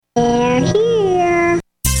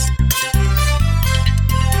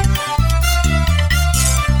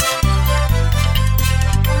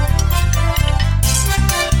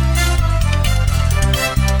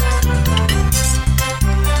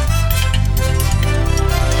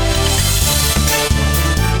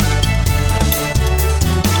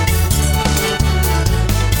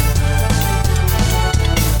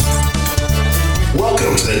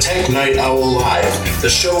Night Owl Live, the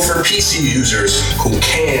show for PC users who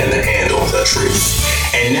can handle the truth.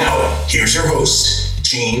 And now, here's your host,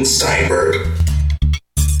 Gene Steinberg.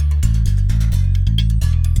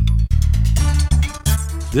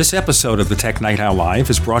 This episode of the Tech Night Owl Live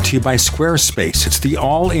is brought to you by Squarespace. It's the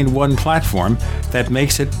all-in-one platform that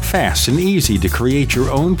makes it fast and easy to create your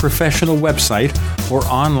own professional website or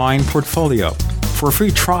online portfolio. For a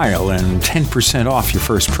free trial and 10% off your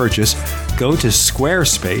first purchase, go to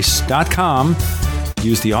squarespace.com.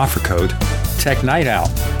 Use the offer code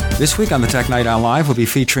TechNightOwl. This week on the Tech Night Owl Live, we'll be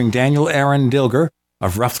featuring Daniel Aaron Dilger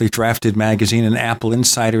of Roughly Drafted Magazine and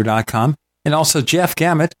AppleInsider.com, and also Jeff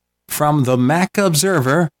Gamet from the Mac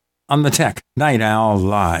Observer on the Tech Night Owl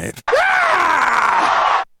Live.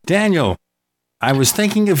 Daniel, I was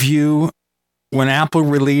thinking of you when Apple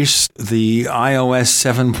released the iOS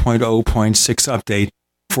 7.0.6 update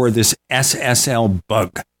for this SSL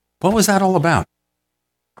bug. What was that all about?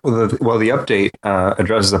 Well, the update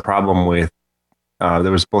addresses a problem with,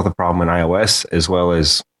 there was both a problem in iOS as well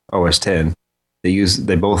as OS X.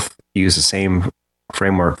 They both use the same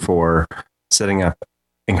framework for setting up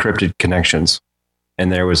encrypted connections, and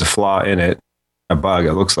there was a flaw in it, a bug,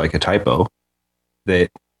 it looks like a typo, that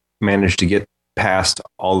managed to get past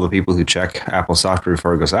all the people who check Apple software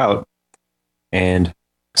before it goes out. And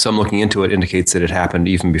some looking into it indicates that it happened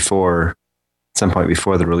even before, at some point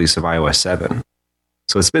before the release of iOS 7.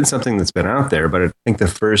 So it's been something that's been out there, but I think the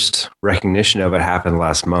first recognition of it happened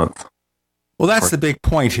last month. Well, that's the big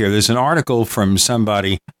point here. There's an article from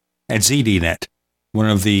somebody at ZDNet, one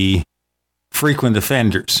of the frequent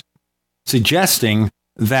offenders, suggesting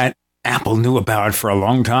that Apple knew about it for a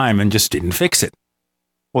long time and just didn't fix it.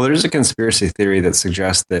 Well, there's a conspiracy theory that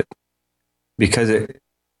suggests that because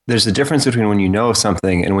there's a difference between when you know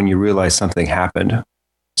something and when you realize something happened.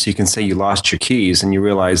 So you can say you lost your keys and you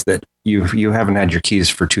realize that you haven't had your keys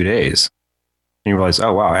for 2 days. And you realize,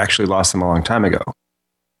 oh, wow, I actually lost them a long time ago.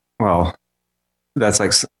 Well, that's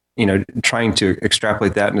like, trying to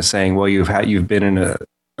extrapolate that into saying, well, you've been in a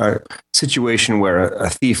situation where a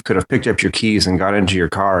thief could have picked up your keys and got into your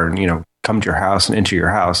car and, come to your house and into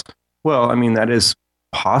your house. Well, I mean, that is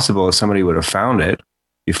possible if somebody would have found it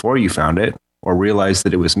before you found it or realized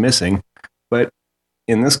that it was missing. But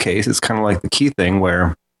in this case, it's kind of like the key thing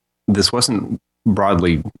where this wasn't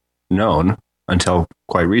broadly known until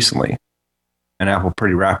quite recently. And Apple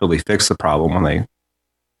pretty rapidly fixed the problem when they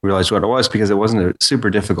realized what it was, because it wasn't a super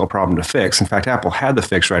difficult problem to fix. In fact, Apple had the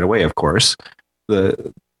fix right away, of course.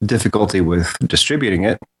 The difficulty with distributing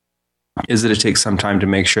it is that it takes some time to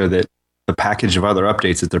make sure that the package of other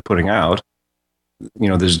updates that they're putting out,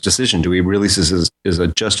 there's a decision. Do we release this as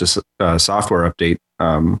just a software update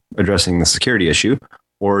addressing the security issue,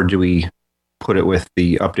 or do we put it with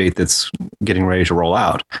the update that's getting ready to roll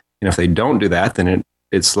out? And if they don't do that, then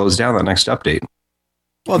it slows down that next update.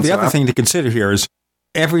 Well, the other thing to consider here is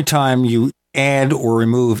every time you add or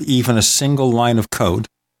remove even a single line of code,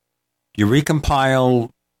 you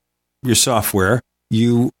recompile your software,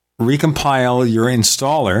 you recompile your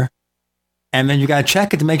installer, and then you got to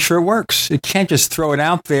check it to make sure it works. You can't just throw it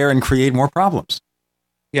out there and create more problems.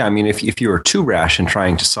 Yeah, I mean, if you are too rash in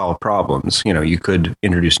trying to solve problems, you could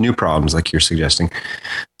introduce new problems like you're suggesting.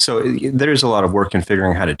 So there's a lot of work in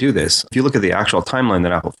figuring out how to do this. If you look at the actual timeline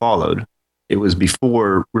that Apple followed, it was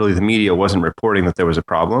before really the media wasn't reporting that there was a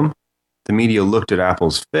problem. The media looked at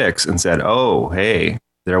Apple's fix and said, oh, hey,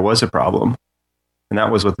 there was a problem. And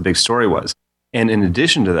that was what the big story was. And in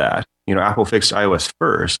addition to that, Apple fixed iOS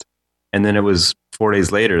first. And then it was 4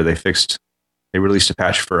 days later, they released a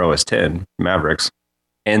patch for OS X, Mavericks.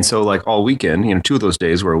 And so like all weekend, 2 of those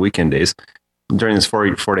days were weekend days. During this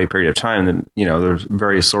 4-day period of time, then, there's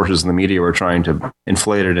various sources in the media were trying to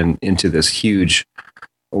inflate it into this huge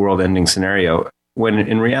world-ending scenario. When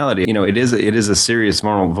in reality, it is a serious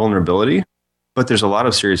vulnerability. But there's a lot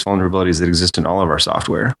of serious vulnerabilities that exist in all of our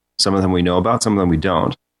software. Some of them we know about, some of them we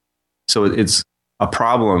don't. So it's a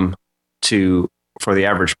problem for the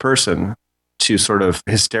average person to sort of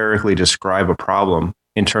hysterically describe a problem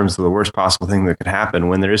in terms of the worst possible thing that could happen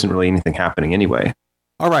when there isn't really anything happening anyway.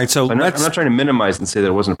 All right, so I'm not trying to minimize and say that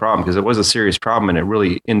it wasn't a problem, because it was a serious problem, and it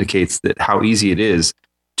really indicates that how easy it is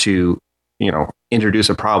to, introduce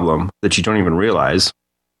a problem that you don't even realize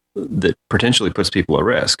that potentially puts people at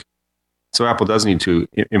risk. So Apple does need to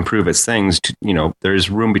improve its things. There's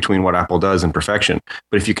room between what Apple does and perfection.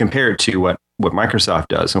 But if you compare it to what Microsoft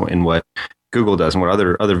does and what Google does and what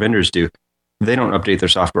other vendors do, they don't update their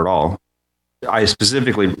software at all. I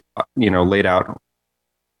specifically, laid out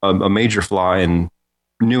a major flaw in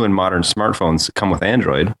new and modern smartphones that come with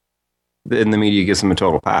Android, then the media gives them a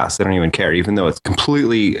total pass. They don't even care, even though it's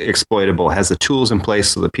completely exploitable, has the tools in place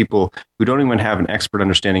so that people who don't even have an expert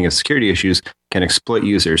understanding of security issues can exploit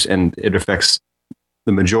users, and it affects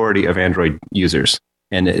the majority of Android users.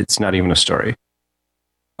 And it's not even a story.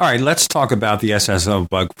 All right, let's talk about the SSL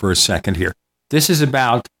bug for a second here. This is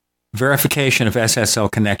about verification of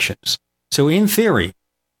SSL connections. So in theory,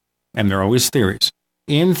 and there are always theories,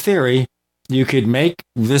 in theory, you could make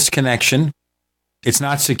this connection. It's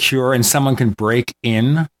not secure and someone can break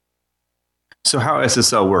in. So how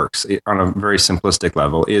SSL works on a very simplistic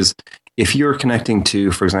level is if you're connecting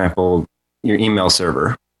to, for example, your email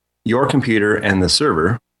server, your computer and the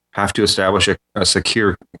server have to establish a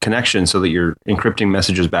secure connection so that you're encrypting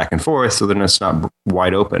messages back and forth so that it's not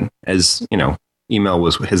wide open. As you know,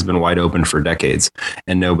 email has been wide open for decades,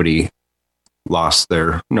 and nobody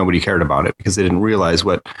cared about it because they didn't realize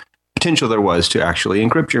what potential there was to actually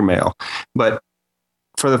encrypt your mail. But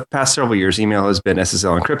for the past several years, email has been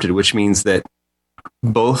SSL encrypted, which means that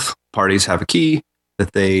both parties have a key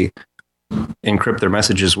that they encrypt their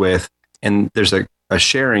messages with, and there's a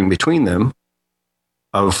sharing between them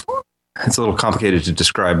of, it's a little complicated to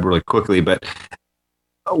describe really quickly, but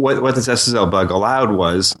what this SSL bug allowed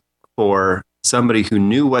was for somebody who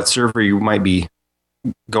knew what server you might be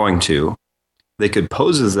going to, they could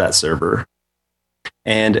pose as that server.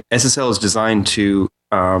 And SSL is designed to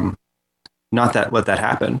not let that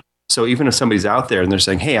happen. So even if somebody's out there and they're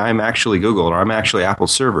saying, hey, I'm actually Google or I'm actually Apple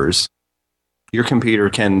servers, your computer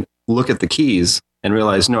can look at the keys and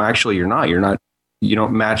realize, no, actually you're not. You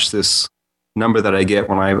don't match this number that I get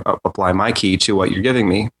when I apply my key to what you're giving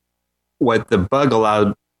me. What the bug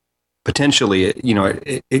allowed potentially,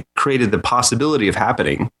 it created the possibility of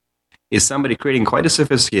happening is somebody creating quite a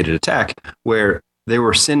sophisticated attack where they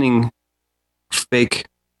were sending fake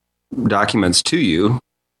documents to you,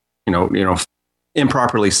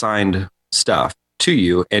 improperly signed stuff to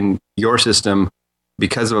you, and your system,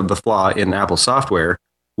 because of the flaw in Apple software,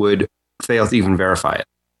 would fail to even verify it.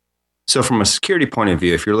 So from a security point of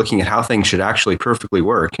view, if you're looking at how things should actually perfectly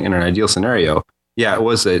work in an ideal scenario, yeah, it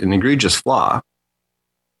was an egregious flaw.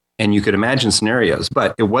 And you could imagine scenarios,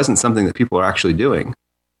 but it wasn't something that people are actually doing.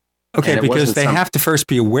 Okay, because they have to first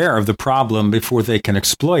be aware of the problem before they can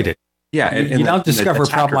exploit it. Yeah. And you don't discover a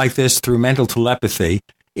problem like this through mental telepathy.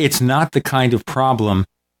 It's not the kind of problem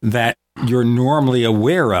that you're normally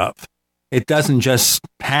aware of. It doesn't just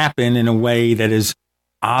happen in a way that is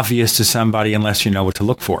obvious to somebody unless you know what to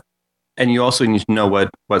look for. And you also need to know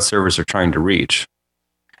what servers are trying to reach.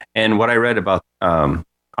 And what I read about on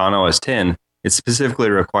OS X, it specifically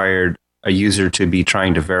required a user to be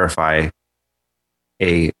trying to verify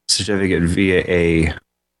a certificate via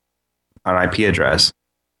an IP address,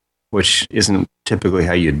 which isn't typically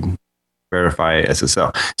how you'd verify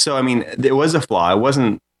SSL. So, I mean, it was a flaw. It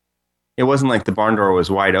wasn't like the barn door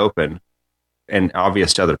was wide open and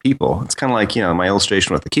obvious to other people. It's kind of like, my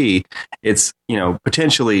illustration with the key. It's,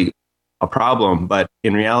 potentially a problem, but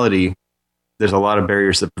in reality, there's a lot of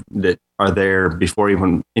barriers that are there before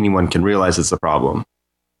even anyone can realize it's a problem.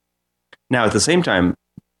 Now, at the same time,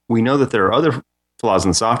 we know that there are other flaws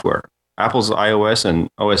in software. Apple's iOS and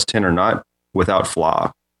OS X are not without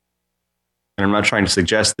flaw. And I'm not trying to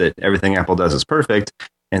suggest that everything Apple does is perfect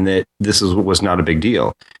and that this was not a big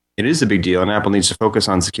deal. It is a big deal, and Apple needs to focus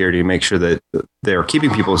on security and make sure that they're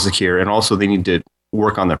keeping people secure, and also they need to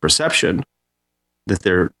work on their perception that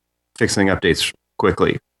they're fixing updates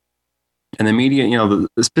quickly. And the media,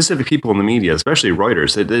 the specific people in the media, especially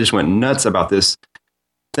Reuters, they just went nuts about this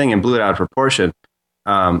thing and blew it out of proportion.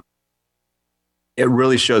 It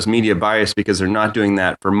really shows media bias because they're not doing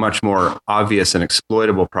that for much more obvious and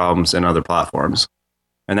exploitable problems in other platforms.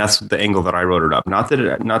 And that's the angle that I wrote it up. Not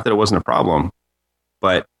that it wasn't a problem,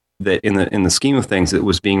 but that in the scheme of things, it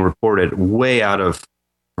was being reported way out of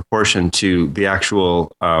proportion to the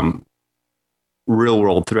actual real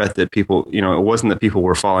world threat that people, it wasn't that people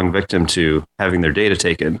were falling victim to having their data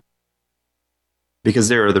taken, because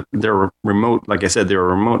there are remote, like I said, there are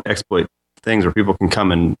remote exploit things where people can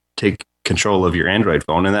come and take control of your Android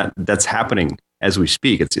phone, and that's happening as we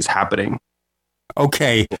speak. It's happening.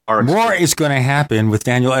 Okay, more is going to happen with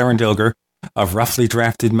Daniel Ehrendilger of Roughly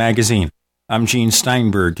Drafted Magazine. I'm Gene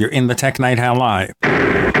Steinberg. You're in the Tech Night Owl Live.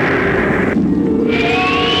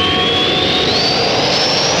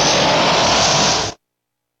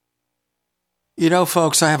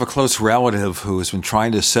 Folks, I have a close relative who has been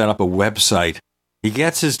trying to set up a website. He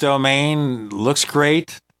gets his domain, looks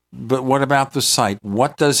great, but what about the site?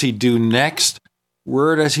 What does he do next?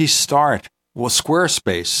 Where does he start? Well,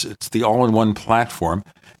 Squarespace, it's the all-in-one platform,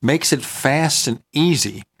 makes it fast and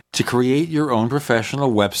easy to create your own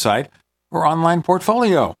professional website or online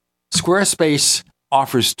portfolio. Squarespace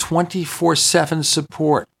offers 24/7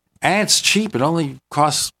 support, and it's cheap. It only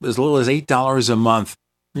costs as little as $8 a month.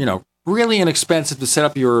 Really inexpensive to set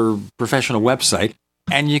up your professional website,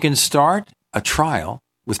 and you can start a trial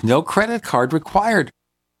with no credit card required.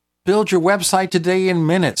 Build your website today in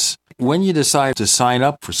minutes. When you decide to sign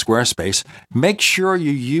up for Squarespace, make sure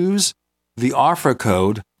you use the offer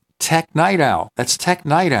code TechNightOwl. That's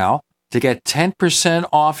TechNightOwl to get 10%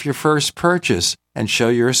 off your first purchase and show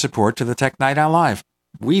your support to the Tech Night Owl Live.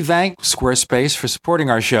 We thank Squarespace for supporting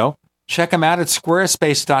our show. Check them out at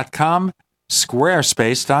squarespace.com,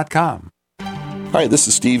 squarespace.com. Hi, this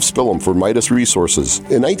is Steve Spillum for Midas Resources.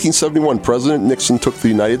 In 1971, President Nixon took the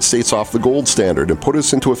United States off the gold standard and put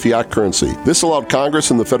us into a fiat currency. This allowed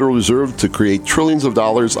Congress and the Federal Reserve to create trillions of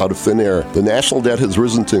dollars out of thin air. The national debt has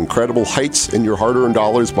risen to incredible heights, and your hard-earned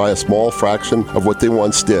dollars by a small fraction of what they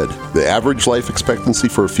once did. The average life expectancy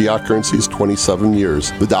for a fiat currency is 27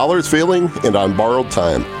 years. The dollar is failing and on borrowed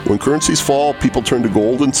time. When currencies fall, people turn to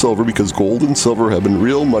gold and silver because gold and silver have been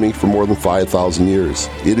real money for more than 5,000 years.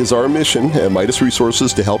 It is our mission at Midas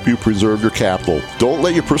Resources to help you preserve your capital. Don't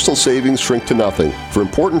let your personal savings shrink to nothing. For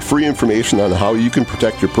important free information on how you can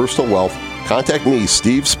protect your personal wealth, contact me,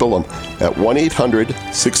 Steve Spillum, at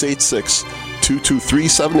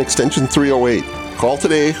 1-800-686-2237, extension 308. Call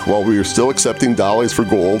today while we are still accepting dollars for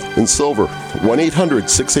gold and silver.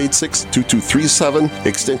 1-800-686-2237,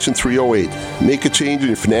 extension 308. Make a change in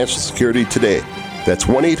your financial security today. That's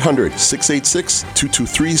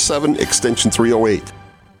 1-800-686-2237, extension 308.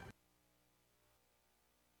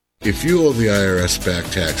 If you owe the IRS back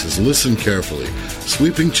taxes, listen carefully.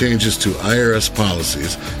 Sweeping changes to IRS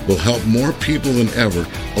policies will help more people than ever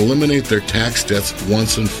eliminate their tax debts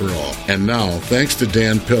once and for all. And now, thanks to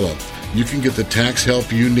Dan Pilla, you can get the tax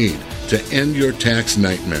help you need to end your tax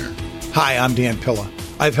nightmare. Hi, I'm Dan Pilla.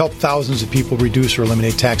 I've helped thousands of people reduce or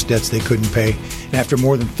eliminate tax debts they couldn't pay. And after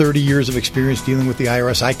more than 30 years of experience dealing with the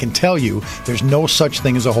IRS, I can tell you there's no such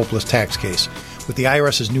thing as a hopeless tax case. With the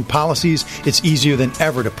IRS's new policies, it's easier than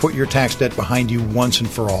ever to put your tax debt behind you once and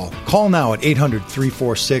for all. Call now at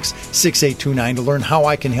 800-346-6829 to learn how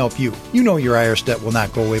I can help you. You know your IRS debt will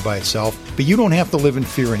not go away by itself, but you don't have to live in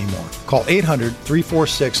fear anymore. Call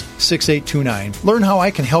 800-346-6829. Learn how I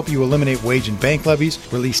can help you eliminate wage and bank levies,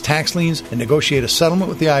 release tax liens, and negotiate a settlement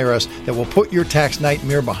with the IRS that will put your tax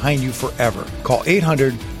nightmare behind you forever. Call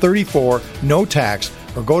 800-34-NO-TAX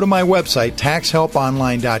or go to my website,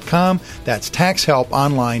 taxhelponline.com. That's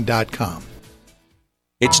taxhelponline.com.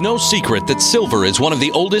 It's no secret that silver is one of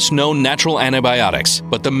the oldest known natural antibiotics,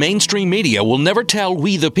 but the mainstream media will never tell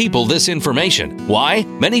we the people this information. Why?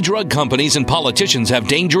 Many drug companies and politicians have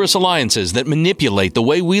dangerous alliances that manipulate the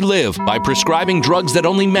way we live by prescribing drugs that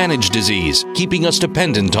only manage disease, keeping us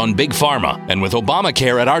dependent on big pharma. And with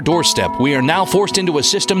Obamacare at our doorstep, we are now forced into a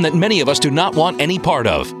system that many of us do not want any part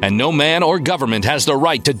of. And no man or government has the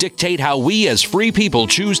right to dictate how we as free people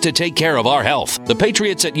choose to take care of our health. The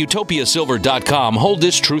patriots at utopiasilver.com hold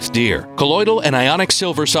this truth dear. Colloidal and ionic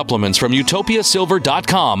silver supplements from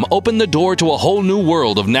utopiasilver.com open the door to a whole new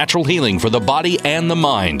world of natural healing for the body and the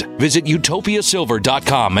mind. Visit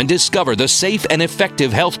utopiasilver.com and discover the safe and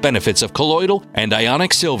effective health benefits of colloidal and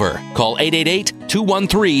ionic silver. Call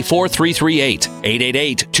 888-213-4338,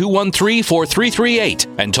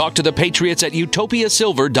 888-213-4338, and talk to the patriots at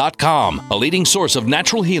utopiasilver.com, a leading source of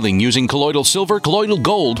natural healing using colloidal silver, colloidal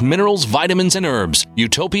gold, minerals, vitamins, and herbs.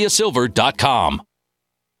 utopiasilver.com.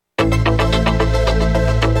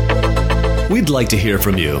 We'd like to hear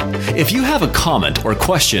from you. If you have a comment or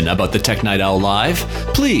question about the Tech Night Owl Live,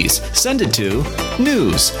 please send it to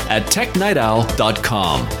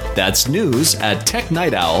news@technightowl.com. That's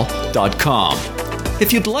news@technightowl.com.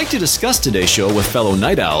 If you'd like to discuss today's show with fellow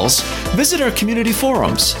night owls, visit our community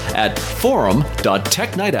forums at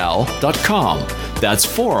forum.technightowl.com. That's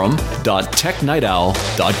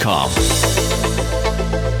forum.technightowl.com.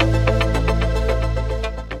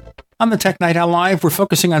 On the Tech Night Owl Live, we're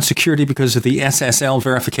focusing on security because of the SSL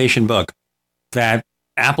verification bug that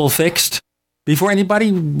Apple fixed before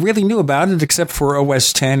anybody really knew about it, except for OS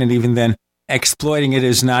X, and even then, exploiting it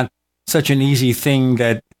is not such an easy thing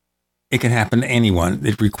that it can happen to anyone.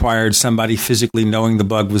 It required somebody physically knowing the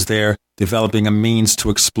bug was there, developing a means to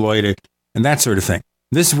exploit it, and that sort of thing.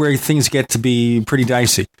 This is where things get to be pretty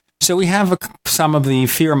dicey. So we have some of the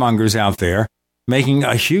fearmongers out there making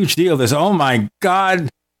a huge deal of this. Oh my God,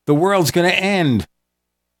 the world's going to end.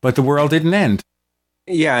 But the world didn't end.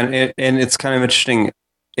 Yeah, and it's kind of interesting.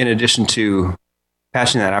 In addition to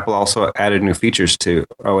patching that, Apple also added new features to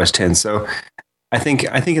OS X. So I think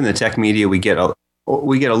in the tech media we get a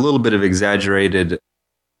little bit of exaggerated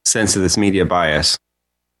sense of this media bias.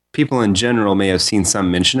 people in general may have seen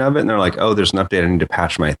some mention of it and they're like, oh, there's an update. I need to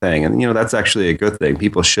patch my thing. And, that's actually a good thing.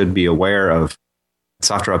 People should be aware of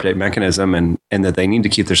software update mechanism and that they need to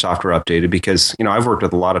keep their software updated because, I've worked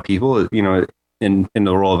with a lot of people, in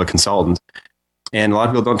the role of a consultant, and a lot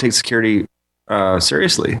of people don't take security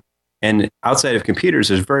seriously. And outside of computers,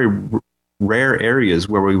 there's very rare areas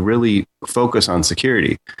where we really focus on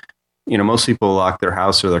security. Most people lock their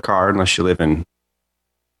house or their car unless you live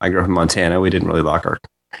I grew up in Montana. We didn't really lock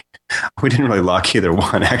either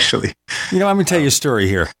one, actually. Let me tell you a story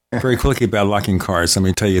here very quickly about locking cars. Let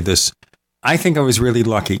me tell you this. I think I was really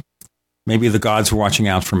lucky. Maybe the gods were watching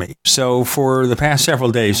out for me. So for the past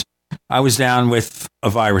several days, I was down with a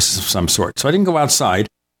virus of some sort. So I didn't go outside,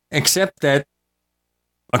 except that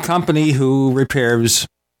a company who repairs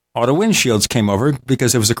auto windshields came over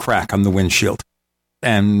because there was a crack on the windshield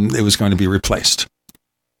and it was going to be replaced.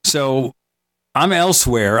 So I'm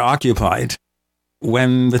elsewhere occupied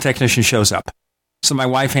when the technician shows up. So my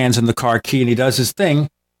wife hands him the car key and he does his thing,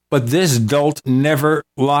 but this dolt never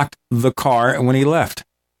locked the car when he left.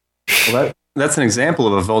 Well, that's an example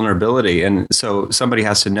of a vulnerability. And so somebody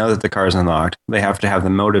has to know that the car is unlocked. They have to have the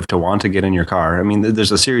motive to want to get in your car. I mean,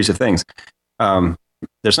 there's a series of things.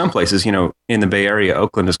 There's some places, in the Bay Area,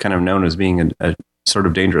 Oakland is kind of known as being a sort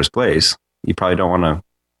of dangerous place. You probably don't want to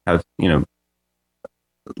have,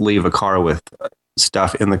 leave a car with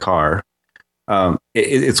stuff in the car.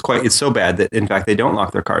 It's so bad that, in fact, they don't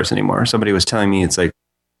lock their cars anymore. Somebody was telling me it's like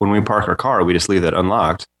when we park our car, we just leave it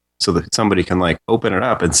unlocked so that somebody can open it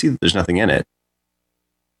up and see that there's nothing in it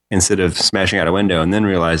instead of smashing out a window and then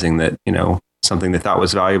realizing that, something they thought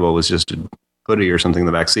was valuable was just a hoodie or something in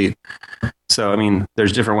the back seat. So, I mean,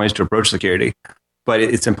 there's different ways to approach security, but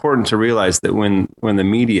it's important to realize that when the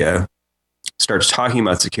media starts talking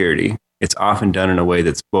about security, it's often done in a way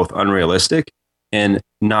that's both unrealistic and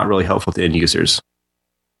not really helpful to end users.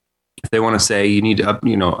 If they want to say you need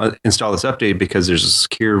to install this update because there's a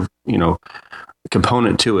secure,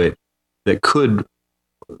 component to it that could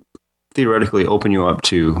theoretically open you up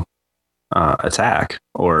to attack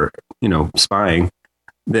or, spying,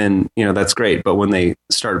 then, that's great. But when they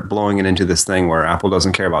start blowing it into this thing where Apple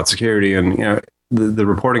doesn't care about security and, the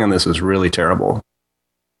reporting on this is really terrible.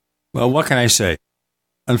 Well, what can I say?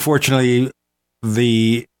 Unfortunately,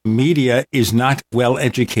 the media is not well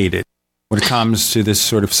educated when it comes to this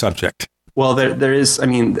sort of subject. Well, there is,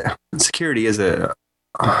 security is a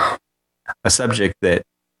subject that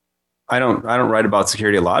I don't write about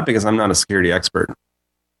security a lot because I'm not a security expert.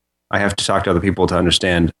 I have to talk to other people to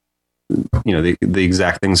understand, the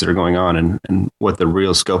exact things that are going on and what the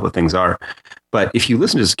real scope of things are. But if you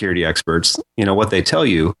listen to security experts, what they tell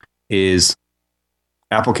you is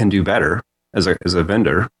Apple can do better as a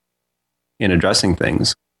vendor in addressing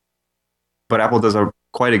things, but Apple does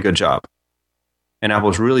quite a good job. And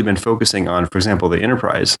Apple's really been focusing on, for example, the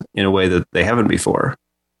enterprise in a way that they haven't before.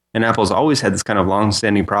 And Apple's always had this kind of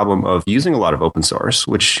long-standing problem of using a lot of open source,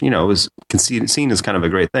 which, is seen as kind of a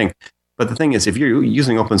great thing. But the thing is, if you're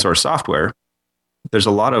using open source software, there's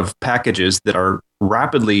a lot of packages that are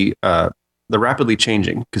rapidly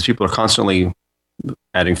changing because people are constantly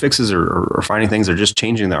adding fixes or finding things or just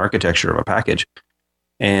changing the architecture of a package.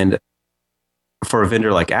 And for a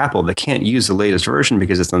vendor like Apple, they can't use the latest version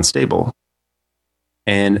because it's unstable.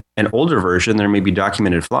 And an older version, there may be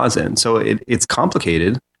documented flaws in. So it's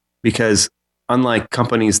complicated because unlike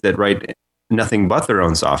companies that write nothing but their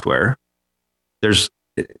own software, there's,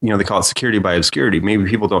 they call it security by obscurity. Maybe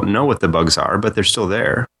people don't know what the bugs are, but they're still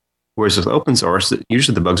there. Whereas with open source,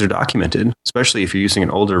 usually the bugs are documented, especially if you're using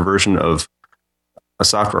an older version of a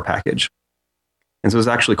software package. And so it's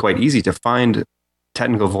actually quite easy to find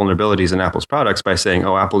technical vulnerabilities in Apple's products by saying,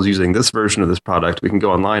 oh, Apple's using this version of this product. We can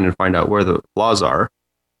go online and find out where the flaws are.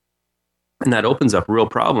 And that opens up real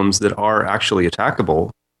problems that are actually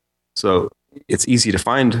attackable. So it's easy to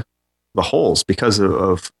find the holes because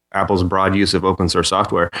of Apple's broad use of open source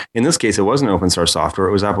software. In this case, it wasn't open source software.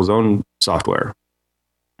 It was Apple's own software.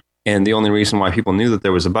 And the only reason why people knew that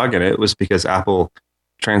there was a bug in it was because Apple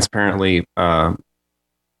transparently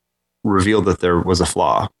revealed that there was a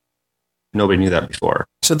flaw. Nobody knew that before.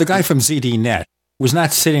 So the guy from ZDNet was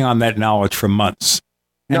not sitting on that knowledge for months.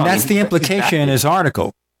 And that's the implication in his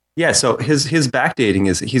article. Yeah, so his backdating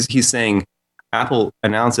is he's saying Apple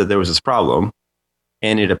announced that there was this problem,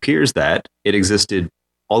 and it appears that it existed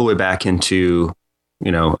all the way back into,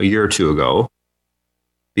 a year or two ago,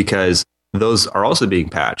 because those are also being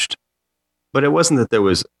patched. But it wasn't that there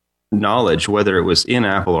was knowledge, whether it was in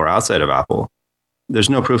Apple or outside of Apple. There's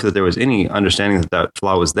no proof that there was any understanding that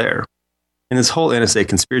flaw was there. And this whole NSA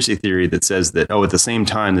conspiracy theory that says that, at the same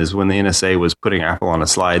time as when the NSA was putting Apple on a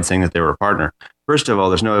slide saying that they were a partner, first of all,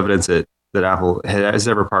 there's no evidence that Apple has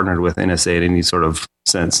ever partnered with NSA in any sort of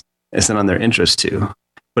sense. It's not on their interest to.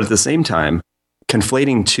 But at the same time,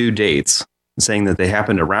 conflating two dates, saying that they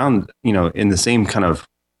happened around, in the same kind of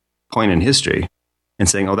point in history, and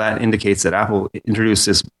saying, oh, that indicates that Apple introduced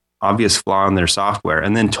this obvious flaw in their software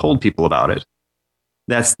and then told people about it.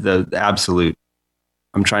 That's the absolute,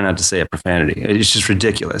 I'm trying not to say a profanity. It's just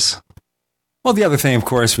ridiculous. Well, the other thing, of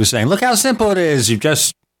course, was saying, look how simple it is. You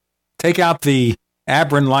just take out the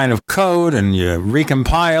aberrant line of code and you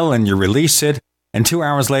recompile and you release it. And 2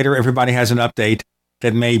 hours later, everybody has an update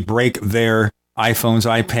that may break their iPhones,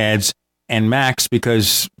 iPads, and Macs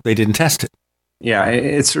because they didn't test it. Yeah,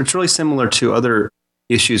 it's really similar to other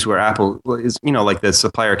issues where Apple is, like the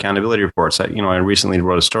supplier accountability reports. I recently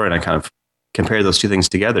wrote a story and I kind of compared those two things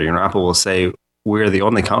together. Apple will say we're the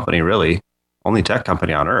only company, really, only tech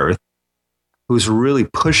company on earth, who's really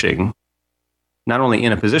pushing, not only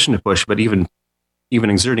in a position to push, but even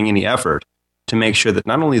exerting any effort to make sure that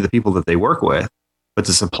not only the people that they work with, but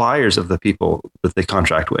the suppliers of the people that they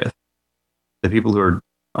contract with, the people who are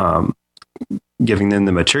giving them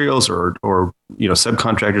the materials or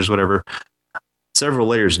subcontractors, whatever, several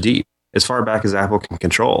layers deep, as far back as Apple can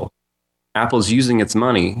control. Apple's using its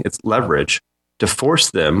money, its leverage, to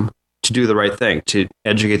force them to do the right thing, to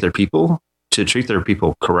educate their people, to treat their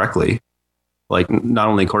people correctly, like not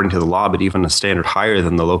only according to the law, but even a standard higher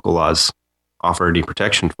than the local laws offer any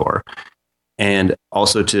protection for. And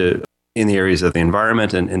also in the areas of the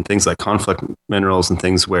environment and things like conflict minerals and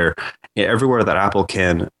things where everywhere that Apple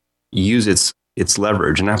can use its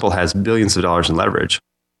leverage, and Apple has billions of dollars in leverage,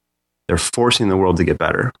 they're forcing the world to get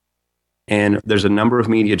better. And there's a number of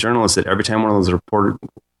media journalists that every time one of those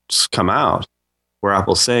reports come out where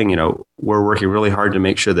Apple's saying, we're working really hard to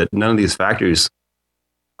make sure that none of these factories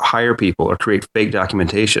hire people or create fake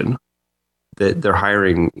documentation that they're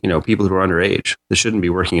hiring, people who are underage that shouldn't be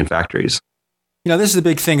working in factories. This is the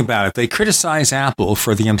big thing about it. They criticize Apple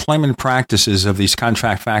for the employment practices of these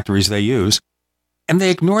contract factories they use, and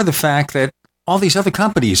they ignore the fact that all these other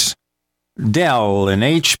companies, Dell and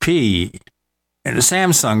HP and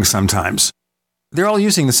Samsung sometimes, they're all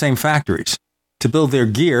using the same factories to build their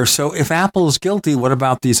gear. So if Apple's guilty, what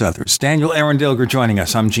about these others? Daniel Arendilger joining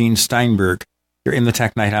us. I'm Gene Steinberg. You're in the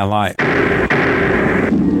Tech Night Owl Live.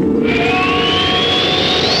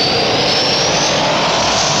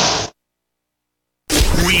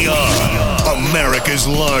 We are America's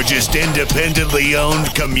largest independently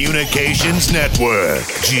owned communications network,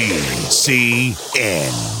 GCN.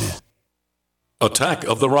 Attack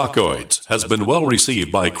of the Rockoids has been well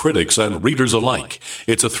received by critics and readers alike.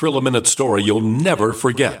 It's a thrill-a-minute story you'll never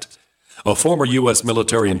forget. A former U.S.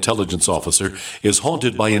 military intelligence officer is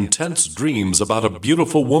haunted by intense dreams about a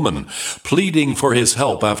beautiful woman pleading for his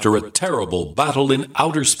help after a terrible battle in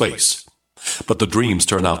outer space. But the dreams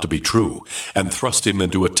turn out to be true and thrust him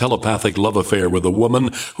into a telepathic love affair with a woman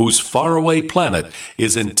whose faraway planet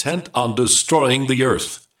is intent on destroying the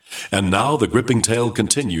Earth. And now the gripping tale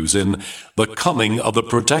continues in The Coming of the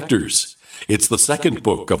Protectors. It's the second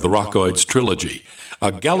book of the Rockoids trilogy,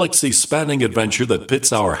 a galaxy-spanning adventure that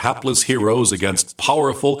pits our hapless heroes against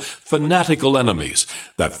powerful, fanatical enemies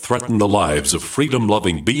that threaten the lives of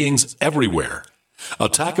freedom-loving beings everywhere.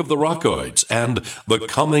 Attack of the Rockoids and The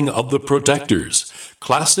Coming of the Protectors.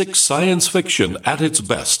 Classic science fiction at its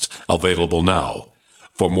best, available now.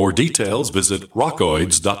 For more details, visit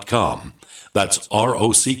rockoids.com. That's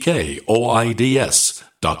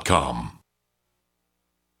ROCKOIDS.com.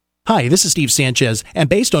 Hi, this is Steve Sanchez, and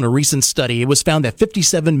based on a recent study, it was found that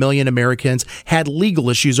 57 million Americans had legal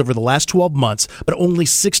issues over the last 12 months, but only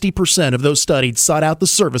 60% of those studied sought out the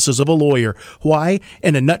services of a lawyer. Why?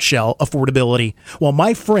 In a nutshell, affordability. Well,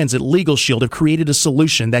 my friends at Legal Shield have created a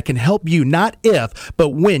solution that can help you not if, but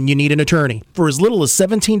when you need an attorney. For as little as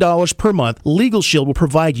 $17 per month, Legal Shield will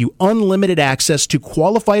provide you unlimited access to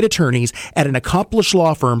qualified attorneys at an accomplished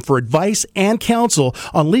law firm for advice and counsel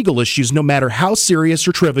on legal issues, no matter how serious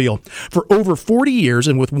or trivial. For over 40 years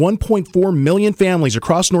and with 1.4 million families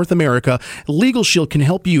across North America, Legal Shield can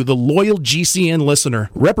help you, the loyal GCN listener.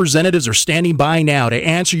 Representatives are standing by now to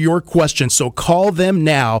answer your questions, so call them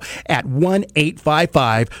now at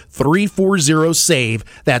 1-855-340-SAVE.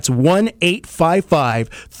 That's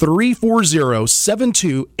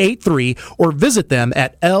 1-855-340-7283, or visit them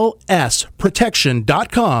at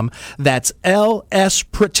lsprotection.com. That's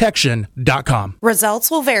lsprotection.com.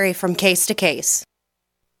 Results will vary from case to case.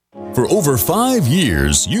 For over 5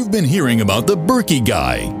 years, you've been hearing about the Berkey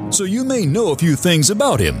Guy, so you may know a few things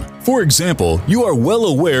about him. For example, you are well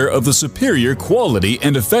aware of the superior quality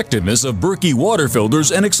and effectiveness of Berkey water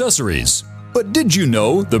filters and accessories. But did you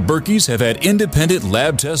know the Berkeys have had independent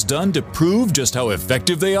lab tests done to prove just how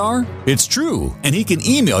effective they are? It's true, and he can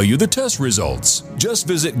email you the test results. Just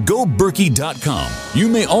visit goberkey.com. You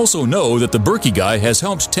may also know that the Berkey Guy has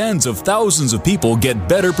helped tens of thousands of people get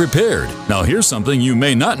better prepared. Now here's something you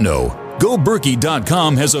may not know.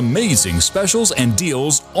 GoBerkey.com has amazing specials and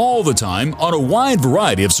deals all the time on a wide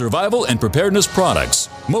variety of survival and preparedness products.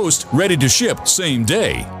 Most ready to ship same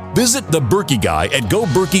day. Visit the Berkey Guy at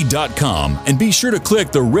GoBerkey.com and be sure to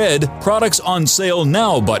click the red Products on Sale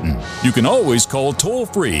Now button. You can always call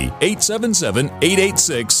toll-free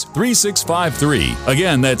 877-886-3653.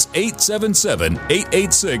 Again, that's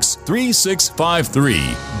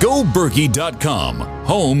 877-886-3653. GoBerkey.com,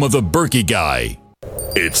 home of the Berkey Guy.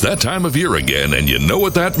 It's that time of year again, and you know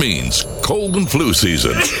what that means. Cold and flu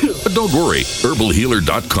season. But don't worry,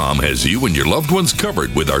 HerbalHealer.com has you and your loved ones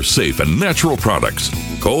covered with our safe and natural products.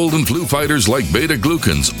 Cold and flu fighters like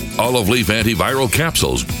beta-glucans, olive leaf antiviral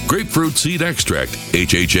capsules, grapefruit seed extract,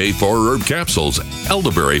 HHA 4-herb capsules,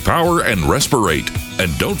 elderberry power, and respirate.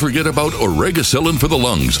 And don't forget about Oregacillin for the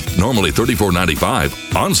lungs, normally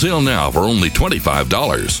 $34.95, on sale now for only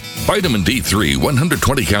 $25. Vitamin D3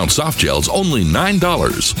 120-count soft gels, only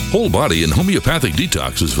 $9. Whole body and homeopathic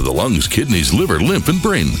detoxes for the lungs, kidneys, liver, lymph, and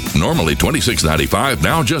brain, normally $26.95,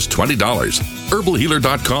 now just $20.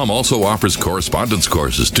 HerbalHealer.com also offers correspondence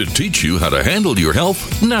courses to teach you how to handle your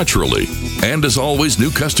health naturally. And as always, new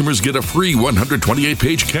customers get a free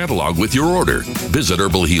 128-page catalog with your order. Visit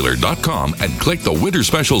HerbalHealer.com and click the Winter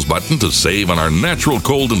Specials button to save on our natural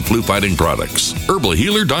cold and flu fighting products.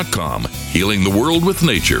 HerbalHealer.com, healing the world with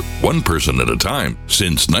nature, one person at a time,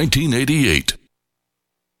 since 1988.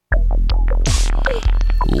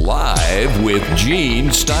 Live with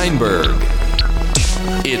Gene Steinberg.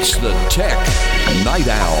 It's the Tech Night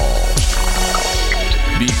Owl.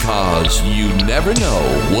 Because you never know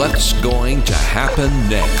what's going to happen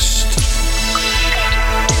next.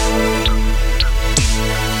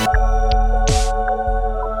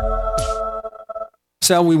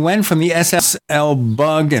 So we went from the SSL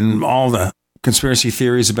bug and all the conspiracy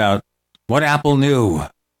theories about what Apple knew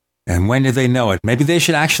and when did they know it. Maybe they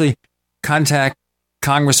should actually contact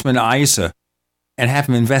Congressman Issa and have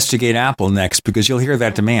him investigate Apple next, because you'll hear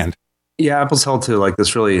that demand. Yeah, Apple's held to like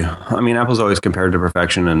this really, I mean, Apple's always compared to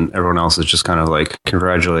perfection and everyone else is just kind of like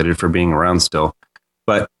congratulated for being around still.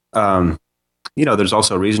 But, you know, there's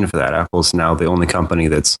also a reason for that. Apple's now the only company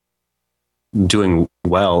that's doing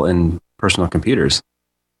well in personal computers.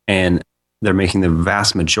 And they're making the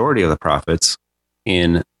vast majority of the profits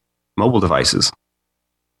in mobile devices,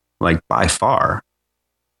 like by far.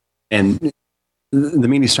 And the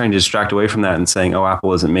media's trying to distract away from that and saying, oh,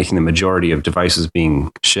 Apple isn't making the majority of devices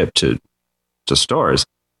being shipped to stores.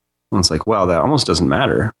 And it's like, well, that almost doesn't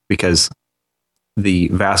matter, because the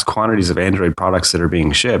vast quantities of Android products that are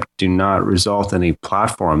being shipped do not result in a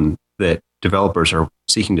platform that developers are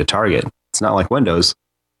seeking to target. It's not like Windows.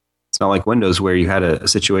 It's not like Windows, where you had a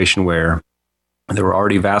situation where there were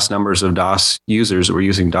already vast numbers of DOS users that were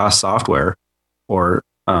using DOS software or,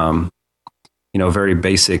 very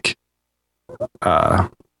basic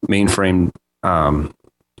mainframe,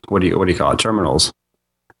 what do you call it? Terminals.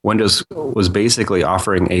 Windows was basically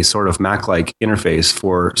offering a sort of Mac-like interface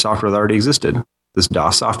for software that already existed. This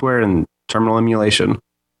DOS software and terminal emulation.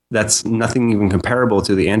 That's nothing even comparable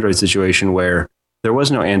to the Android situation, where there was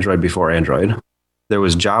no Android before Android. There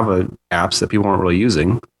was Java apps that people weren't really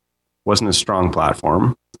using. It wasn't a strong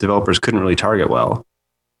platform. Developers couldn't really target well.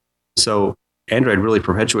 So Android really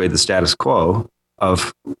perpetuated the status quo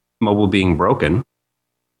of mobile being broken,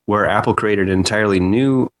 where Apple created an entirely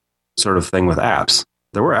new sort of thing with apps.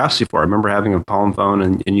 There were apps before. I remember having a Palm phone,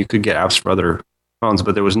 and you could get apps for other phones,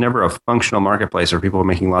 but there was never a functional marketplace where people were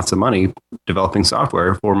making lots of money developing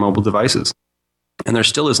software for mobile devices. And there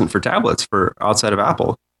still isn't for tablets for outside of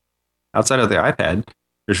Apple. Outside of the iPad,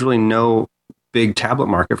 there's really no big tablet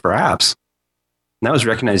market for apps. And that was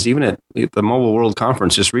recognized even at the Mobile World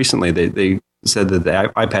Conference just recently. They said that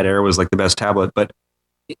the iPad Air was like the best tablet, but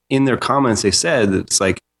in their comments, they said that it's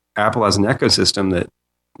like Apple has an ecosystem that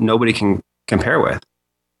nobody can compare with.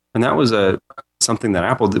 And that was something that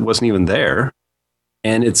Apple wasn't even there.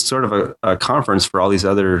 And it's sort of a conference for all these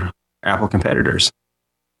other Apple competitors.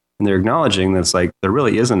 And they're acknowledging that it's like there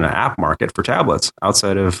really isn't an app market for tablets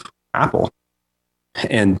outside of Apple.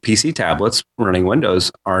 And PC tablets running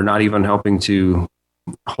Windows are not even helping to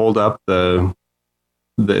hold up the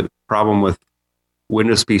problem with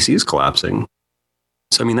Windows PCs collapsing.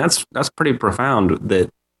 So, I mean, that's pretty profound that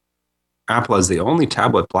Apple is the only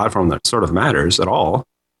tablet platform that sort of matters at all.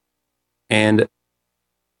 And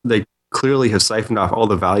they clearly have siphoned off all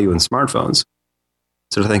the value in smartphones.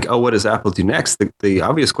 So to think, oh, what does Apple do next? The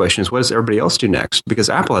obvious question is, what does everybody else do next? Because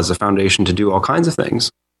Apple has a foundation to do all kinds of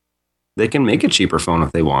things. They can make a cheaper phone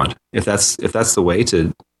if they want. If that's the way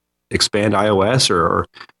to expand iOS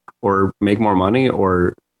or make more money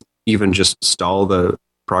or even just stall the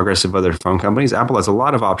progress of other phone companies, Apple has a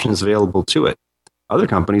lot of options available to it. Other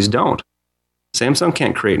companies don't. Samsung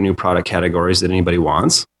can't create new product categories that anybody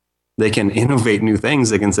wants. They can innovate new things.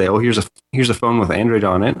 They can say, oh, here's a phone with Android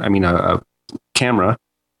on it. I mean, a camera.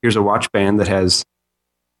 Here's a watch band that has,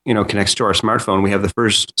 connects to our smartphone. We have the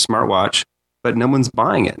first smartwatch, but no one's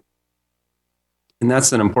buying it. And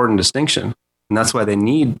that's an important distinction. And that's why they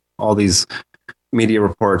need all these media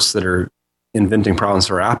reports that are inventing problems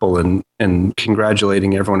for Apple and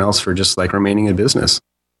congratulating everyone else for just like remaining in business.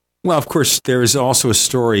 Well, of course, there is also a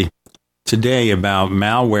story today about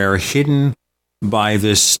malware hidden by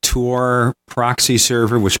this Tor proxy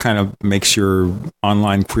server, which kind of makes your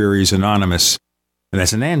online queries anonymous. And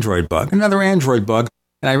that's an Android bug, another Android bug.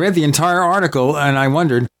 And I read the entire article and I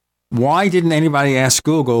wondered, why didn't anybody ask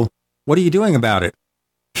Google, what are you doing about it?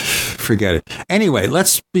 Forget it. Anyway,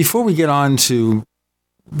 before we get on to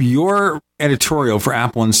your editorial for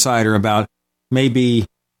Apple Insider about maybe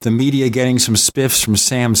the media getting some spiffs from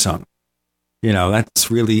Samsung. That's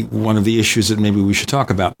really one of the issues that maybe we should talk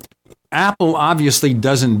about. Apple obviously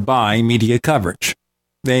doesn't buy media coverage.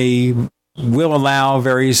 They will allow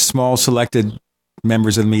very small selected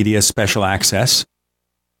members of the media special access,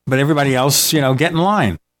 but everybody else, get in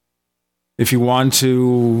line. If you want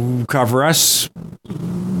to cover us,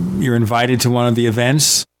 you're invited to one of the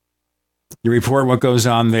events. You report what goes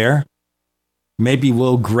on there. Maybe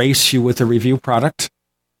we'll grace you with a review product.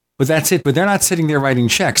 But that's it. But they're not sitting there writing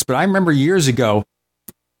checks. But I remember years ago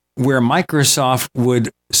where Microsoft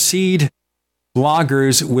would seed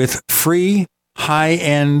bloggers with free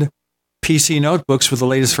high-end PC notebooks with the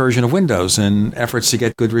latest version of Windows in efforts to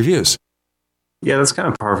get good reviews. Yeah, that's kind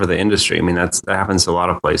of par for the industry. I mean, that happens to a lot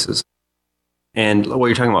of places. And what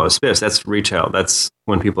you're talking about with spiffs, that's retail. That's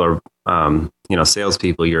when people are,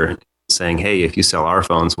 salespeople. You're saying, hey, if you sell our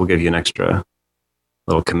phones, we'll give you an extra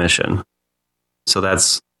little commission. So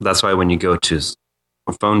that's why when you go to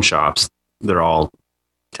phone shops, they're all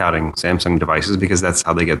touting Samsung devices because that's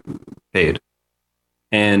how they get paid.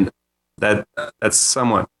 And that's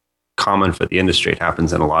somewhat common for the industry. It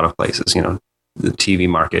happens in a lot of places. The TV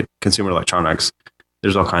market, consumer electronics,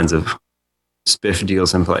 there's all kinds of spiff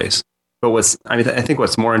deals in place. But I think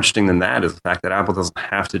what's more interesting than that is the fact that Apple doesn't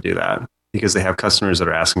have to do that because they have customers that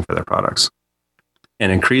are asking for their products.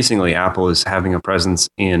 And increasingly, Apple is having a presence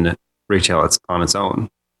in retail on its own.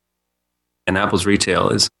 And Apple's retail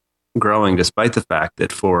is growing despite the fact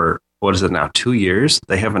that for, 2 years,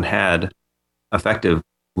 they haven't had effective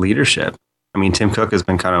leadership. I mean, Tim Cook has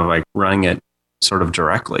been kind of like running it sort of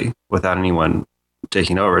directly without anyone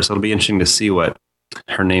taking over. So it'll be interesting to see what,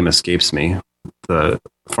 her name escapes me, the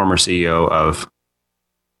former CEO of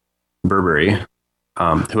Burberry,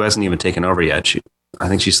 who hasn't even taken over yet. I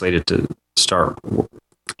think she's slated to start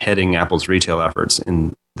heading Apple's retail efforts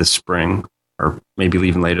in this spring, or maybe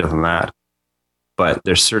even later than that. But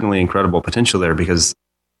there's certainly incredible potential there because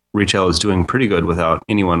retail is doing pretty good without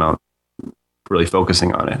anyone really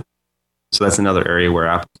focusing on it. So that's another area where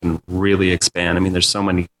Apple can really expand. I mean, there's so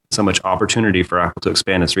much opportunity for Apple to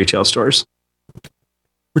expand its retail stores.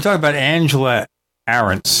 We're talking about Angela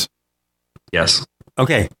Ahrendts. Yes.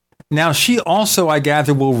 Okay. Now, she also, I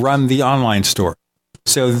gather, will run the online store.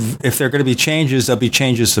 So if there are going to be changes, there'll be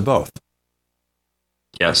changes to both.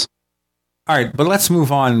 Yes. All right, but let's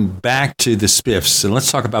move on back to the spiffs, and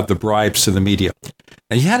let's talk about the bribes to the media.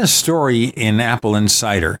 Now, you had a story in Apple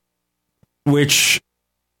Insider, which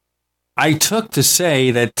I took to say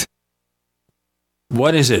that,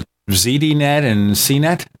 what is it, ZDNet and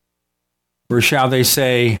CNET? Or shall they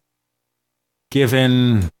say,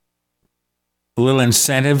 given a little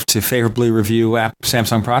incentive to favorably review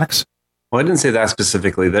Samsung products? Well, I didn't say that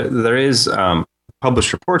specifically. There is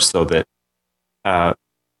published reports, though, that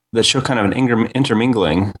show kind of an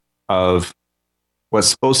intermingling of what's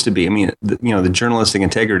supposed to be. I mean, the journalistic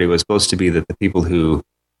integrity was supposed to be that the people who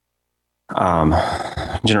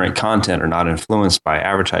generate content are not influenced by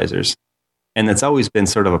advertisers, and that's always been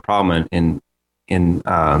sort of a problem in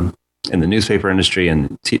the newspaper industry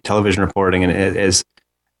and television reporting, and as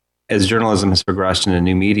journalism has progressed into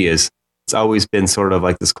new medias, it's always been sort of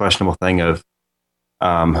like this questionable thing of,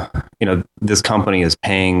 this company is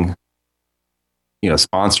paying,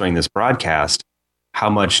 sponsoring this broadcast. How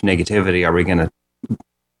much negativity are we going to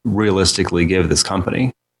realistically give this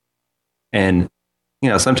company? And,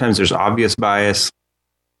 sometimes there's obvious bias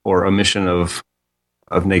or omission of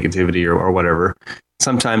negativity or whatever.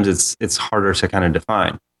 sometimes it's harder to kind of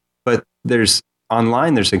define. But there's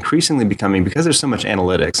increasingly becoming, because there's so much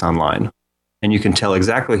analytics online, and you can tell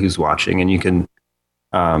exactly who's watching, and you can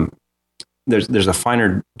there's a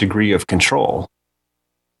finer degree of control.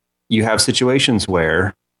 You have situations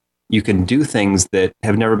where you can do things that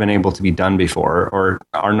have never been able to be done before or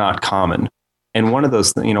are not common. And one of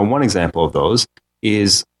those, one example of those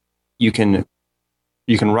is you can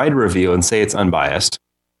write a review and say it's unbiased.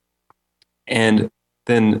 And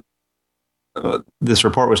then this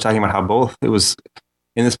report was talking about how it was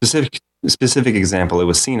in the specific example, it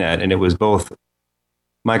was CNET, and it was both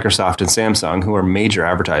Microsoft and Samsung, who are major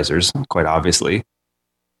advertisers, quite obviously,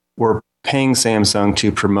 were paying Samsung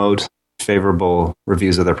to promote favorable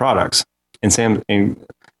reviews of their products. And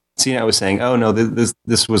CNET was saying, "Oh no,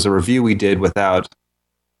 this was a review we did without,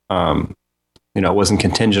 it wasn't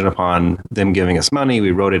contingent upon them giving us money.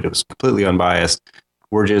 We wrote it; it was completely unbiased.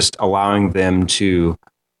 We're just allowing them to,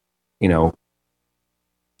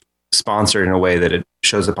 sponsor it in a way that it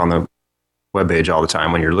shows up on the webpage all the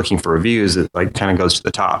time. When you're looking for reviews, it like kind of goes to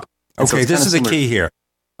the top." Okay, this is the key here.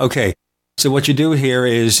 Okay, so what you do here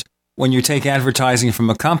is when you take advertising from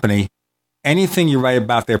a company, anything you write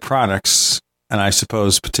about their products, and I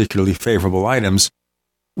suppose particularly favorable items,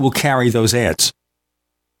 will carry those ads.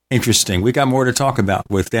 Interesting. We got more to talk about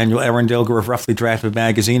with Daniel Erendilger of Roughly Drafted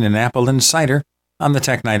Magazine and Apple Insider on the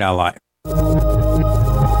Tech Night Owl Live.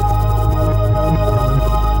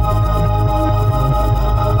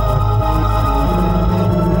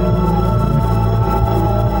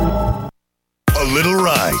 A little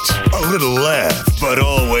right, a little left, but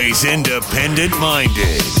always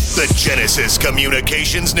independent-minded. The Genesis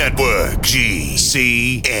Communications Network,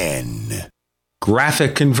 GCN.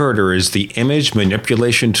 Graphic Converter is the image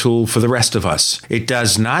manipulation tool for the rest of us. It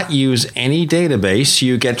does not use any database.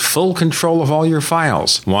 You get full control of all your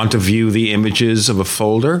files. Want to view the images of a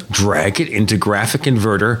folder? Drag it into Graphic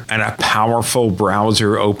Converter, and a powerful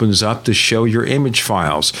browser opens up to show your image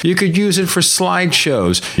files. You could use it for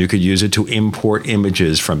slideshows. You could use it to import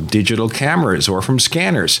images from digital cameras or from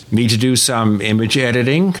scanners. Need to do some image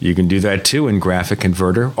editing? You can do that too in Graphic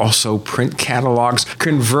Converter. Also print catalogs.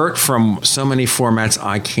 Convert from so many formats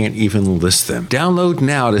I can't even list them. Download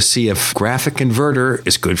now to see if Graphic Converter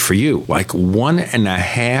is good for you, like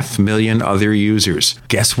 1.5 million other users.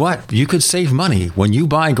 Guess what? You could save money when you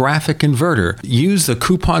buy Graphic Converter. Use the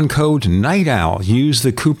coupon code Night Owl. Use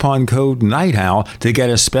the coupon code Night Owl to get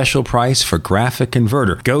a special price for Graphic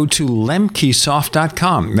Converter. Go to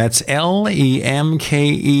lemkesoft.com. That's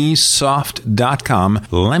LEMKE soft.com.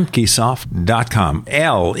 lemkesoft.com.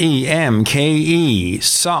 LEMKE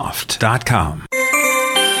soft.com.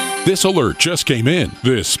 This alert just came in.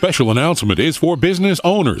 This special announcement is for business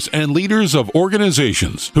owners and leaders of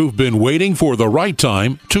organizations who've been waiting for the right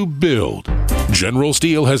time to build. General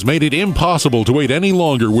Steel has made it impossible to wait any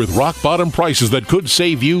longer with rock-bottom prices that could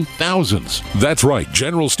save you thousands. That's right,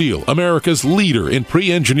 General Steel, America's leader in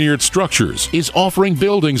pre-engineered structures, is offering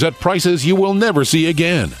buildings at prices you will never see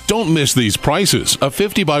again. Don't miss these prices. A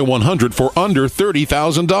 50 by 100 for under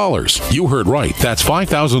 $30,000. You heard right. That's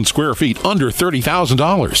 5,000 square feet under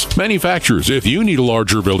 $30,000. Manufacturers, if you need a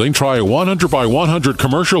larger building, try a 100 by 100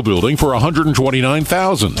 commercial building for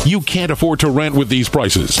 $129,000. You can't afford to rent with these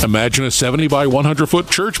prices. Imagine a 70 by 100 foot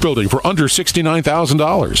church building for under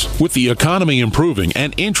 $69,000. With the economy improving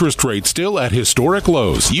and interest rates still at historic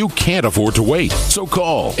lows, you can't afford to wait. So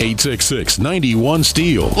call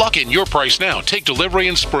 866-91-STEEL. Lock in your price now. Take delivery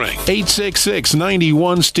in spring.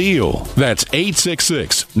 866-91-STEEL. That's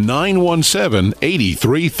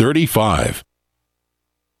 866-917-8335.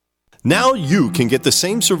 Now you can get the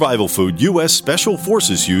same survival food U.S. Special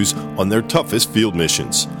Forces use on their toughest field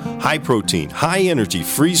missions. High-protein, high-energy,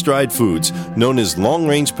 freeze-dried foods known as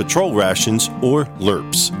long-range patrol rations, or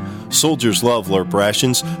LRPs. Soldiers love LRP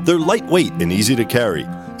rations. They're lightweight and easy to carry.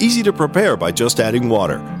 Easy to prepare by just adding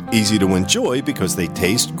water. Easy to enjoy because they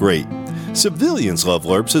taste great. Civilians love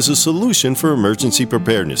LRPs as a solution for emergency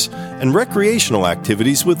preparedness and recreational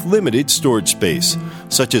activities with limited storage space,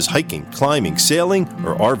 such as hiking, climbing, sailing,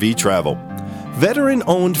 or RV travel.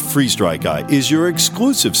 Veteran-owned Freeze Dry Guy is your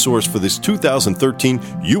exclusive source for this 2013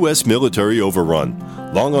 U.S. military overrun.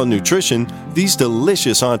 Long on nutrition, these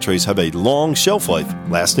delicious entrees have a long shelf life,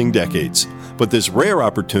 lasting decades. But this rare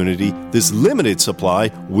opportunity, this limited supply,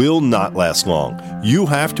 will not last long. You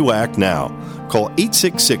have to act now. Call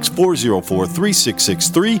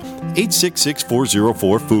 866-404-3663,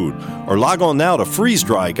 866-404-FOOD, or log on now to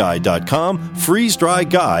freezedryguy.com,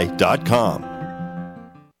 freezedryguy.com.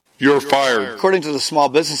 You're fired. According to the Small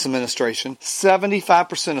Business Administration,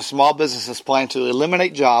 75% of small businesses plan to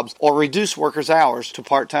eliminate jobs or reduce workers' hours to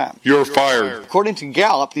part-time. You're fired. According to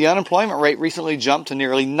Gallup, the unemployment rate recently jumped to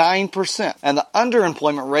nearly 9%, and the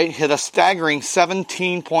underemployment rate hit a staggering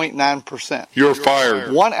 17.9%. You're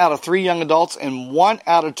fired. 1 out of 3 young adults and 1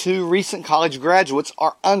 out of 2 recent college graduates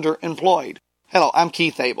are underemployed. Hello, I'm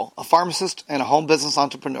Keith Abel, a pharmacist and a home business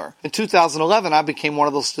entrepreneur. In 2011, I became one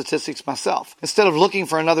of those statistics myself. Instead of looking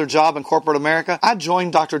for another job in corporate America, I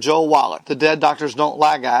joined Dr. Joel Wallach, the Dead Doctors Don't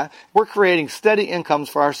Lie guy. We're creating steady incomes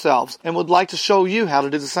for ourselves and would like to show you how to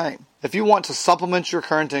do the same. If you want to supplement your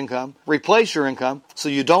current income, replace your income, so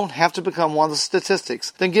you don't have to become one of the statistics,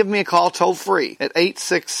 then give me a call toll-free at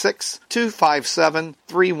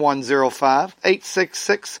 866-257-3105,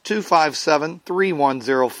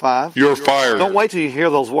 866-257-3105. You're fired. Don't wait till you hear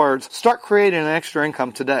those words. Start creating an extra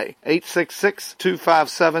income today.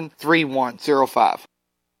 866-257-3105.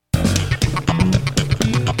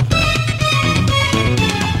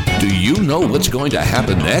 Do you know what's going to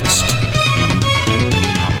happen next?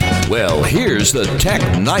 Well, here's the Tech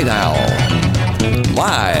Night Owl,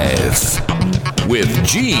 live with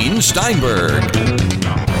Gene Steinberg.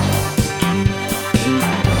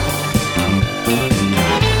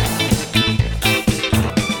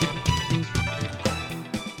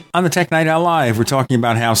 On the Tech Night Owl Live, we're talking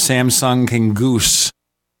about how Samsung can goose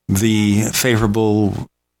the favorable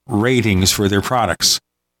ratings for their products.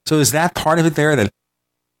 So is that part of it there, that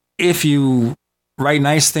if you write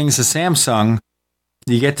nice things to Samsung,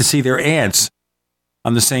 you get to see their ads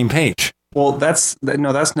on the same page? Well, that's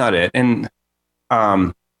not it. And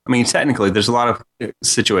I mean, technically, there's a lot of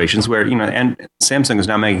situations where, and Samsung is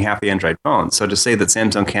now making half the Android phones. So to say that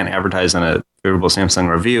Samsung can't advertise on a favorable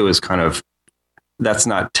Samsung review is that's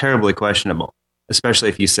not terribly questionable, especially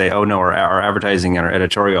if you say, oh no, our advertising and our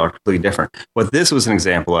editorial are completely different. What this was an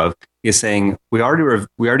example of is saying we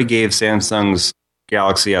already gave Samsung's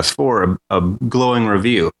Galaxy S4 a glowing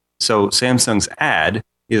review. So Samsung's ad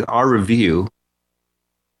is our review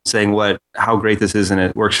saying how great this is and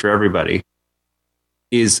it works for everybody,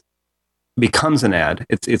 becomes an ad.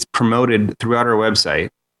 It's promoted throughout our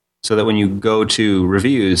website, so that when you go to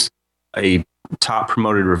reviews, a top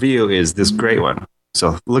promoted review is this great one.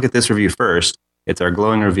 So look at this review first. It's our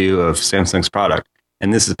glowing review of Samsung's product,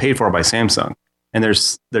 and this is paid for by Samsung. And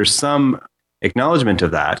there's some acknowledgement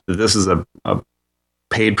of that this is a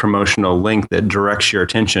paid promotional link that directs your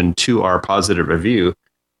attention to our positive review.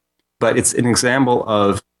 But it's an example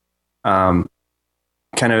of kind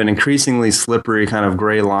of an increasingly slippery kind of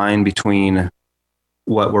gray line between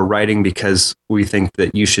what we're writing because we think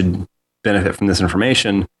that you should benefit from this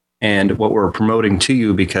information and what we're promoting to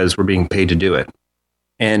you because we're being paid to do it.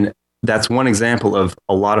 And that's one example of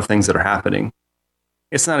a lot of things that are happening.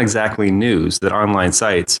 It's not exactly news that online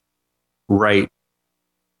sites write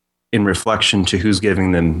in reflection to who's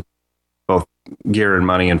giving them both gear and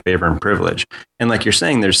money and favor and privilege. And like you're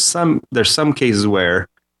saying, there's some cases where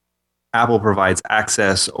Apple provides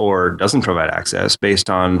access or doesn't provide access based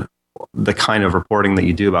on the kind of reporting that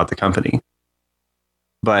you do about the company.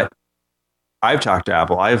 But I've talked to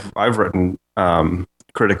Apple. I've written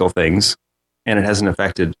critical things, and it hasn't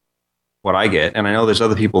affected what I get. And I know there's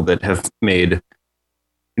other people that have made,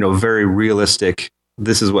 very realistic,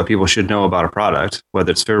 this is what people should know about a product,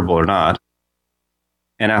 whether it's favorable or not.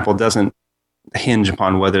 And Apple doesn't hinge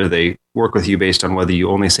upon whether they work with you based on whether you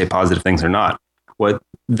only say positive things or not. What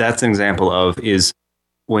that's an example of is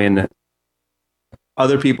when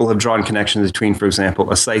other people have drawn connections between, for example,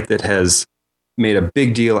 a site that has made a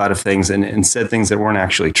big deal out of things and said things that weren't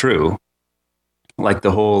actually true, like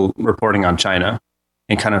the whole reporting on China,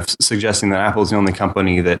 and kind of suggesting that Apple is the only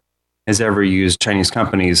company that has ever used Chinese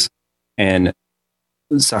companies, and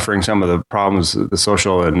suffering some of the problems, the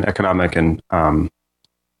social and economic and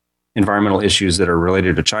environmental issues that are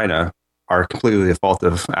related to China are completely the fault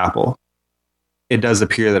of Apple. It does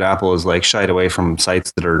appear that Apple is shied away from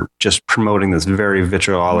sites that are just promoting this very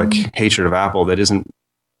vitriolic hatred of Apple that isn't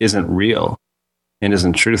real and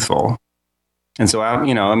isn't truthful. And so,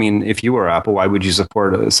 if you were Apple, why would you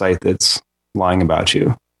support a site that's lying about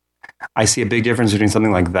you? I see a big difference between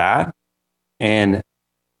something like that and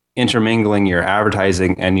intermingling your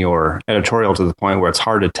advertising and your editorial to the point where it's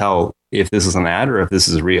hard to tell if this is an ad or if this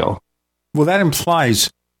is real. Well, that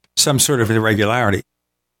implies some sort of irregularity.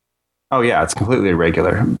 Oh, yeah, it's completely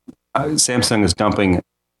irregular. Samsung is dumping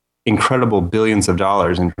incredible billions of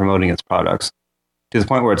dollars in promoting its products to the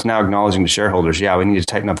point where it's now acknowledging to shareholders, we need to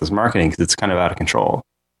tighten up this marketing because it's kind of out of control.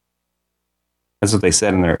 That's what they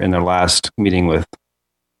said in their last meeting with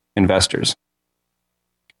investors.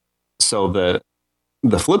 So the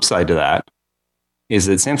flip side to that is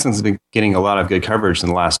that Samsung's been getting a lot of good coverage in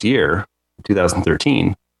the last year,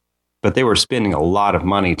 2013, but they were spending a lot of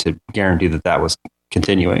money to guarantee that that was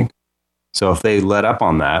continuing. So if they let up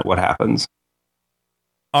on that, what happens?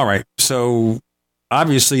 All right. So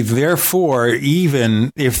obviously, therefore,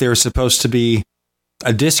 even if there's supposed to be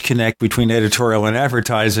a disconnect between editorial and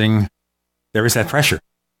advertising, there is that pressure.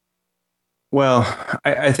 Well,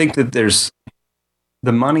 I think that there's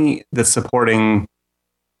the money that's supporting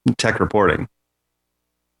tech reporting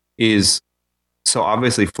is so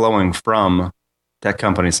obviously flowing from tech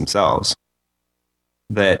companies themselves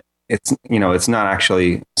that it's not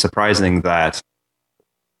actually surprising that,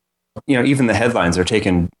 even the headlines are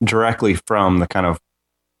taken directly from the kind of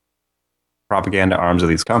propaganda arms of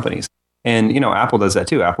these companies. And, Apple does that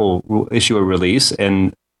too. Apple will issue a release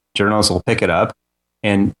and journalists will pick it up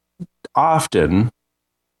and often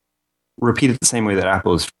repeat it the same way that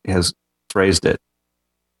Apple has phrased it.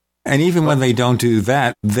 And even when they don't do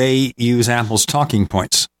that, they use Apple's talking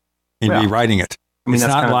points in rewriting it. It's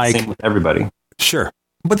not like the same with everybody. Sure.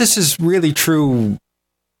 But this is really true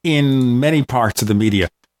in many parts of the media.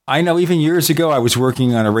 I know even years ago, I was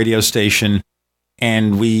working on a radio station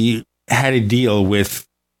and we had a deal with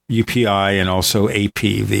UPI and also AP.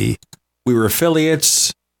 We were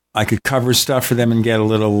affiliates. I could cover stuff for them and get a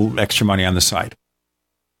little extra money on the side.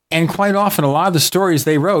 And quite often, a lot of the stories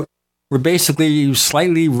they wrote were basically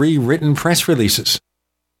slightly rewritten press releases.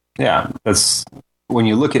 Yeah, that's when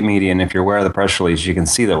you look at media, and if you're aware of the press release, you can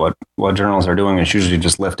see that what journals are doing is usually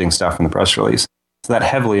just lifting stuff from the press release. So that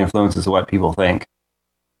heavily influences what people think.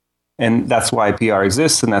 And that's why PR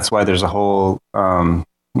exists, and that's why there's a whole,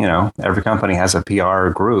 every company has a PR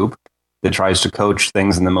group that tries to coach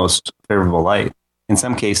things in the most favorable light. In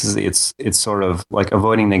some cases, it's sort of like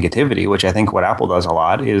avoiding negativity, which I think what Apple does a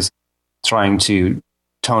lot is trying to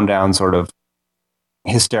tone down sort of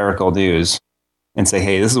hysterical news and say,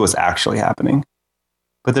 hey, this is what's actually happening.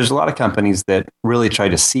 But there's a lot of companies that really try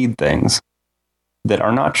to seed things that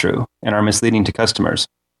are not true and are misleading to customers.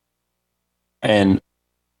 And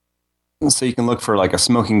so you can look for like a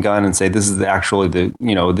smoking gun and say, this is actually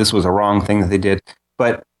this was a wrong thing that they did.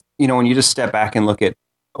 But, when you just step back and look at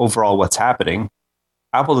overall what's happening,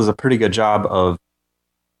 Apple does a pretty good job of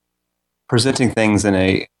presenting things in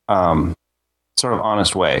a sort of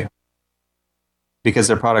honest way because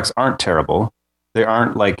their products aren't terrible. They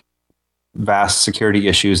aren't like vast security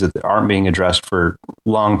issues that aren't being addressed for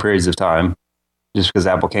long periods of time just because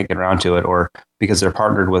Apple can't get around to it or because they're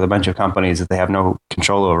partnered with a bunch of companies that they have no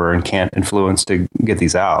control over and can't influence to get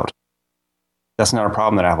these out. That's not a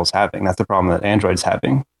problem that Apple's having. That's the problem that Android's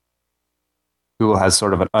having. Google has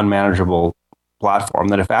sort of an unmanageable platform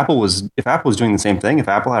that if Apple was doing the same thing, if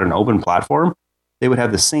Apple had an open platform, they would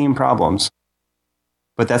have the same problems.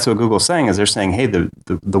 But that's what Google's saying is they're saying, hey,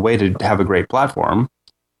 the way to have a great platform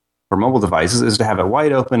for mobile devices is to have it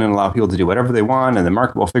wide open and allow people to do whatever they want and the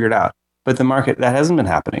market will figure it out. But the market, that hasn't been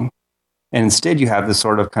happening. And instead you have this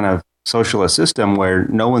sort of kind of socialist system where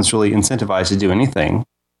no one's really incentivized to do anything.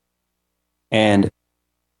 And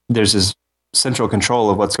there's this central control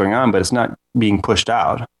of what's going on, but it's not being pushed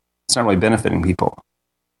out. It's not really benefiting people.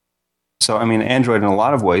 So, Android in a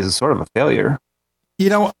lot of ways is sort of a failure.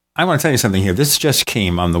 I want to tell you something here. This just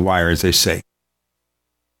came on the wire, as they say.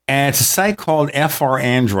 And it's a site called FR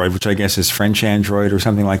Android, which I guess is French Android or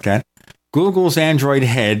something like that. Google's Android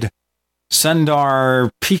head,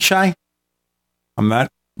 Sundar Pichai. I'm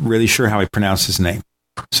not really sure how I pronounce his name,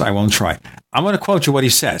 so I won't try. I'm going to quote you what he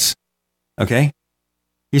says. Okay?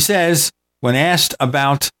 He says, when asked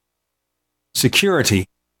about security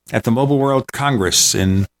at the Mobile World Congress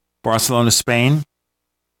in Barcelona, Spain,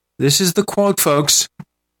 this is the quote, folks.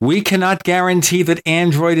 We cannot guarantee that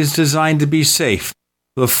Android is designed to be safe.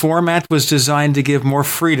 The format was designed to give more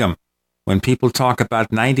freedom. When people talk about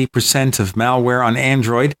 90% of malware on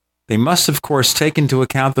Android, they must, of course, take into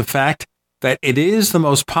account the fact that it is the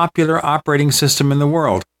most popular operating system in the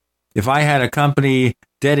world. If I had a company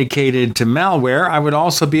dedicated to malware, I would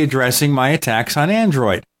also be addressing my attacks on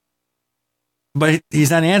Android. But he's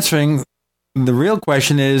not answering. The real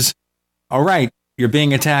question is, all right, you're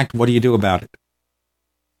being attacked. What do you do about it?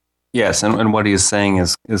 Yes, and what he's saying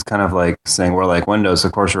is kind of like saying we're like Windows.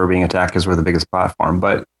 Of course, we're being attacked because we're the biggest platform,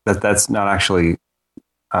 but that's not actually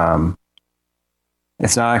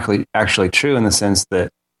it's not actually true in the sense that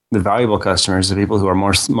the valuable customers, the people who are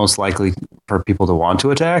most likely for people to want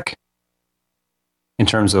to attack, in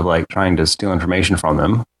terms of like trying to steal information from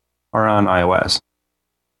them, are on iOS.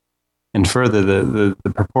 And further,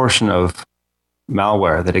 the proportion of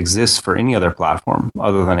malware that exists for any other platform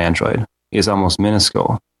other than Android is almost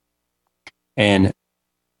minuscule. And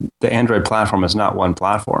the Android platform is not one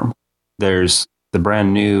platform. There's the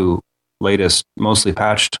brand new, latest, mostly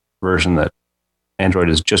patched version that Android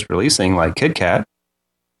is just releasing, like KitKat,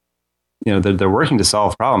 they're working to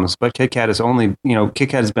solve problems, but KitKat is only,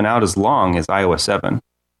 KitKat has been out as long as iOS 7.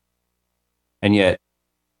 And yet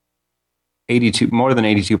more than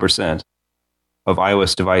 82% of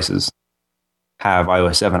iOS devices have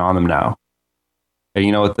iOS 7 on them now. And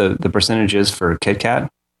you know what the percentage is for KitKat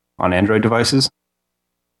on Android devices?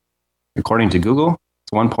 According to Google,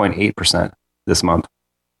 it's 1.8% this month.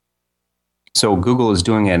 So Google is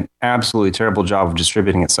doing an absolutely terrible job of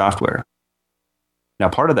distributing its software. Now,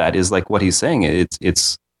 part of that is like what he's saying. It's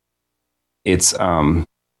because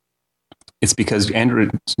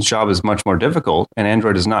Android's job is much more difficult, and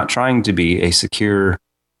Android is not trying to be a secure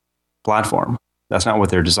platform. That's not what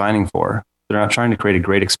they're designing for. They're not trying to create a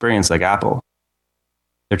great experience like Apple.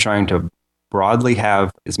 They're trying to broadly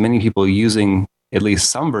have as many people using at least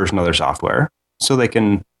some version of their software so they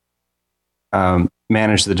can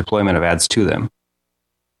manage the deployment of ads to them.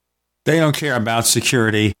 They don't care about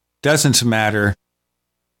security. Doesn't matter.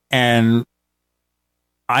 And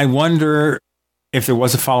I wonder if there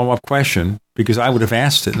was a follow-up question, because I would have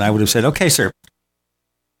asked it and I would have said, okay, sir,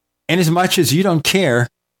 and as much as you don't care,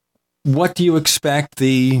 what do you expect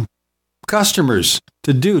the customers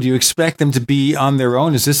to do? Do you expect them to be on their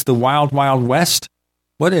own? Is this the wild, wild west?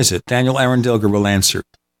 What is it? Daniel Aaron Dilger will answer.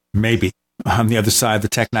 Maybe. On the other side of the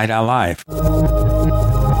Tech Night Owl Live.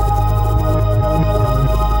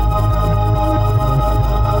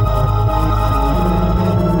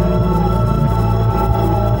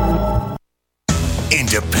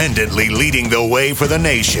 Independently leading the way for the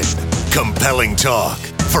nation. Compelling talk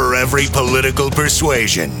for every political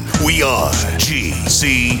persuasion. We are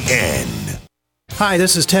GCN. Hi,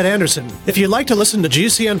 this is Ted Anderson. If you'd like to listen to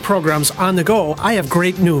GCN programs on the go, I have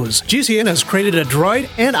great news. GCN has created a Droid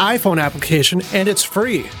and iPhone application, and it's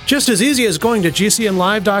free. Just as easy as going to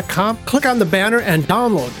GCNlive.com, click on the banner, and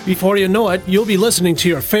download. Before you know it, you'll be listening to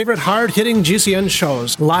your favorite hard-hitting GCN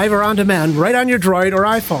shows, live or on demand, right on your Droid or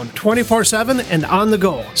iPhone, 24/7 and on the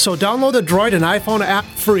go. So download the Droid and iPhone app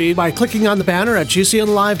free by clicking on the banner at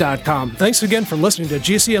GCNlive.com. Thanks again for listening to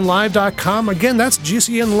GCNlive.com. Again, that's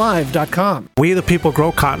GCNlive.com. We the people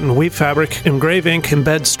grow cotton, weave fabric, engrave ink,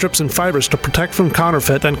 embed strips and fibers to protect from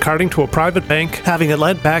counterfeit, then carting to a private bank, having it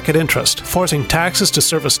lent back at interest, forcing taxes to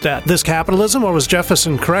service debt. This capitalism, or was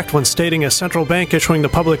Jefferson correct when stating a central bank issuing the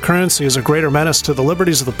public currency is a greater menace to the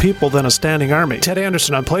liberties of the people than a standing army? Ted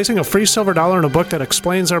Anderson, I'm placing a free silver dollar in a book that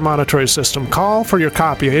explains our monetary system. Call for your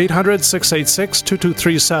copy,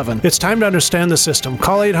 800-686-2237. It's time to understand the system.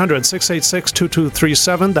 Call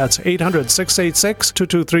 800-686-2237. That's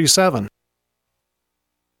 800-686-2237.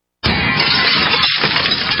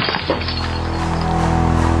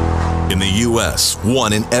 In the U.S.,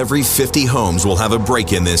 1 in every 50 homes will have a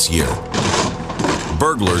break-in this year.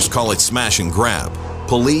 Burglars call it smash and grab.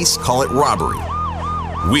 Police call it robbery.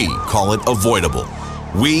 We call it avoidable.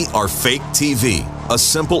 We are Fake TV, a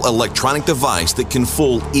simple electronic device that can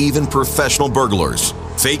fool even professional burglars.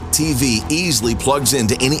 Fake TV easily plugs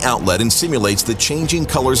into any outlet and simulates the changing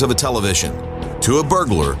colors of a television. To a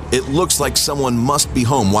burglar, it looks like someone must be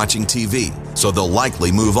home watching TV, so they'll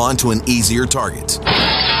likely move on to an easier target.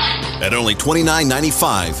 At only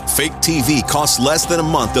 $29.95, Fake TV costs less than a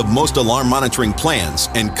month of most alarm monitoring plans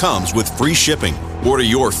and comes with free shipping. Order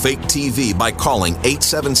your Fake TV by calling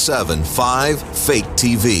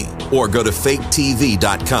 877-5-FAKE-TV or go to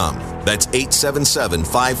faketv.com. That's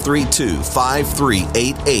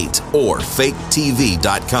 877-532-5388 or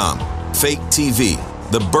faketv.com. Fake TV,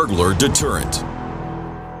 the burglar deterrent.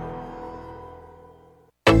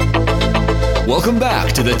 Welcome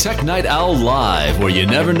back to the Tech Night Owl Live, where you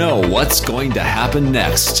never know what's going to happen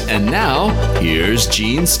next. And now, here's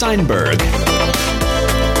Gene Steinberg.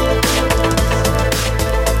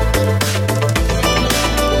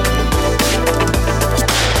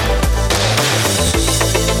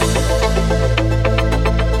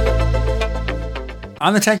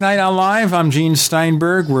 On the Tech Night Owl Live, I'm Gene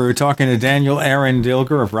Steinberg. We're talking to Daniel Aaron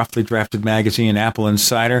Dilger of Roughly Drafted Magazine, Apple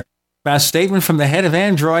Insider, about a statement from the head of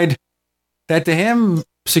Android that to him,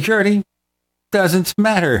 security doesn't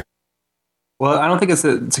matter. Well, I don't think it's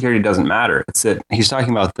that security doesn't matter. It's that he's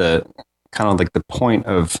talking about the kind of like the point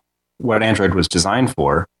of what Android was designed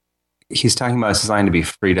for. He's talking about it's designed to be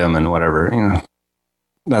freedom and whatever.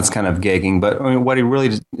 That's kind of gagging. But I mean, what he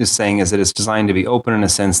really is saying is that it's designed to be open in a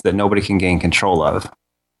sense that nobody can gain control of,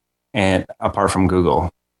 and apart from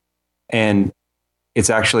Google. And it's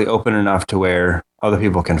actually open enough to where other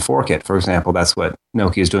people can fork it. For example, that's what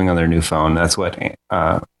Nokia is doing on their new phone. That's what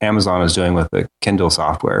Amazon is doing with the Kindle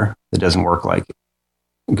software that doesn't work like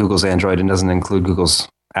Google's Android and doesn't include Google's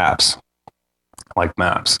apps. like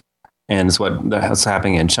Maps. And it's that's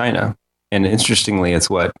happening in China. And interestingly, it's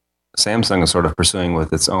what Samsung is sort of pursuing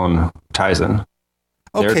with its own Tizen.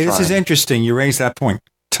 Okay, this is interesting. You raised that point.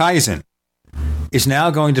 Tizen is now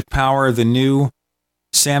going to power the new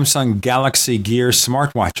Samsung Galaxy Gear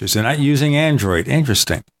smartwatches. They're not using Android.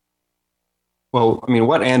 Interesting. Well, I mean,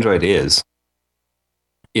 what Android is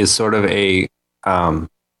sort of a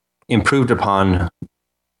improved upon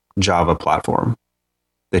Java platform.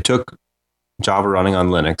 They took Java running on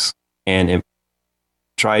Linux and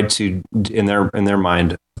tried to, in their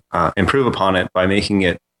mind, improve upon it by making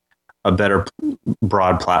it a better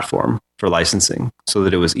broad platform for licensing, so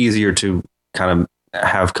that it was easier to kind of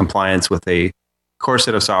have compliance with a core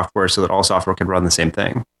set of software, so that all software could run the same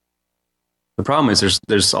thing. The problem is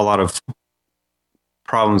there's a lot of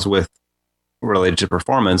problems related to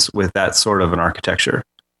performance with that sort of an architecture.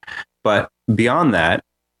 But beyond that,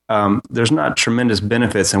 there's not tremendous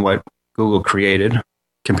benefits in what Google created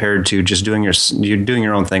compared to just doing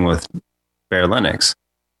your own thing with bare Linux.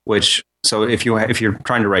 So if you're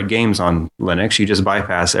trying to write games on Linux, you just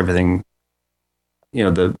bypass everything,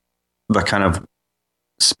 the kind of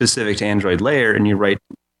specific to Android layer, and you write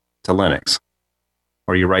to Linux,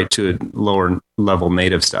 or you write to lower level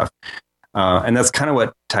native stuff. And that's kind of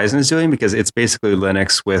what Tizen is doing, because it's basically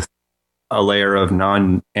Linux with a layer of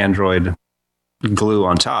non-Android glue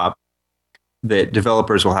on top that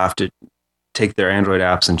developers will have to take their Android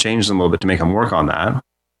apps and change them a little bit to make them work on that,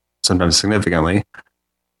 sometimes significantly.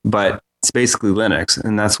 But it's basically Linux,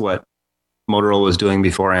 and that's what Motorola was doing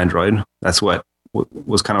before Android. That's what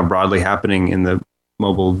was kind of broadly happening in the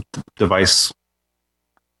mobile device.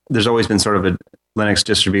 There's always been sort of a Linux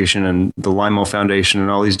distribution, and the Limo Foundation and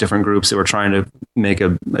all these different groups that were trying to make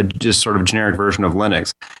a just sort of generic version of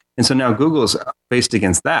Linux. And so now Google's faced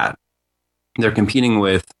against that. They're competing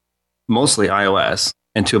with mostly iOS,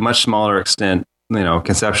 and to a much smaller extent,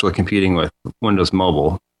 conceptually competing with Windows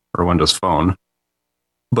Mobile or Windows Phone.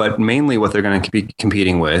 But mainly what they're going to be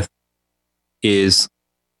competing with is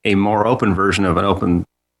a more open version of an open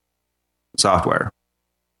software.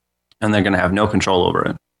 And they're going to have no control over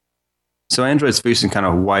it. So Android's facing kind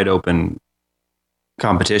of wide open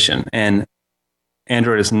competition. And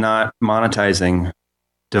Android is not monetizing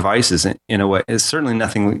devices in a way. It's certainly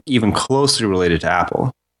nothing even closely related to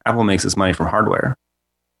Apple. Apple makes its money from hardware.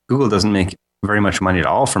 Google doesn't make very much money at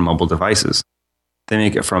all from mobile devices. They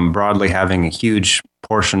make it from broadly having a huge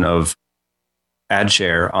portion of ad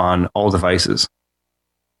share on all devices.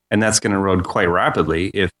 And that's going to erode quite rapidly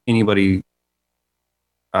if anybody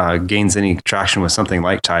gains any traction with something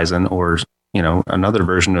like Tizen, or another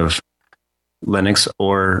version of Linux,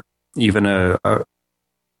 or even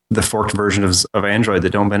the forked version of Android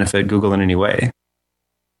that don't benefit Google in any way.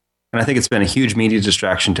 And I think it's been a huge media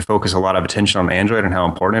distraction to focus a lot of attention on Android and how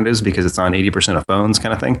important it is, because it's on 80% of phones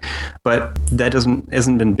kind of thing. But that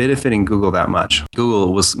hasn't been benefiting Google that much.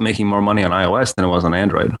 Google was making more money on iOS than it was on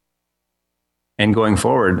Android. And going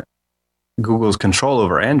forward, Google's control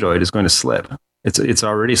over Android is going to slip. It's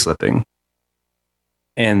already slipping.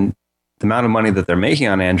 And the amount of money that they're making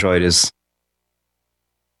on Android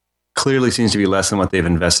clearly seems to be less than what they've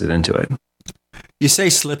invested into it. You say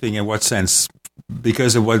slipping in what sense?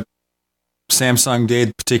 Because of what Samsung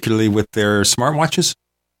did, particularly with their smartwatches?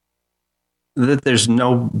 That there's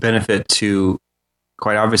no benefit to,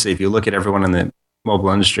 quite obviously, if you look at everyone in the mobile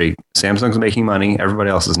industry, Samsung's making money, everybody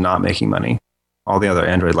else is not making money. All the other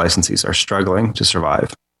Android licensees are struggling to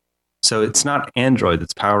survive. So it's not Android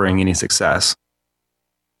that's powering any success.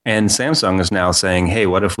 And Samsung is now saying, hey,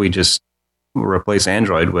 what if we just replace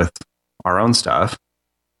Android with our own stuff?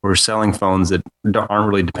 We're selling phones that aren't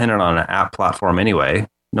really dependent on an app platform anyway.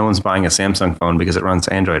 No one's buying a Samsung phone because it runs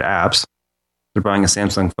Android apps. They're buying a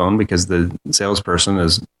Samsung phone because the salesperson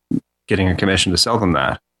is getting a commission to sell them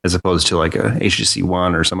that, as opposed to like a HTC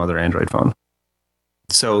One or some other Android phone.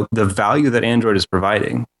 So the value that Android is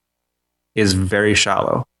providing is very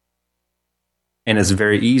shallow, and it's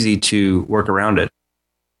very easy to work around it.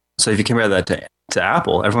 So if you compare that to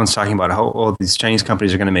Apple, everyone's talking about how these Chinese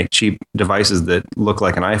companies are going to make cheap devices that look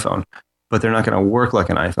like an iPhone, but they're not going to work like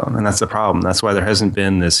an iPhone. And that's the problem. That's why there hasn't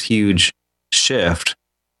been this huge shift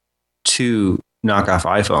to knock off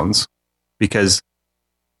iPhones, because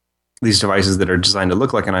these devices that are designed to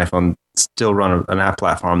look like an iPhone still run an app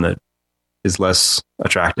platform that is less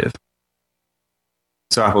attractive.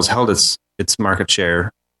 So Apple's held its market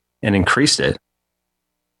share and increased it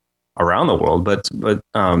around the world, but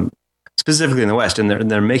specifically in the West, and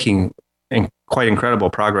they're making quite incredible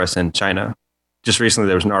progress in China. Just recently,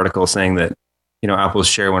 there was an article saying that Apple's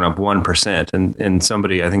share went up 1%, and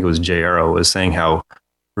somebody, I think it was Jay Arrow, was saying how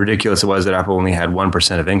ridiculous it was that Apple only had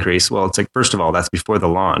 1% of increase. Well, it's like, first of all, that's before the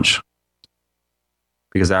launch,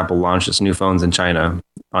 because Apple launched its new phones in China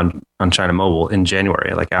on China Mobile in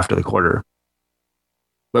January, like after the quarter.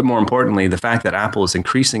 But more importantly, the fact that Apple is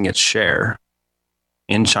increasing its share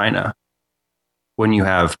in China when you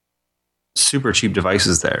have super cheap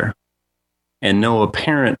devices there and no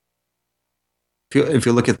apparent, if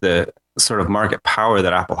you look at the sort of market power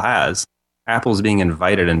that Apple has, Apple's being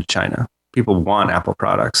invited into China. People want Apple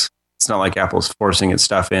products. It's not like Apple's forcing its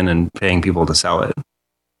stuff in and paying people to sell it.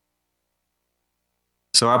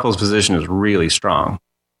 So Apple's position is really strong.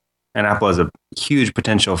 And Apple has a huge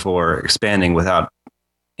potential for expanding without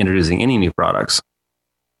introducing any new products.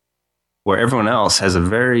 Where everyone else has a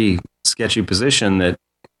very sketchy position that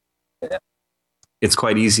it's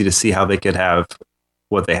quite easy to see how they could have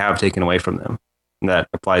what they have taken away from them. And that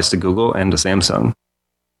applies to Google and to Samsung.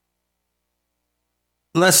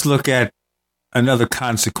 Let's look at another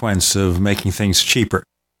consequence of making things cheaper.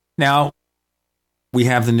 Now, we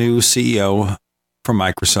have the new CEO from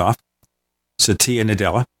Microsoft, Satya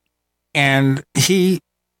Nadella, and he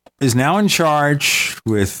is now in charge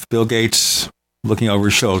with Bill Gates looking over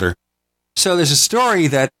his shoulder. So there's a story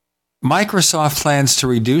that Microsoft plans to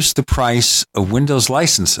reduce the price of Windows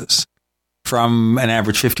licenses from an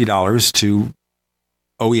average $50 to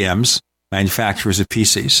OEMs, manufacturers of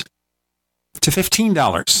PCs, to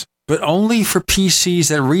 $15, but only for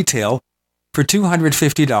PCs at retail for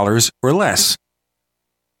 $250 or less.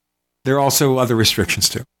 There are also other restrictions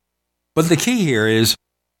too. But the key here is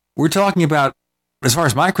we're talking about, as far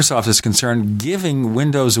as Microsoft is concerned, giving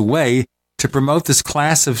Windows away to promote this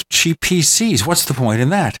class of cheap PCs. What's the point in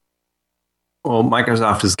that? Well,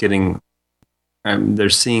 Microsoft is getting, they're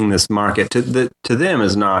seeing this market. To them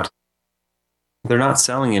is not, they're not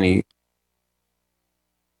selling any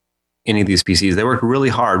of these PCs. They worked really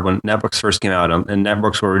hard when netbooks first came out, and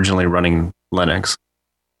netbooks were originally running Linux.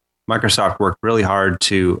 Microsoft worked really hard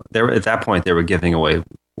at that point, they were giving away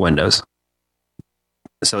Windows.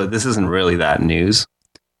 So this isn't really that news.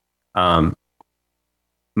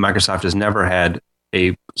 Microsoft has never had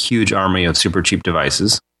a huge army of super cheap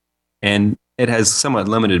devices, and it has somewhat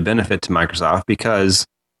limited benefit to Microsoft because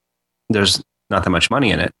there's not that much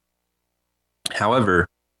money in it. However,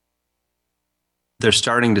 they're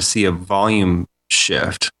starting to see a volume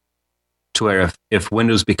shift to where if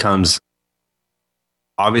Windows becomes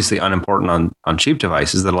obviously unimportant on cheap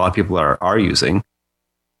devices that a lot of people are using,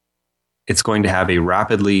 it's going to have a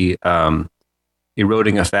rapidly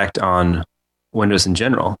eroding effect on Windows in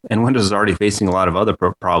general. And Windows is already facing a lot of other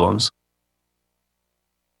problems.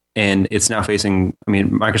 And it's now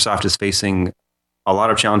Microsoft is facing a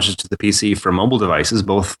lot of challenges to the PC for mobile devices,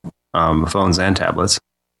 both phones and tablets.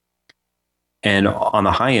 And on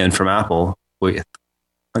the high end from Apple,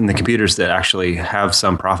 and the computers that actually have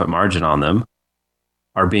some profit margin on them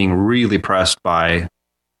are being really pressed by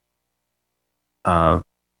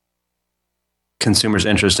consumers'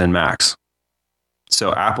 interest in Macs.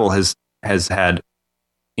 So Apple has had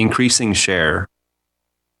increasing share.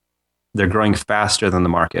 They're growing faster than the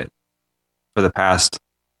market for the past,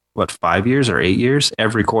 5 years or 8 years?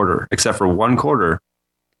 Every quarter, except for one quarter,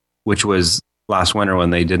 which was last winter when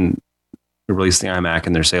they didn't release the iMac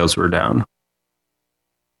and their sales were down.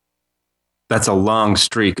 That's a long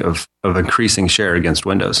streak of increasing share against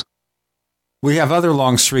Windows. We have other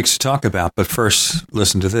long streaks to talk about, but first,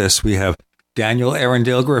 listen to this. We have Daniel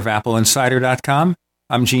Arendilger of AppleInsider.com.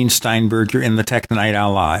 I'm Gene Steinberg. You're in the Tech Night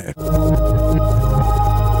Owl Live.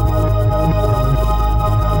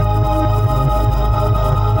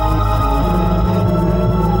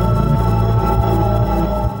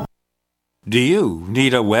 Do you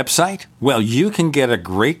need a website? Well, you can get a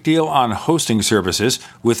great deal on hosting services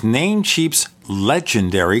with Namecheap's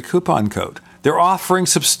legendary coupon code. They're offering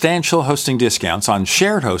substantial hosting discounts on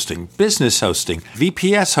shared hosting, business hosting,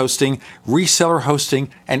 VPS hosting, reseller hosting,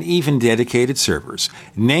 and even dedicated servers.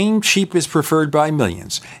 Namecheap is preferred by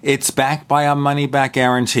millions. It's backed by a money-back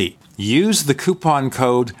guarantee. Use the coupon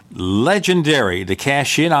code LEGENDARY to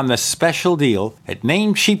cash in on the special deal at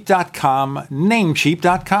Namecheap.com,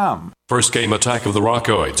 Namecheap.com. First came Attack of the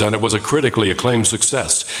Rockoids, and it was a critically acclaimed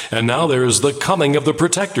success. And now there is The Coming of the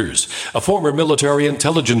Protectors. A former military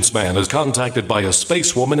intelligence man is contacted by a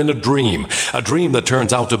space woman in a dream that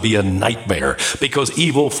turns out to be a nightmare because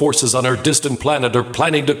evil forces on her distant planet are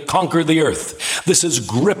planning to conquer the Earth. This is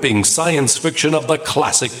gripping science fiction of the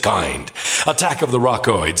classic kind. Attack of the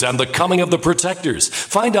Rockoids and The Coming of the Protectors.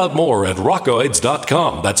 Find out more at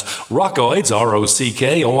rockoids.com. That's Rockoids,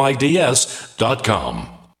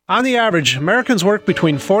 ROCKOIDS.com. On the average, Americans work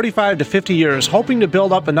between 45 to 50 years, hoping to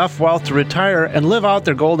build up enough wealth to retire and live out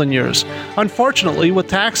their golden years. Unfortunately, with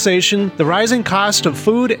taxation, the rising cost of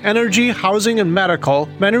food, energy, housing, and medical,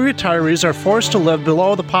 many retirees are forced to live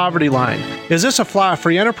below the poverty line. Is this a flaw of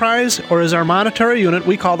free enterprise, or is our monetary unit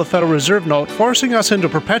we call the Federal Reserve Note forcing us into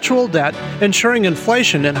perpetual debt, ensuring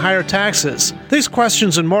inflation and higher taxes? These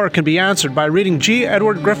questions and more can be answered by reading G.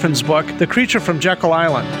 Edward Griffin's book, The Creature from Jekyll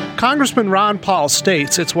Island. Congressman Ron Paul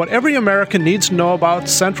states it's what every American needs to know about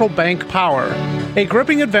central bank power. A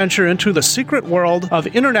gripping adventure into the secret world of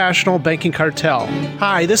international banking cartel.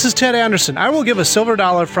 Hi, this is Ted Anderson. I will give a silver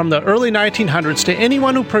dollar from the early 1900s to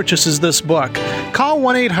anyone who purchases this book. Call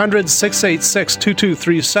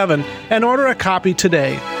 1-800-686-2237 and order a copy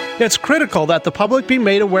today. It's critical that the public be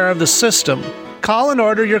made aware of the system. Call and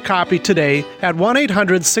order your copy today at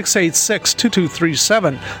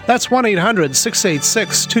 1-800-686-2237. That's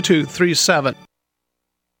 1-800-686-2237.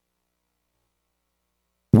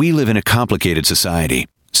 We live in a complicated society.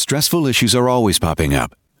 Stressful issues are always popping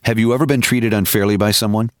up. Have you ever been treated unfairly by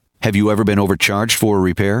someone? Have you ever been overcharged for a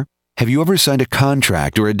repair? Have you ever signed a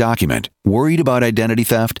contract or a document? Worried about identity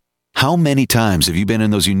theft? How many times have you been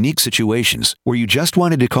in those unique situations where you just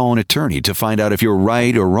wanted to call an attorney to find out if you're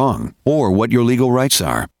right or wrong, or what your legal rights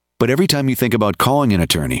are? But every time you think about calling an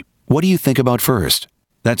attorney, what do you think about first?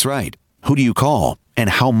 That's right. Who do you call, and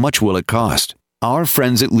how much will it cost? Our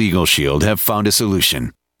friends at Legal Shield have found a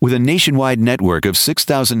solution. With a nationwide network of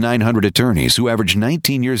 6,900 attorneys who average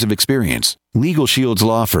 19 years of experience, Legal Shield's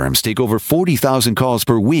law firms take over 40,000 calls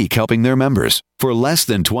per week helping their members. For less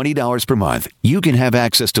than $20 per month, you can have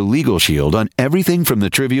access to Legal Shield on everything from the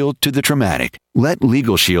trivial to the traumatic. Let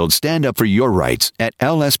Legal Shield stand up for your rights at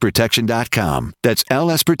lsprotection.com. That's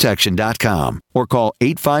lsprotection.com. Or call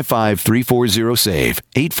 855-340-SAVE,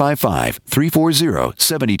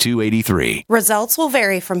 855-340-7283. Results will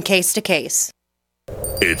vary from case to case.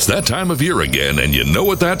 It's that time of year again, and you know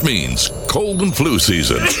what that means. Cold and flu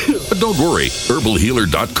season. But don't worry,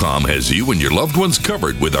 herbalhealer.com has you and your loved ones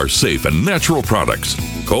covered with our safe and natural products.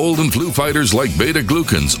 Cold and flu fighters like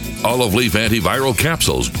beta-glucans, olive leaf antiviral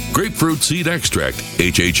capsules, grapefruit seed extract,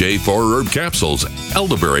 HHA 4-herb capsules,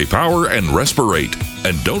 elderberry power, and respirate.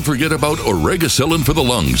 And don't forget about Oregacillin for the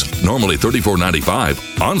lungs, normally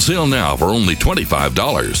 $34.95, on sale now for only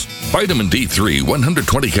 $25. Vitamin D3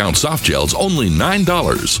 120-count soft gels, only $9.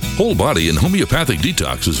 Whole body and homeopathic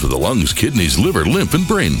detoxes for the lungs, kidneys, liver, lymph, and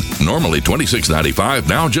brain, normally $26.95,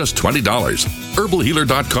 now just $20.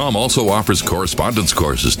 Herbalhealer.com also offers correspondence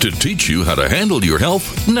courses to teach you how to handle your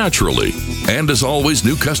health naturally. And as always,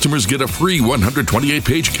 new customers get a free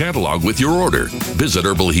 128-page catalog with your order. Visit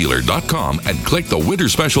herbalhealer.com and click the Winter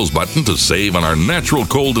Specials button to save on our natural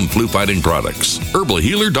cold and flu fighting products.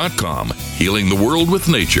 Herbalhealer.com, healing the world with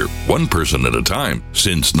nature, one person at a time,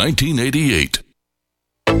 since 1988.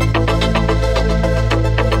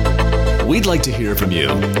 We'd like to hear from you.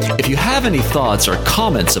 If you have any thoughts or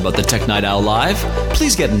comments about the Tech Night Owl Live,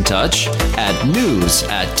 please get in touch at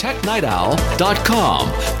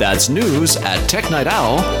news@technightowl.com. That's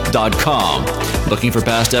news@technightowl.com. Looking for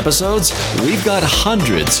past episodes? We've got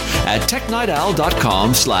hundreds at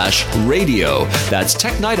technightowl.com/radio. That's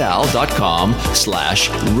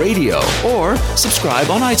technightowl.com/radio. Or subscribe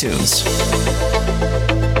on iTunes.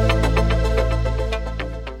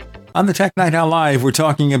 On the Tech Night Owl Live, we're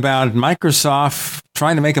talking about Microsoft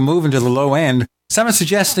trying to make a move into the low end. Some are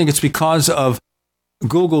suggesting it's because of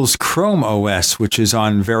Google's Chrome OS, which is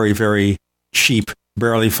on very, very cheap,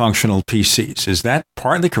 barely functional PCs. Is that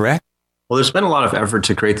partly correct? Well, there's been a lot of effort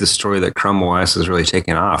to create this story that Chrome OS is really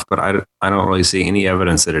taking off, but I don't really see any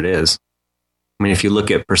evidence that it is. I mean, if you look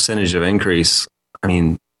at percentage of increase, I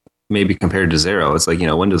mean, maybe compared to zero, it's like,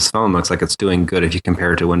 Windows Phone looks like it's doing good if you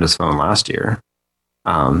compare it to Windows Phone last year.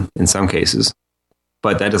 In some cases,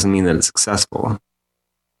 but that doesn't mean that it's successful.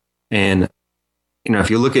 And, if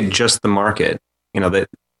you look at just the market, that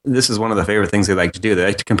this is one of the favorite things they like to do. They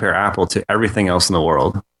like to compare Apple to everything else in the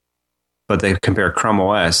world, but they compare Chrome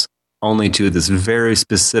OS only to this very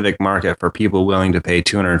specific market for people willing to pay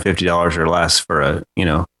 $250 or less for a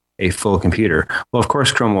full computer. Well, of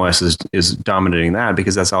course, Chrome OS is dominating that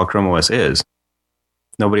because that's all Chrome OS is.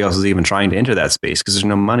 Nobody else is even trying to enter that space because there's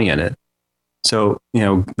no money in it. So,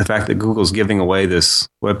 the fact that Google's giving away this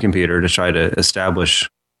web computer to try to establish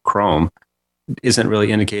Chrome isn't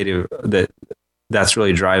really indicative that that's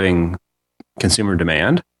really driving consumer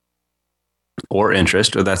demand or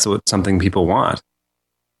interest, or that's something people want.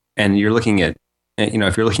 And you're looking at,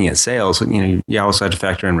 if you're looking at sales, you also have to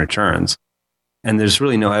factor in returns. And there's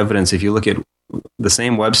really no evidence. If you look at the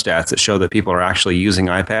same web stats that show that people are actually using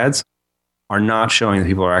iPads, are not showing that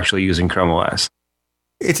people are actually using Chrome OS.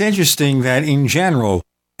 It's interesting that in general,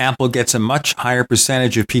 Apple gets a much higher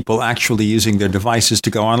percentage of people actually using their devices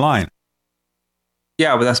to go online.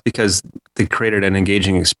 Yeah, but that's because they created an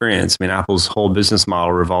engaging experience. I mean, Apple's whole business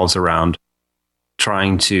model revolves around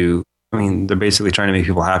they're basically trying to make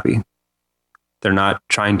people happy. They're not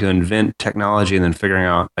trying to invent technology and then figuring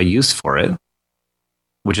out a use for it,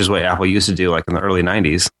 which is what Apple used to do like in the early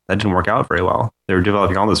 90s. That didn't work out very well. They were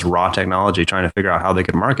developing all this raw technology, trying to figure out how they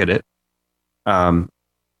could market it.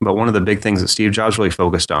 But one of the big things that Steve Jobs really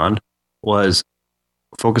focused on was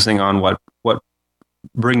focusing on what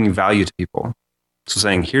bringing value to people. So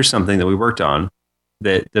saying, here's something that we worked on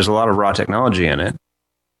that there's a lot of raw technology in it,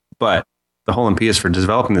 but the whole impetus for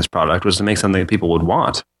developing this product was to make something that people would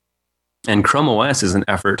want. And Chrome OS is an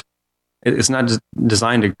effort. It's not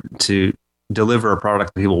designed to deliver a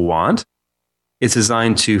product that people want. It's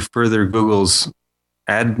designed to further Google's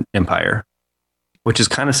ad empire, which is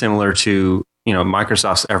kind of similar to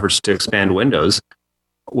Microsoft's efforts to expand Windows,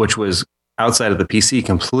 which was outside of the PC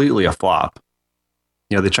completely a flop.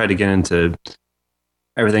 They tried to get into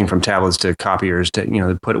everything from tablets to copiers to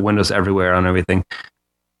they put Windows everywhere on everything.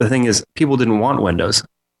 The thing is, people didn't want Windows.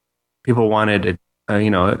 People wanted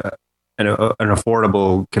an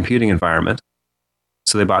affordable computing environment,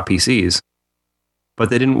 so they bought PCs, but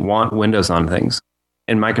they didn't want Windows on things.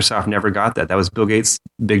 And Microsoft never got that. That was Bill Gates'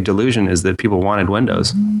 big delusion, is that people wanted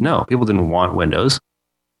Windows. No, people didn't want Windows.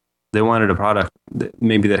 They wanted a product that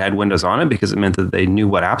had Windows on it because it meant that they knew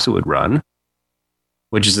what apps it would run,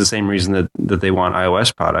 which is the same reason that they want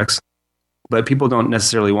iOS products. But people don't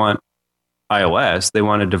necessarily want iOS. They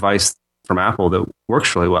want a device from Apple that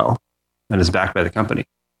works really well and is backed by the company.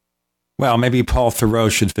 Well, maybe Paul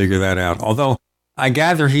Theroux should figure that out. Although I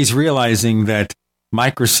gather he's realizing that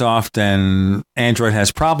Microsoft and Android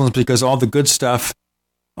has problems because all the good stuff,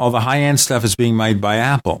 all the high-end stuff is being made by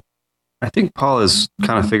Apple. I think Paul has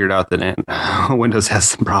kind of figured out that Windows has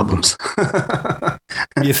some problems.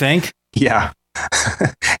 You think? Yeah.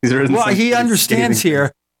 He understands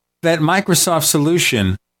here that Microsoft's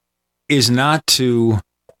solution is not to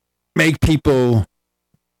make people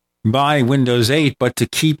buy Windows 8, but to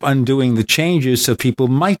keep undoing the changes so people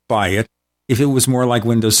might buy it if it was more like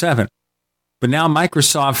Windows 7. But now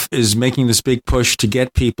Microsoft is making this big push to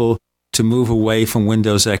get people to move away from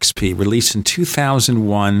Windows XP, released in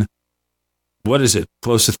 2001. What is it?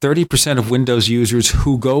 Close to 30% of Windows users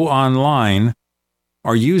who go online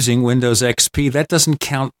are using Windows XP. That doesn't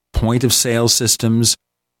count point-of-sale systems,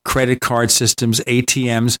 credit card systems,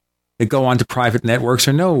 ATMs that go onto private networks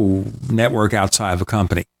or no network outside of a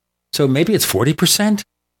company. So maybe it's 40%?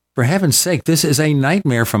 For heaven's sake, this is a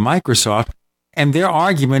nightmare for Microsoft. And their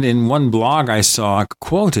argument in one blog I saw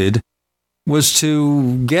quoted was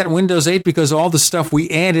to get Windows 8 because all the stuff we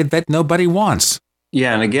added that nobody wants.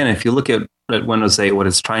 Yeah, and again, if you look at Windows 8, what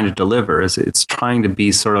it's trying to deliver is it's trying to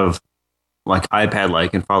be sort of like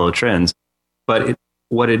iPad-like and follow trends, but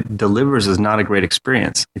what it delivers is not a great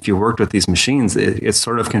experience. If you worked with these machines, it's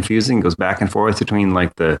sort of confusing, goes back and forth between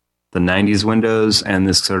like the 90s Windows and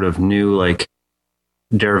this sort of new like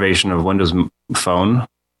derivation of Windows Phone.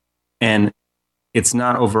 And it's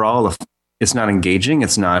not overall, it's not engaging.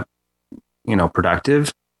 It's not,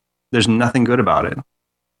 productive. There's nothing good about it.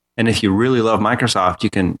 And if you really love Microsoft, you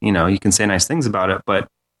can say nice things about it, but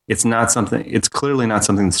it's clearly not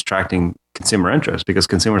something that's attracting consumer interest because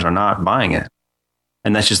consumers are not buying it.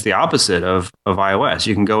 And that's just the opposite of iOS.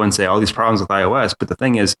 You can go and say all these problems with iOS, but the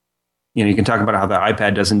thing is, you can talk about how the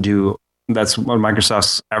iPad doesn't do, that's what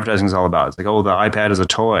Microsoft's advertising is all about. It's like, oh, the iPad is a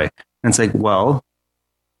toy. And it's like, well,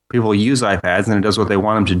 people use iPads and it does what they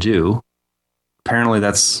want them to do. Apparently,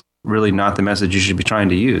 that's really not the message you should be trying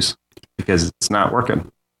to use because it's not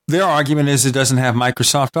working. Their argument is it doesn't have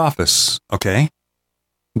Microsoft Office. Okay.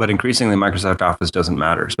 But increasingly, Microsoft Office doesn't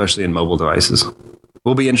matter, especially in mobile devices. It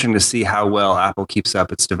will be interesting to see how well Apple keeps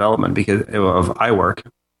up its development because of iWork,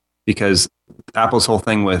 because Apple's whole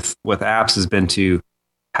thing with apps has been to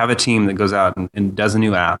have a team that goes out and does a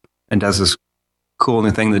new app and does this cool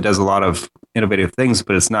new thing that does a lot of innovative things,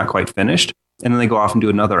 but it's not quite finished. And then they go off and do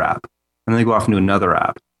another app. And then they go off and do another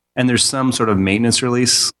app. And there's some sort of maintenance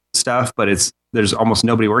release stuff, but there's almost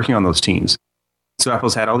nobody working on those teams. So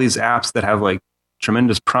Apple's had all these apps that have like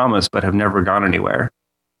tremendous promise, but have never gone anywhere.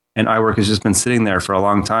 And iWork has just been sitting there for a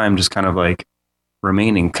long time, just kind of like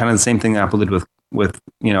remaining. Kind of the same thing Apple did with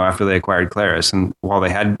after they acquired Claris. And while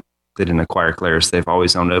they didn't acquire Claris, they've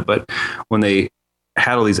always owned it. But when they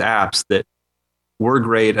had all these apps that were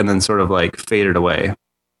great and then sort of like faded away.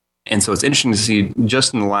 And so it's interesting to see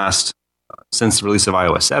just in the last, since the release of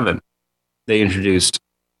iOS 7, they introduced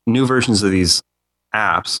new versions of these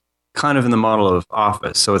apps kind of in the model of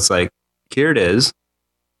Office. So it's like, here it is.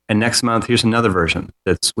 And next month, here's another version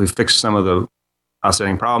we've fixed some of the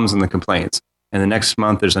outstanding problems and the complaints. And the next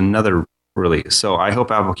month, there's another release. So I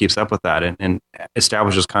hope Apple keeps up with that and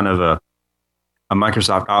establishes kind of a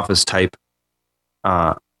Microsoft Office type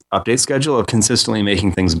update schedule of consistently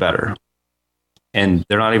making things better. And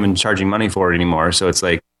they're not even charging money for it anymore. So it's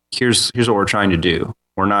like, here's what we're trying to do.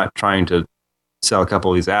 We're not trying to sell a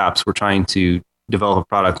couple of these apps. We're trying to develop a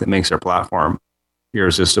product that makes our platform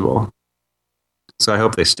irresistible. So I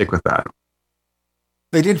hope they stick with that.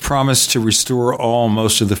 They did promise to restore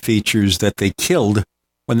most of the features that they killed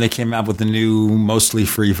when they came out with the new mostly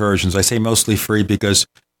free versions. I say mostly free because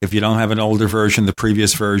if you don't have an older version, the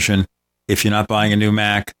previous version, if you're not buying a new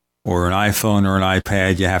Mac or an iPhone or an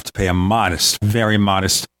iPad, you have to pay a modest, very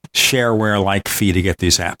modest shareware-like fee to get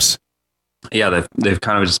these apps. Yeah, they've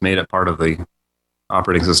kind of just made it part of the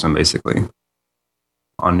operating system, basically.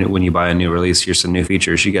 When you buy a new release, here's some new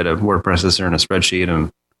features. You get a word processor and a spreadsheet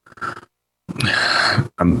and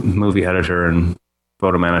a movie editor and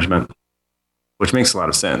photo management, which makes a lot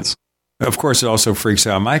of sense. Of course, it also freaks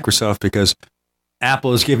out Microsoft because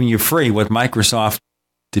Apple is giving you free what Microsoft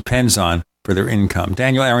depends on for their income.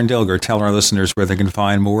 Daniel Aaron Dilger, tell our listeners where they can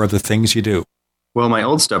find more of the things you do. Well, my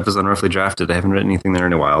old stuff is on Roughly Drafted. I haven't written anything there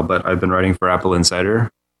in a while, but I've been writing for Apple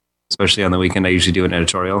Insider, especially on the weekend. I usually do an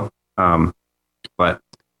editorial, but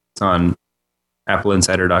it's on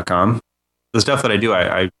appleinsider.com. The stuff that I do,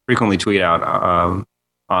 I frequently tweet out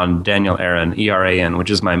on Daniel Aaron, ERAN, which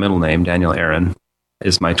is my middle name. Daniel Aaron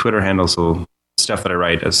is my Twitter handle, so stuff that I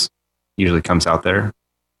write usually comes out there.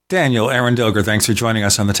 Daniel Aaron Dilger, thanks for joining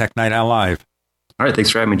us on the Tech Night Owl Live. All right, thanks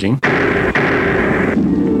for having me, Gene.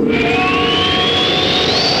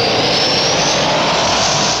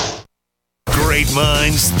 Great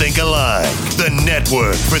minds think alike. The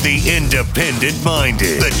network for the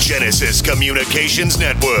independent-minded. The Genesis Communications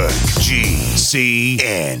Network.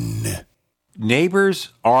 GCN. Neighbors,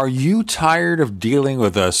 are you tired of dealing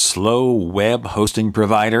with a slow web hosting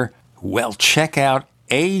provider? Well, check out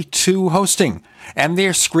A2 Hosting and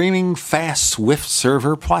their screaming fast Swift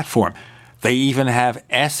server platform. They even have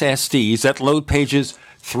SSDs that load pages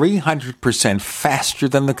 300% faster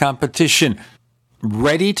than the competition.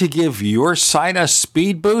 Ready to give your site a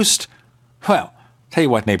speed boost? Well, tell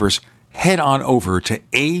you what, neighbors, head on over to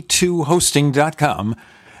a2hosting.com.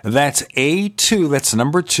 That's A2, that's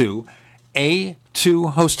number 2,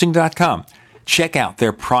 a2hosting.com. Check out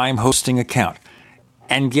their Prime hosting account.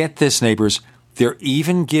 And get this, neighbors, they're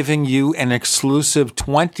even giving you an exclusive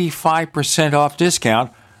 25% off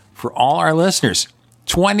discount for all our listeners.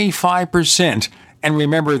 25%. And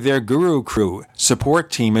remember, their Guru Crew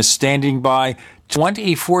support team is standing by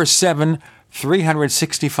 24/7,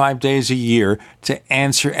 365 days a year to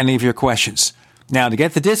answer any of your questions. Now, to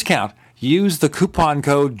get the discount, use the coupon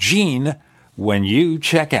code GENE when you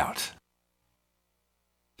check out.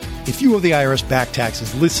 If you owe the IRS back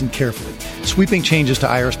taxes, listen carefully. Sweeping changes to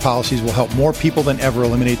IRS policies will help more people than ever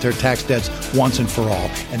eliminate their tax debts once and for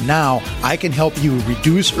all. And now I can help you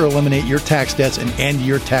reduce or eliminate your tax debts and end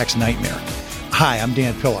your tax nightmare. Hi, I'm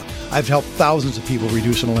Dan Pilla. I've helped thousands of people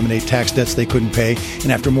reduce and eliminate tax debts they couldn't pay.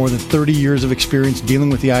 And after more than 30 years of experience dealing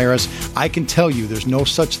with the IRS, I can tell you there's no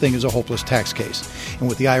such thing as a hopeless tax case. And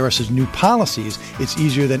with the IRS's new policies, it's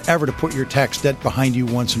easier than ever to put your tax debt behind you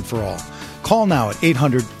once and for all. Call now at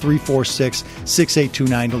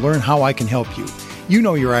 800-346-6829 to learn how I can help you. You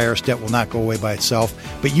know your IRS debt will not go away by itself,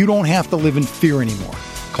 but you don't have to live in fear anymore.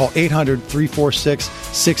 Call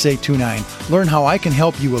 800-346-6829. Learn how I can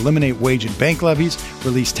help you eliminate wage and bank levies,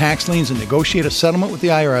 release tax liens, and negotiate a settlement with the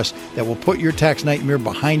IRS that will put your tax nightmare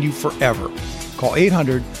behind you forever. Call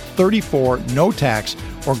 800-34-NO-TAX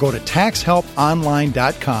or go to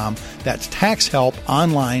taxhelponline.com. That's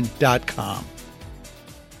taxhelponline.com.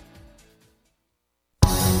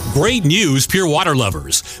 Great news, pure water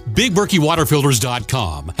lovers.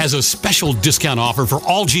 BigBerkeyWaterFilters.com has a special discount offer for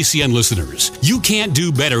all GCN listeners. You can't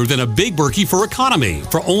do better than a Big Berkey for economy.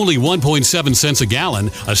 For only 1.7 cents a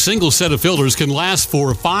gallon, a single set of filters can last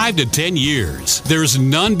for 5 to 10 years. There's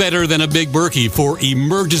none better than a Big Berkey for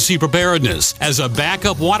emergency preparedness as a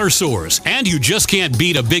backup water source. And you just can't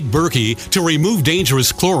beat a Big Berkey to remove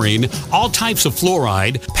dangerous chlorine, all types of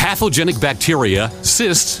fluoride, pathogenic bacteria,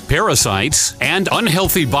 cysts, parasites, and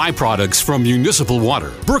unhealthy byproducts from municipal water.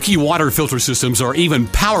 Berkey water filter systems are even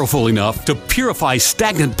powerful enough to purify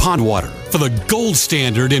stagnant pond water. For the gold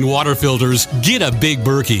standard in water filters, get a Big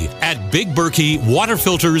Berkey at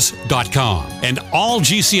BigBerkeyWaterFilters.com. And all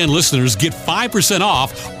GCN listeners get 5%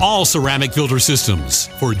 off all ceramic filter systems.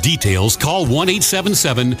 For details, call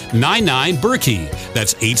 1-877-99-BERKEY.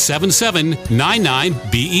 That's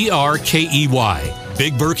 877-99-BERKEY.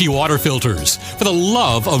 Big Berkey water filters, for the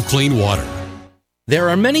love of clean water. There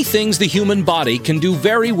are many things the human body can do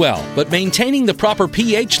very well, but maintaining the proper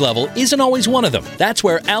pH level isn't always one of them. That's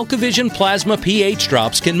where AlkaVision Plasma pH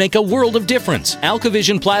Drops can make a world of difference.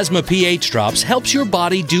 AlkaVision Plasma pH Drops helps your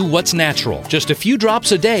body do what's natural. Just a few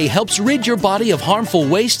drops a day helps rid your body of harmful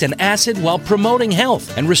waste and acid while promoting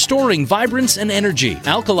health and restoring vibrance and energy.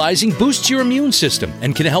 Alkalizing boosts your immune system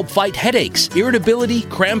and can help fight headaches, irritability,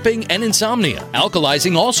 cramping, and insomnia.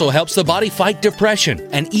 Alkalizing also helps the body fight depression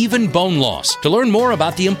and even bone loss. To learn more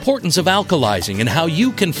about the importance of alkalizing and how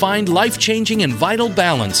you can find life-changing and vital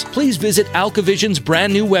balance, please visit AlkaVision's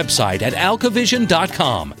brand new website at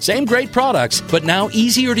alkavision.com. Same great products, but now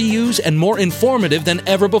easier to use and more informative than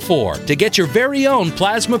ever before. To get your very own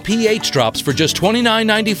Plasma pH Drops for just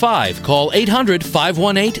 $29.95, call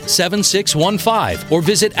 800-518-7615 or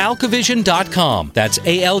visit alkavision.com. That's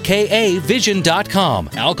ALKA vision.com.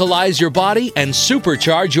 Alkalize your body and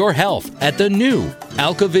supercharge your health at the new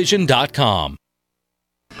alkavision.com.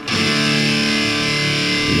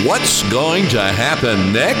 What's going to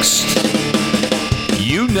happen next?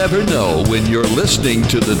 You never know when you're listening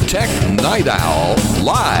to the Tech Night Owl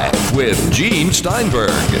live with Gene Steinberg.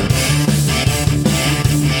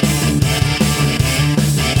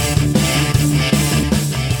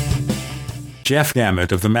 Jeff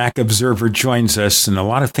Gamet of the Mac Observer joins us, and a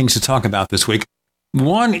lot of things to talk about this week.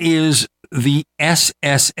 One is the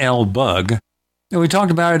SSL bug. And we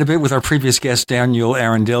talked about it a bit with our previous guest, Daniel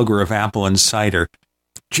Arendilger of Apple Insider.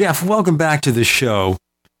 Jeff, welcome back to the show.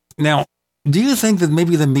 Now, do you think that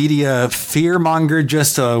maybe the media fear-mongered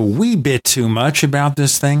just a wee bit too much about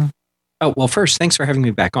this thing? Oh, well, first, thanks for having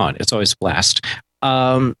me back on. It's always a blast.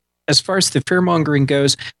 As far as the fear-mongering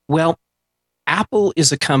goes, well, Apple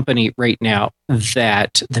is a company right now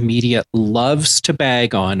that the media loves to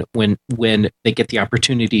bag on when they get the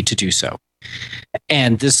opportunity to do so.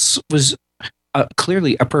 And this was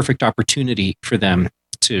clearly a perfect opportunity for them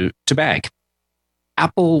to bag.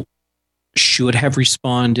 Apple should have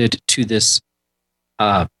responded to this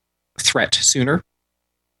threat sooner,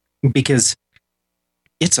 because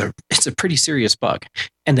it's a pretty serious bug,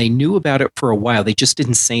 and they knew about it for a while. They just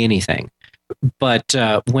didn't say anything. But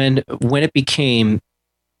when it became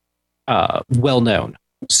well known,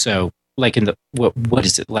 so like in the what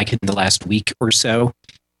is it, like in the last week or so,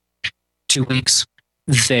 2 weeks,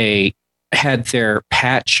 they had their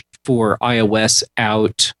patch for iOS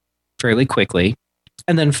out fairly quickly,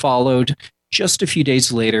 and then followed just a few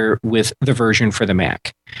days later with the version for the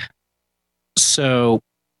Mac. So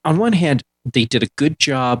on one hand, they did a good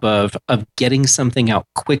job of getting something out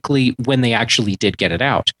quickly when they actually did get it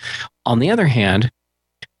out. On the other hand,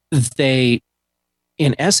 they,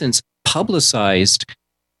 in essence, publicized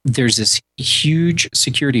there's this huge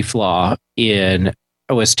security flaw in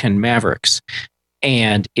OS X Mavericks,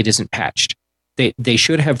 and it isn't patched. They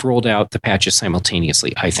should have rolled out the patches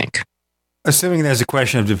simultaneously, I think. Assuming there's a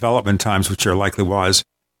question of development times, which there likely was,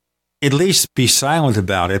 at least be silent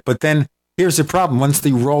about it. But then here's the problem. Once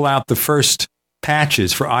they roll out the first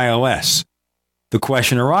patches for iOS, the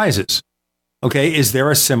question arises, okay, is there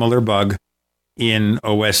a similar bug in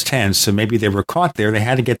OS X? So maybe they were caught there. They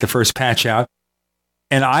had to get the first patch out.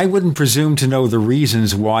 And I wouldn't presume to know the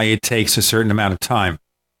reasons why it takes a certain amount of time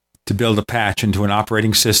to build a patch into an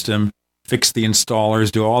operating system, fix the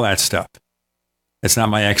installers, do all that stuff. That's not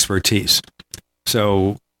my expertise.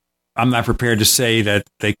 So I'm not prepared to say that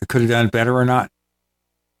they could have done it better or not.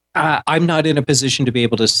 I'm not in a position to be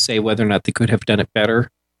able to say whether or not they could have done it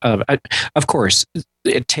better. Of course,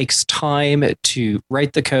 it takes time to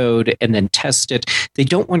write the code and then test it. They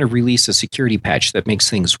don't want to release a security patch that makes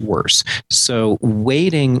things worse. So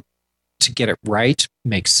waiting to get it right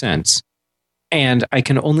makes sense. And I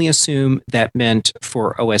can only assume that meant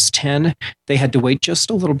for OS X, they had to wait just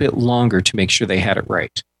a little bit longer to make sure they had it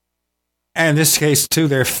right. And in this case, too,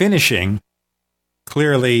 they're finishing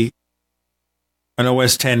clearly an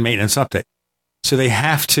OS X maintenance update. So they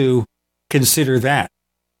have to consider that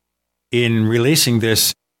in releasing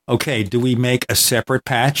this. Okay, do we make a separate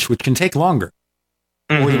patch, which can take longer?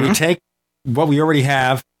 Mm-hmm. Or do we take what we already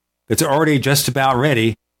have that's already just about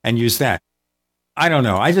ready and use that? I don't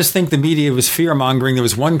know. I just think the media was fear-mongering. There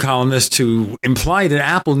was one columnist who implied that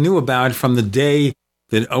Apple knew about it from the day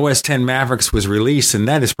that OS X Mavericks was released, and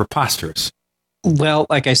that is preposterous. Well,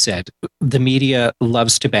 like I said, the media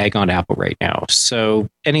loves to bag on Apple right now. So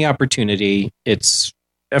any opportunity,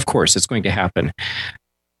 of course, it's going to happen.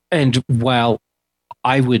 And while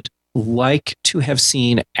I would like to have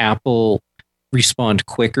seen Apple respond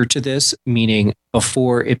quicker to this, meaning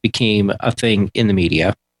before it became a thing in the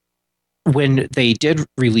media, when they did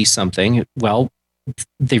release something, well,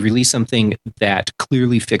 they release something that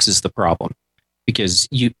clearly fixes the problem, because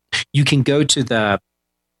you can go to the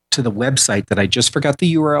website that I just forgot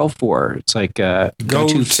the URL for. It's like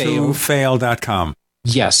GoToFail.com.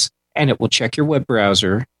 Yes, and it will check your web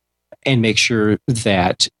browser and make sure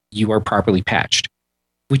that you are properly patched,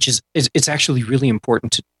 which is it's actually really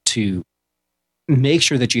important to make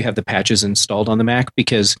sure that you have the patches installed on the Mac,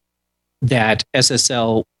 because that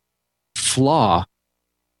SSL flaw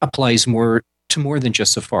applies more than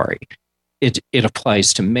just Safari. It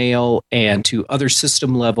applies to Mail and to other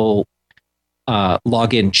system level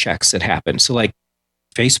login checks that happen. So like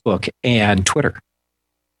Facebook and Twitter.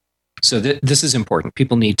 So this is important.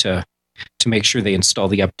 People need to make sure they install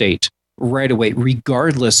the update right away,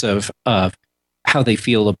 regardless of how they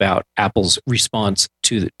feel about Apple's response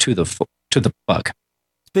to the bug.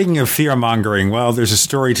 Speaking of fear mongering, well, there's a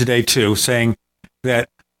story today too saying that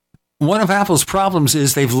one of Apple's problems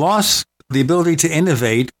is they've lost the ability to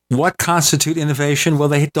innovate. What constitutes innovation? Well,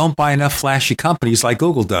 they don't buy enough flashy companies like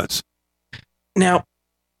Google does. Now,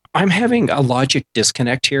 I'm having a logic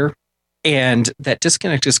disconnect here, and that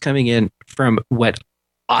disconnect is coming in from what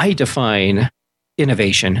I define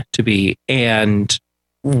innovation to be and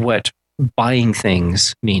what buying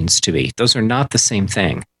things means to be. Those are not the same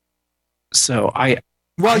thing. So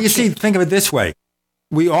think of it this way.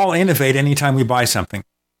 We all innovate anytime we buy something.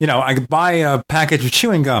 You know, I buy a package of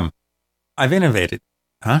chewing gum. I've innovated.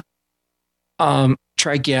 Huh?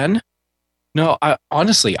 Try again. No,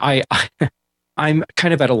 honestly, I'm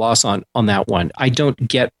kind of at a loss on that one. I don't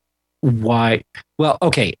get why. Well,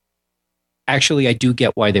 okay. Actually, I do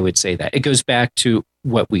get why they would say that. It goes back to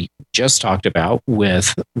what we just talked about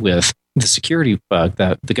with the security bug,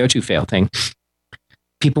 the GoToFail thing.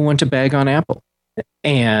 People want to bag on Apple,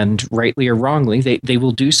 and rightly or wrongly, they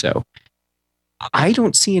will do so. I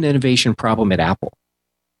don't see an innovation problem at Apple.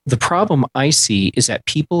 The problem I see is that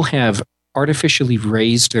people have artificially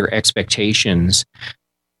raised their expectations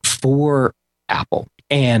for Apple,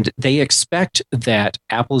 and they expect that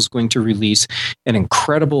Apple is going to release an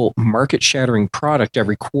incredible market-shattering product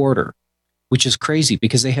every quarter, which is crazy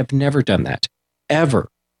because they have never done that, ever.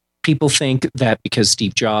 People think that because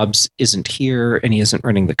Steve Jobs isn't here and he isn't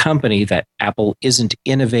running the company, that Apple isn't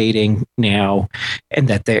innovating now, and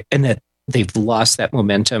that they've lost that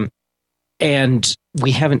momentum. And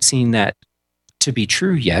we haven't seen that to be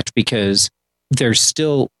true yet, because they're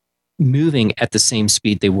still moving at the same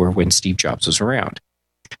speed they were when Steve Jobs was around.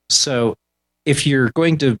 So if you're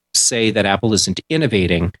going to say that Apple isn't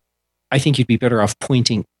innovating, I think you'd be better off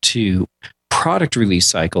pointing to product release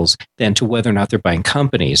cycles than to whether or not they're buying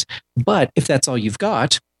companies. But if that's all you've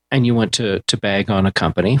got and you want to bag on a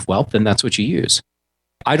company, well, then that's what you use.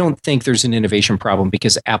 I don't think there's an innovation problem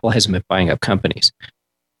because Apple hasn't been buying up companies.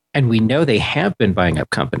 And we know they have been buying up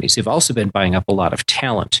companies. They've also been buying up a lot of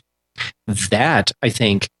talent. That, I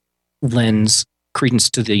think, lends credence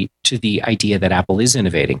to the idea that Apple is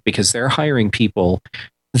innovating, because they're hiring people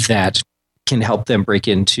that can help them break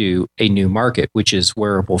into a new market, which is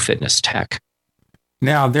wearable fitness tech.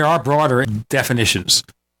 Now, there are broader definitions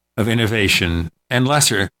of innovation and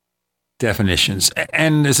lesser definitions.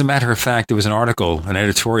 And as a matter of fact, there was an article, an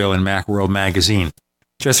editorial in Macworld magazine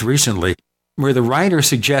just recently, where the writer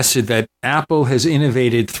suggested that Apple has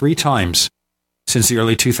innovated 3 times since the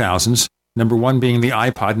early 2000s. Number 1 being the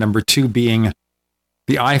iPod, number 2 being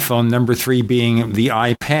the iPhone, number 3 being the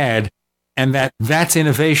iPad, and that's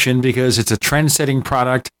innovation because it's a trend-setting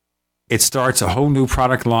product. It starts a whole new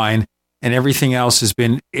product line, and everything else has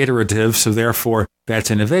been iterative, so therefore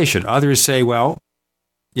that's innovation. Others say, well,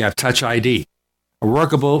 you have Touch ID, a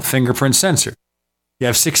workable fingerprint sensor. You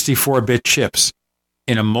have 64-bit chips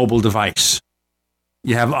in a mobile device.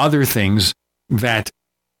 You have other things that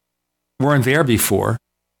weren't there before,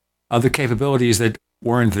 other capabilities that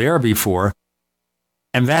weren't there before,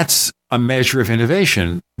 and that's a measure of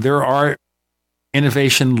innovation. There are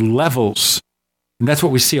innovation levels, and that's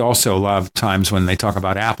what we see also a lot of times when they talk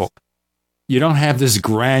about Apple. You don't have this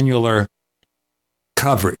granular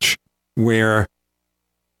coverage where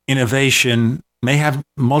innovation may have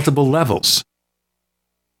multiple levels.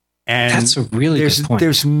 And that's a really good point.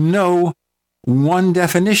 There's no one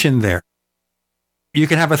definition there. You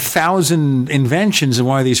can have 1,000 inventions in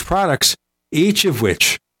one of these products, each of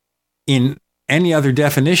which in any other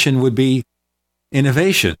definition would be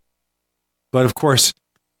innovation. But of course,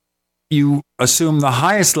 you assume the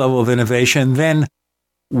highest level of innovation, then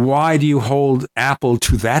why do you hold Apple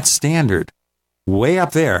to that standard way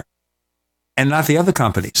up there and not the other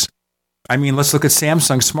companies? I mean, let's look at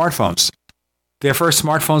Samsung smartphones. Their first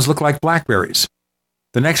smartphones looked like BlackBerries.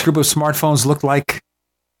 The next group of smartphones looked like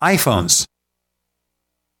iPhones.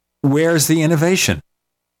 Where's the innovation?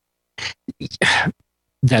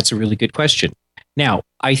 That's a really good question. Now,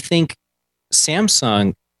 I think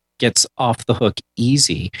Samsung gets off the hook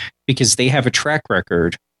easy because they have a track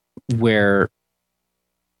record where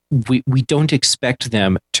we don't expect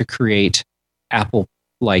them to create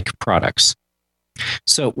Apple-like products.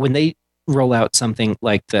 So when they roll out something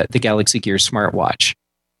like the Galaxy Gear smartwatch,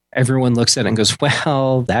 everyone looks at it and goes,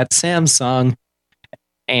 well, that's Samsung.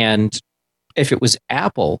 And if it was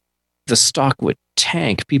Apple, the stock would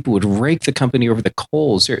tank. People would rake the company over the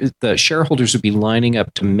coals. The shareholders would be lining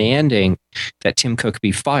up demanding that Tim Cook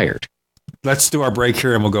be fired. Let's do our break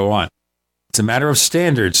here and we'll go on. It's a matter of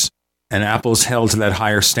standards, and Apple's held to that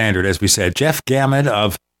higher standard, as we said. Jeff Gamet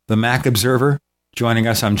of the Mac Observer joining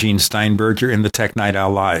us. I'm Gene Steinberg. You're in the Tech Night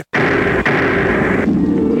Owl Live.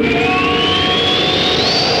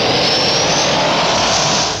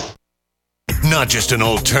 Not just an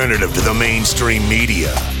alternative to the mainstream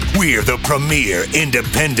media. We're the premier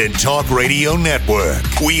independent talk radio network.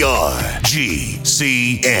 We are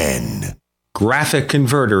GCN. Graphic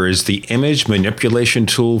Converter is the image manipulation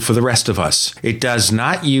tool for the rest of us. It does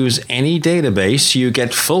not use any database. You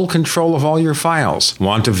get full control of all your files.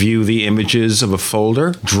 Want to view the images of a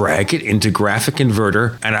folder? Drag it into Graphic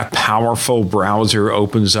Converter and a powerful browser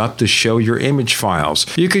opens up to show your image files.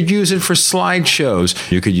 You could use it for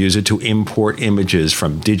slideshows. You could use it to import images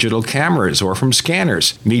from digital cameras or from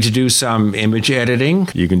scanners. Need to do some image editing?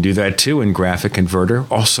 You can do that too in Graphic Converter.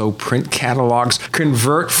 Also print catalogs.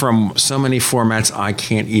 Convert from so many formats I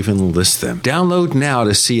can't even list them. Download now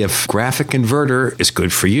to see if Graphic Converter is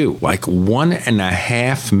good for you, like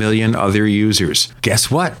 1.5 million other users. Guess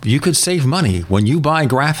what? You could save money when you buy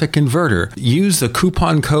Graphic Converter. Use the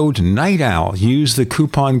coupon code NIGHTOWL. Use the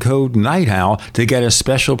coupon code NIGHTOWL to get a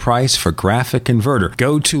special price for Graphic Converter.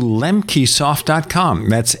 Go to lemkesoft.com.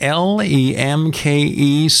 That's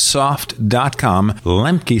LEMKE soft.com.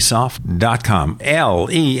 lemkesoft.com.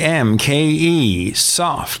 LEMKE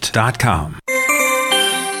soft.com.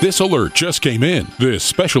 This alert just came in. This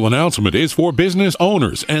special announcement is for business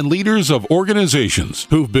owners and leaders of organizations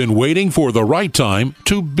who've been waiting for the right time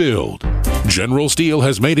to build. General Steel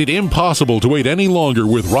has made it impossible to wait any longer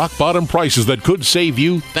with rock-bottom prices that could save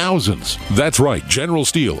you thousands. That's right, General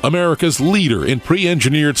Steel, America's leader in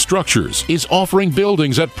pre-engineered structures, is offering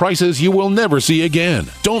buildings at prices you will never see again.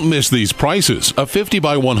 Don't miss these prices. A 50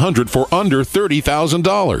 by 100 for under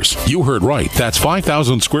 $30,000. You heard right. That's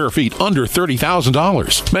 5,000 square feet under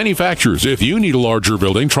 $30,000. Manufacturers, if you need a larger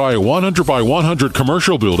building, try a 100 by 100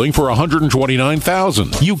 commercial building for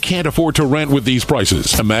 $129,000. You can't afford to rent with these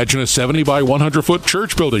prices. Imagine a 70 by 100-foot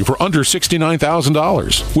church building for under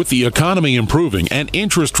 $69,000. With the economy improving and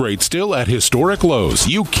interest rates still at historic lows,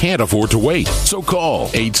 you can't afford to wait. So call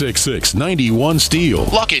 866-91-STEEL.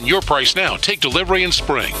 Lock in your price now. Take delivery in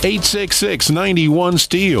spring.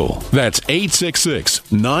 866-91-STEEL. That's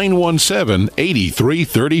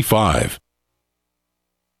 866-917-8335.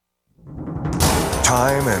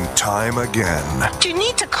 Time and time again. You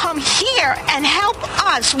need to come here and help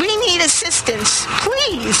us. We need assistance,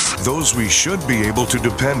 please. Those we should be able to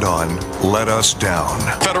depend on let us down.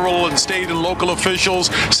 Federal and state and local officials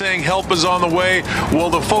saying help is on the way. Well,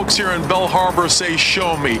 the folks here in Bell Harbor say,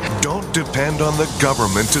 show me. Don't depend on the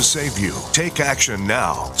government to save you. Take action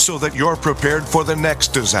now so that you're prepared for the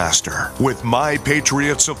next disaster with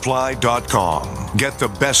MyPatriotSupply.com. Get the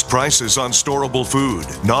best prices on storable food,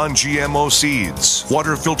 non-GMO seeds,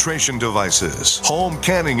 water filtration devices, home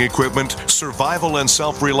canning equipment, survival and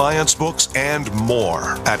self-reliance books, and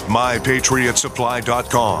more at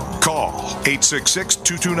MyPatriotSupply.com. Call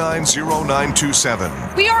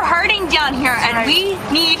 866-229-0927. We are hurting down here and we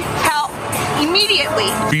need help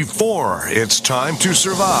immediately. Before it's time to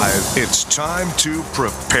survive, it's time to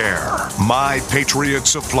prepare.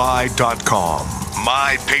 MyPatriotSupply.com.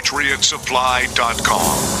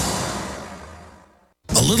 MyPatriotSupply.com.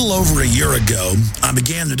 A little over a year ago, I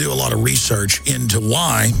began to do a lot of research into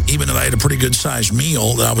why, even though I had a pretty good-sized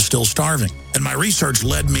meal, that I was still starving. And my research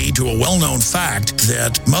led me to a well-known fact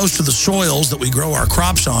that most of the soils that we grow our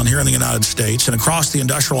crops on here in the United States and across the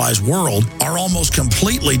industrialized world are almost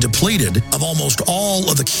completely depleted of almost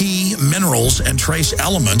all of the key minerals and trace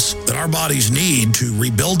elements that our bodies need to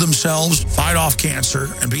rebuild themselves, fight off cancer,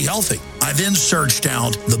 and be healthy. I then searched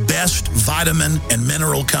out the best vitamin and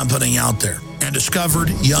mineral company out there and discovered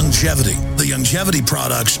Youngevity. The Youngevity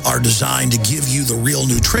products are designed to give you the real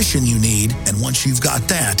nutrition you need, and once you've got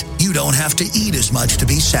that, you don't have to eat as much to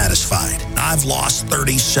be satisfied. I've lost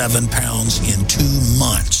 37 pounds in 2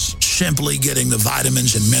 months. simply getting the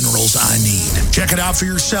vitamins and minerals I need. Check it out for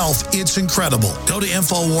yourself. It's incredible. Go to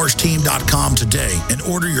InfoWarsTeam.com today and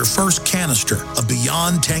order your first canister of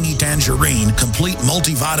Beyond Tangy Tangerine Complete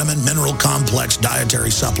Multivitamin Mineral Complex Dietary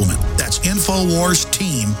Supplement. That's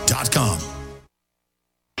InfoWarsTeam.com.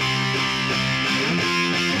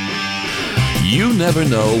 You never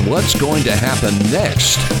know what's going to happen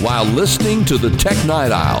next while listening to the Tech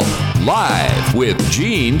Night Owl, live with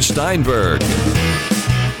Gene Steinberg.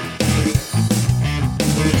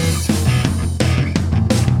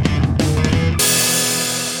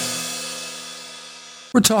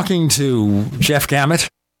 We're talking to Jeff Gamet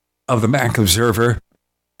of the Mac Observer,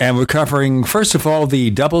 and we're covering, first of all, the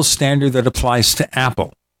double standard that applies to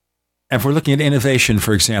Apple. And if we're looking at innovation,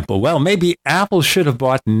 for example, well, maybe Apple should have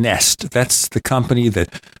bought Nest. That's the company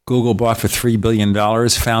that Google bought for $3 billion,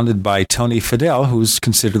 founded by Tony Fadell, who's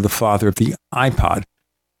considered the father of the iPod.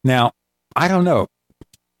 Now, I don't know.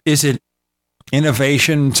 Is it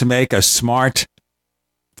innovation to make a smart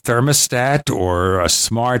thermostat or a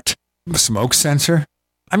smart smoke sensor?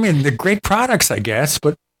 I mean, they're great products, I guess,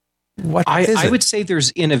 but what is it? I would say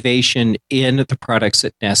there's innovation in the products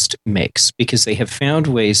that Nest makes because they have found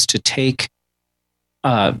ways to take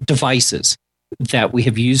devices that we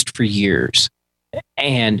have used for years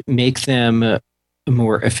and make them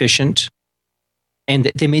more efficient. And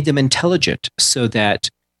they made them intelligent so that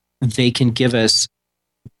they can give us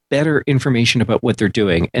better information about what they're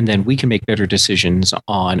doing. And then we can make better decisions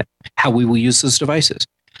on how we will use those devices.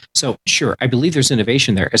 So sure, I believe there's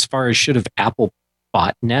innovation there. As far as should have Apple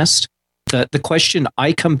bought Nest, the question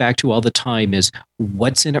I come back to all the time is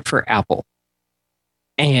what's in it for Apple?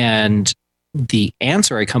 And the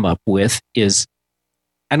answer I come up with is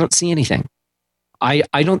I don't see anything. I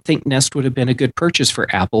don't think Nest would have been a good purchase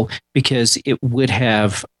for Apple because it would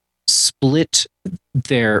have split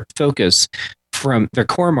their focus from their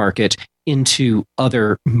core market into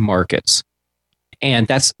other markets. And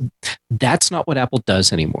that's not what Apple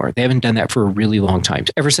does anymore. They haven't done that for a really long time.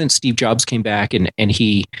 Ever since Steve Jobs came back and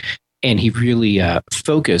he really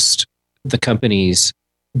focused the company's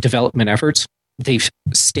development efforts, they've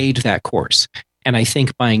stayed that course. And I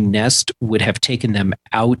think buying Nest would have taken them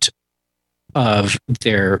out of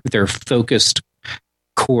their focused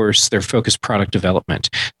course, their focused product development.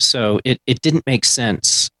 So it didn't make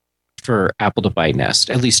sense for Apple to buy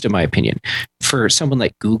Nest, at least in my opinion. For someone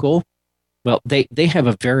like Google, well, they have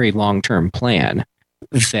a very long-term plan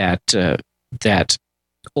that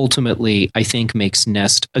ultimately I think makes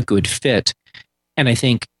Nest a good fit. And I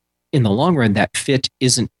think in the long run, that fit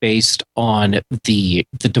isn't based on the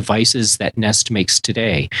devices that Nest makes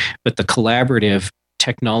today, but the collaborative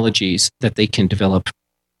technologies that they can develop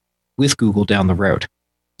with Google down the road.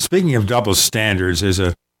 Speaking of double standards, there's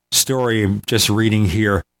a story I'm just reading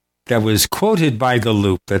here that was quoted by The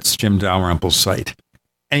Loop. That's Jim Dalrymple's site.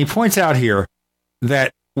 And he points out here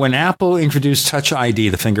that when Apple introduced Touch ID,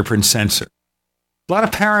 the fingerprint sensor, a lot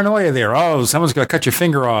of paranoia there. Oh, someone's going to cut your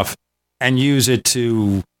finger off and use it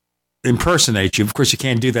to impersonate you. Of course, you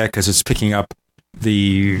can't do that because it's picking up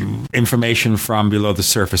the information from below the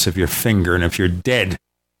surface of your finger. And if you're dead,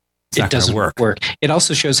 it doesn't work. It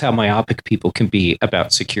also shows how myopic people can be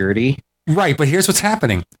about security. Right, but here's what's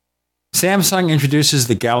happening. Samsung introduces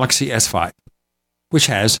the Galaxy S5, which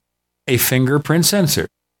has a fingerprint sensor.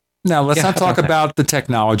 Now, let's not talk about the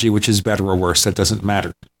technology, which is better or worse. That doesn't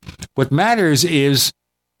matter. What matters is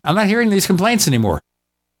I'm not hearing these complaints anymore.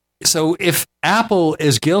 So if Apple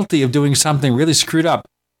is guilty of doing something really screwed up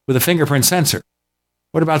with a fingerprint sensor,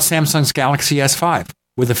 what about Samsung's Galaxy S5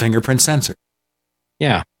 with a fingerprint sensor?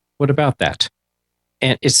 Yeah, what about that?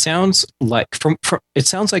 And it sounds like from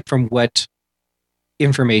what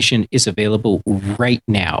information is available right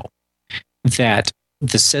now that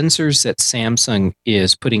the sensors that Samsung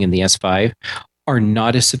is putting in the S5 are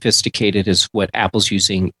not as sophisticated as what Apple's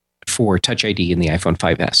using for Touch ID in the iPhone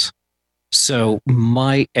 5S. So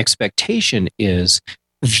my expectation is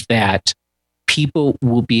that people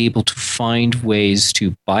will be able to find ways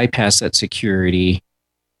to bypass that security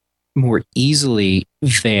more easily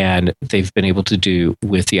than they've been able to do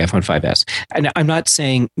with the iPhone 5S. And I'm not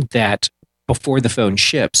saying that before the phone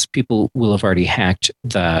ships, people will have already hacked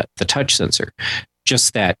the touch sensor.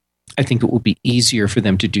 Just that I think it will be easier for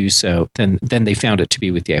them to do so than they found it to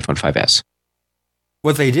be with the iPhone 5S.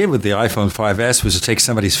 What they did with the iPhone 5S was to take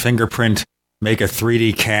somebody's fingerprint, make a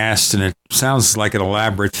 3D cast, and it sounds like an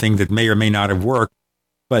elaborate thing that may or may not have worked.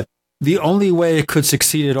 But the only way it could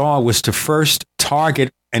succeed at all was to first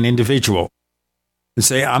target an individual and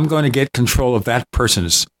say, I'm going to get control of that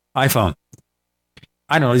person's iPhone.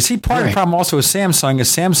 I don't know. You see, part of the problem also with Samsung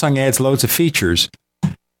is Samsung adds loads of features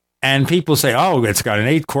And people say, oh, it's got an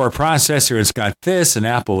 8-core processor, it's got this, and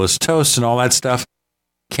Apple is toast and all that stuff.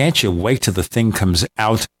 Can't you wait till the thing comes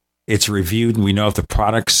out, it's reviewed, and we know if the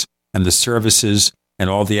products and the services and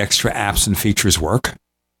all the extra apps and features work?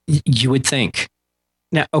 You would think.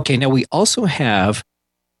 Now, we also have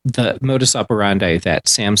the modus operandi that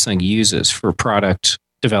Samsung uses for product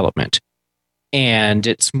development. And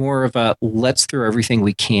it's more of a let's throw everything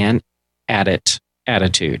we can at it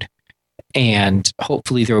attitude. And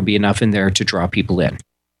hopefully there will be enough in there to draw people in.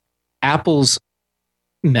 Apple's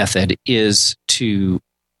method is to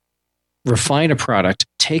refine a product,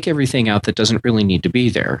 take everything out that doesn't really need to be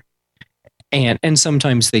there. And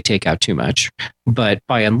sometimes they take out too much, but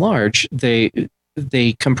by and large, they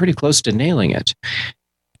come pretty close to nailing it.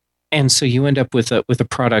 And so you end up with a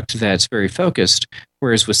product that's very focused,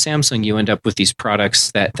 whereas with Samsung, you end up with these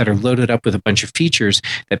products that are loaded up with a bunch of features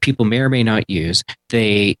that people may or may not use.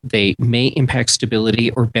 They may impact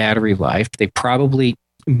stability or battery life. They probably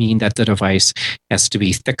mean that the device has to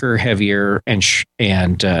be thicker, heavier, and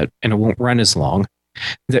it won't run as long.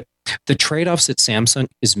 The trade-offs that Samsung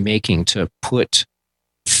is making to put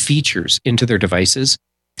features into their devices,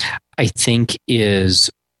 I think it's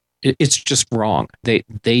just wrong. They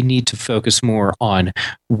need to focus more on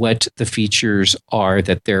what the features are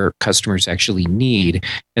that their customers actually need,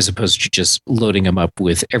 as opposed to just loading them up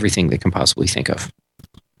with everything they can possibly think of.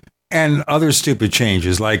 And other stupid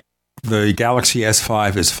changes, like the Galaxy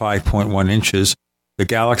S5 is 5.1 inches. The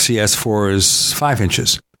Galaxy S4 is 5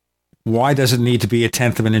 inches. Why does it need to be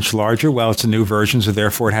 1/10 of an inch larger? Well, it's a new version, so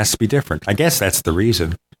therefore it has to be different. I guess that's the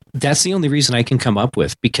reason. That's the only reason I can come up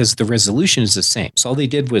with, because the resolution is the same. So all they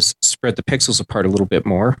did was spread the pixels apart a little bit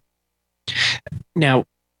more. Now,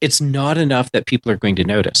 it's not enough that people are going to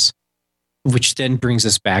notice, which then brings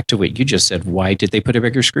us back to what you just said. Why did they put a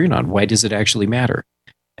bigger screen on? Why does it actually matter?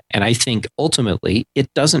 And I think ultimately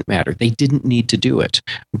it doesn't matter. They didn't need to do it,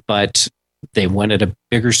 but they wanted a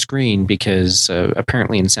bigger screen because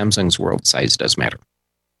apparently in Samsung's world, size does matter.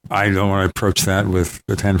 I don't want to approach that with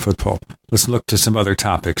the 10-foot pole. Let's look to some other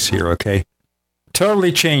topics here, okay?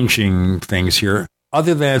 Totally changing things here,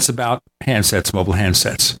 other than it's about handsets, mobile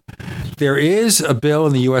handsets. There is a bill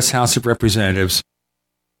in the U.S. House of Representatives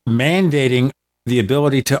mandating the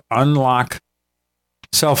ability to unlock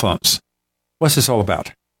cell phones. What's this all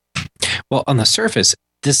about? Well, on the surface,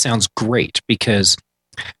 this sounds great because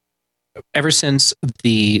ever since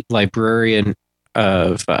the Librarian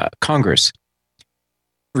of Congress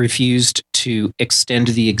refused to extend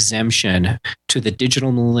the exemption to the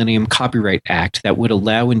Digital Millennium Copyright Act that would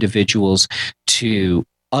allow individuals to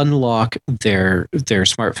unlock their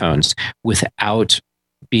smartphones without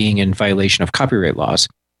being in violation of copyright laws.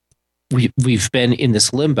 We've been in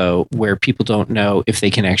this limbo where people don't know if they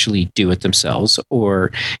can actually do it themselves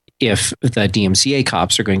or if the DMCA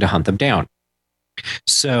cops are going to hunt them down.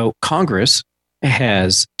 So Congress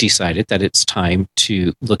has decided that it's time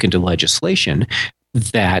to look into legislation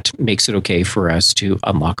that makes it okay for us to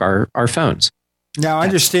unlock our phones. Now, I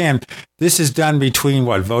understand this is done between,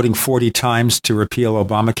 voting 40 times to repeal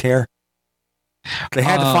Obamacare? They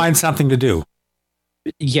had to find something to do.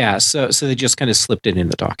 Yeah, so they just kind of slipped it in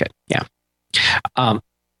the docket. Yeah.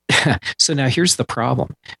 So now here's the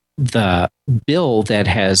problem. The bill that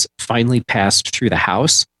has finally passed through the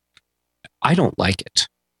House, I don't like it.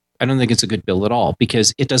 I don't think it's a good bill at all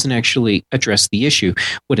because it doesn't actually address the issue.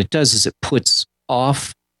 What it does is it puts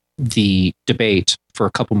off the debate for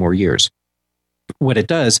a couple more years. What it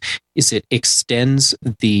does is it extends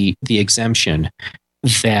the exemption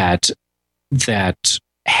that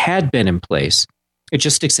had been in place. It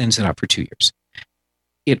just extends it out for 2 years.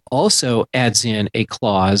 It also adds in a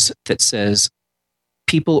clause that says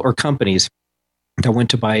people or companies that went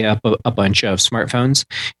to buy up a bunch of smartphones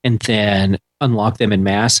and then unlock them in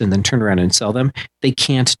mass and then turn around and sell them, they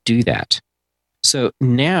can't do that. So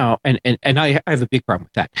now, and I have a big problem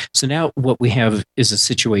with that. So now what we have is a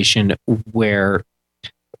situation where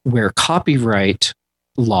copyright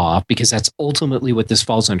law, because that's ultimately what this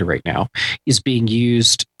falls under right now, is being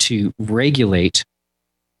used to regulate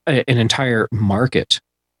an entire market.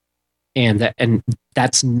 And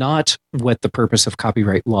that's not what the purpose of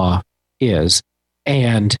copyright law is.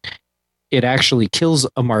 And it actually kills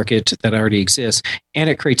a market that already exists. And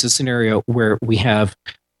it creates a scenario where we have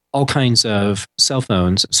all kinds of cell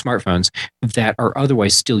phones, smartphones that are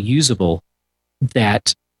otherwise still usable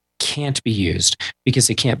that can't be used because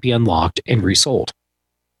they can't be unlocked and resold.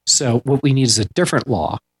 So what we need is a different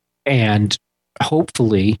law. And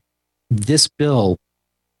hopefully this bill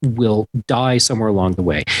will die somewhere along the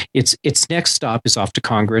way. Its next stop is off to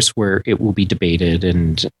Congress, where it will be debated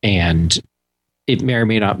and it may or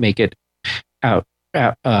may not make it out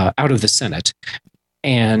out of the Senate,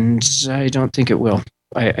 and I don't think it will.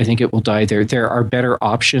 I think it will die there. There are better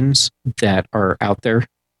options that are out there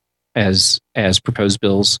as proposed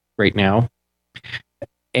bills right now,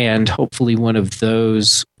 and hopefully one of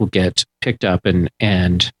those will get picked up and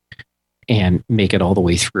make it all the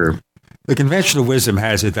way through. The conventional wisdom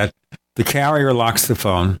has it that the carrier locks the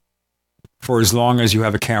phone for as long as you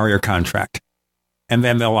have a carrier contract, and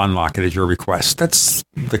then they'll unlock it at your request. That's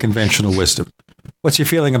the conventional wisdom. What's your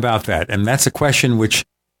feeling about that? And that's a question which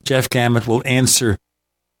Jeff Gamet will answer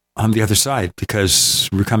on the other side, because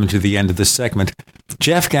we're coming to the end of this segment.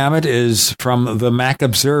 Jeff Gamet is from the Mac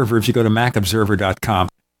Observer. If you go to macobserver.com,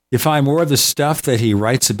 you find more of the stuff that he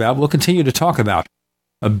writes about. We'll continue to talk about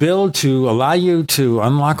a bill to allow you to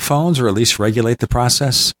unlock phones, or at least regulate the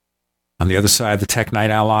process, on the other side of the Tech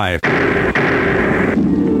Night Owl Live.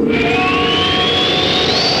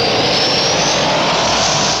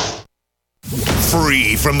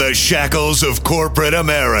 Free from the shackles of corporate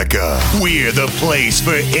America, we're the place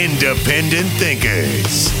for independent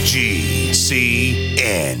thinkers.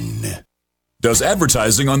 GCN. Does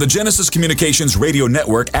advertising on the Genesis Communications radio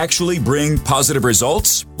network actually bring positive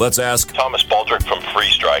results? Let's ask Thomas Baldrick from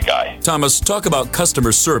Freeze Dry Guy. Thomas, talk about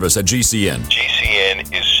customer service at GCN.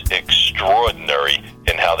 GCN is extraordinary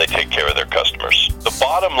in how they take care of their customers. The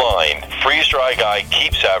bottom line, Freeze Dry Guy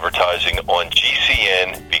keeps advertising on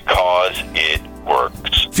GCN because it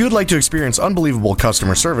works. If you would like to experience unbelievable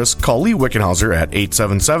customer service, call Lee Wickenhauser at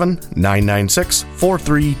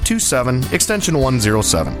 877-996-4327, extension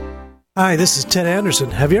 107. Hi, this is Ted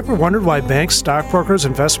Anderson. Have you ever wondered why banks, stockbrokers,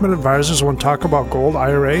 investment advisors won't talk about gold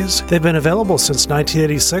IRAs? They've been available since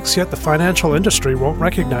 1986, yet the financial industry won't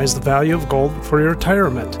recognize the value of gold for your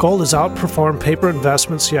retirement. Gold has outperformed paper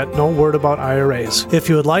investments, yet no word about IRAs. If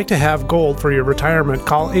you would like to have gold for your retirement,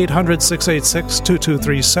 call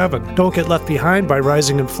 800-686-2237. Don't get left behind by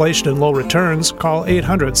rising inflation and low returns. Call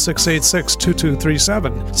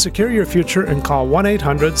 800-686-2237. Secure your future and call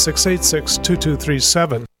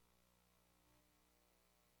 1-800-686-2237.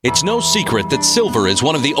 It's no secret that silver is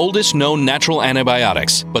one of the oldest known natural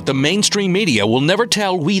antibiotics, but the mainstream media will never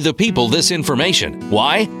tell we the people this information.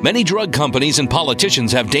 Why? Many drug companies and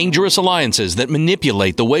politicians have dangerous alliances that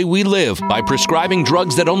manipulate the way we live by prescribing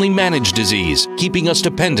drugs that only manage disease, keeping us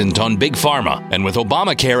dependent on big pharma. And with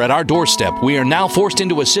Obamacare at our doorstep, we are now forced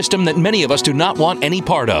into a system that many of us do not want any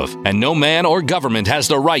part of. And no man or government has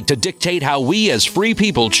the right to dictate how we as free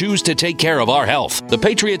people choose to take care of our health. The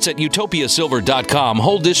patriots at utopiasilver.com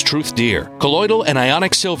hold this truth dear. Colloidal and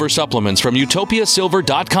ionic silver supplements from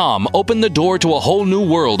utopiasilver.com open the door to a whole new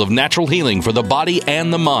world of natural healing for the body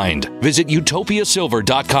and the mind. Visit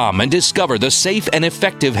utopiasilver.com and discover the safe and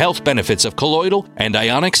effective health benefits of colloidal and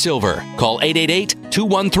ionic silver. Call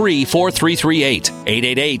 888-213-4338,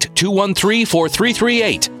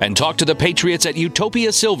 888-213-4338, and talk to the patriots at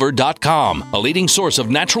utopiasilver.com, a leading source of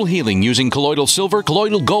natural healing using colloidal silver,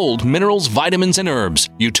 colloidal gold, minerals, vitamins, and herbs.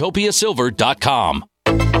 utopiasilver.com.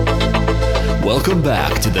 Welcome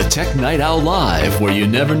back to the Tech Night Owl Live, where you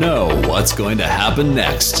never know what's going to happen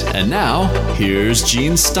next. And now, here's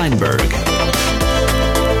Gene Steinberg.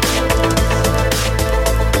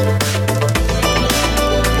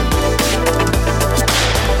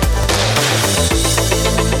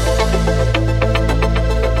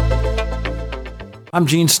 I'm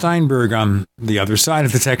Gene Steinberg on the other side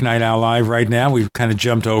of the Tech Night Owl Live right now. We've kind of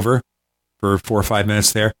jumped over for 4 or 5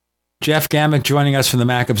 minutes there. Jeff Gamet joining us from the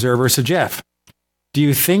Mac Observer. So, Jeff, do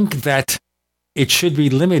you think that it should be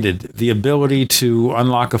limited, the ability to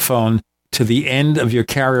unlock a phone, to the end of your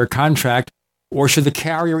carrier contract, or should the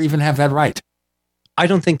carrier even have that right? I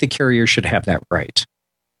don't think the carrier should have that right.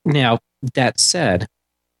 Now, that said,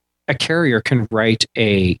 a carrier can write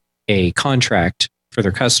a contract for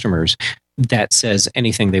their customers that says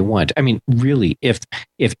anything they want. I mean, really, if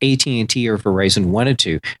AT&T or Verizon wanted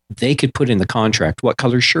to, they could put in the contract what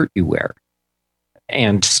color shirt you wear.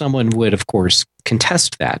 And someone would, of course,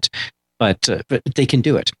 contest that, but they can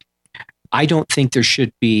do it. I don't think there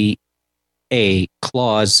should be a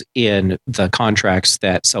clause in the contracts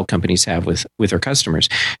that cell companies have with their customers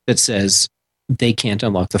that says they can't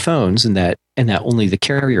unlock the phones and that only the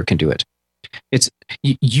carrier can do it. It's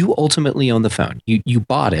you ultimately own the phone. You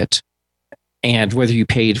bought it. And whether you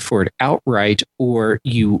paid for it outright or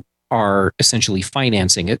you are essentially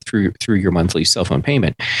financing it through your monthly cell phone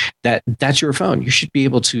payment, that's your phone. You should be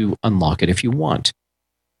able to unlock it if you want.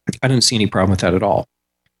 I don't see any problem with that at all.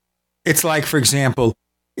 It's like, for example,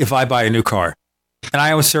 if I buy a new car and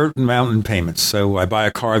I owe a certain amount in payments. So I buy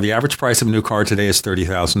a car. The average price of a new car today is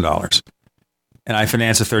 $30,000. and I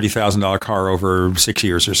finance a $30,000 car over 6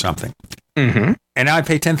 years or something. Mm-hmm. And now I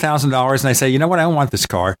pay $10,000 and I say, you know what? I don't want this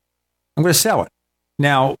car. I'm going to sell it.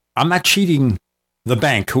 Now, I'm not cheating the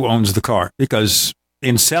bank who owns the car, because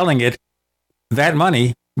in selling it, that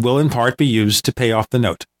money will in part be used to pay off the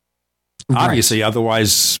note. Right. Obviously,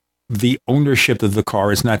 otherwise the ownership of the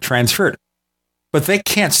car is not transferred. But they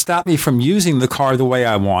can't stop me from using the car the way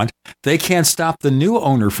I want. They can't stop the new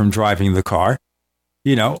owner from driving the car.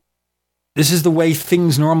 You know, this is the way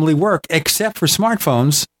things normally work, except for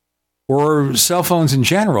smartphones or cell phones in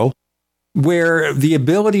general, where the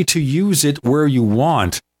ability to use it where you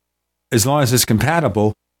want, as long as it's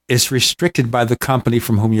compatible, is restricted by the company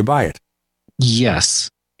from whom you buy it. Yes.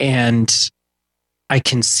 And I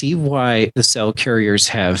can see why the cell carriers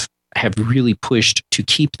have really pushed to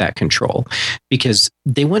keep that control, because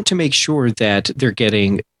they want to make sure that they're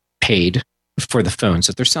getting paid for the phones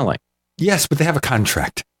that they're selling. Yes, but they have a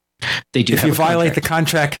contract. They do. If you violate the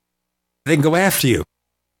contract, they can go after you.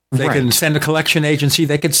 They can send a collection agency.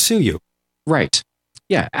 They could sue you. Right.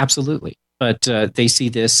 Yeah, absolutely. But they see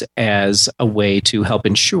this as a way to help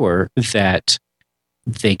ensure that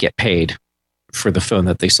they get paid for the phone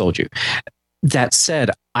that they sold you. That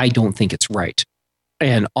said, I don't think it's right.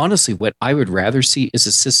 And honestly, what I would rather see is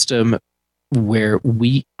a system where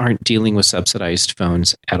we aren't dealing with subsidized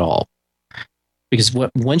phones at all. Because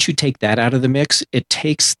once you take that out of the mix, it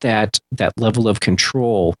takes that level of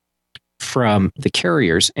control from the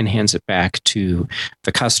carriers and hands it back to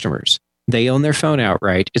the customers. They own their phone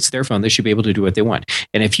outright. It's their phone. They should be able to do what they want.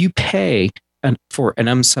 And if you pay for an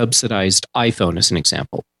unsubsidized iPhone, as an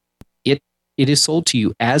example, it is sold to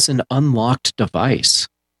you as an unlocked device.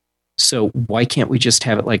 So why can't we just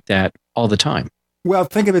have it like that all the time? Well,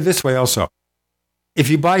 think of it this way also. If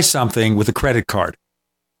you buy something with a credit card,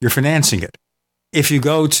 you're financing it. If you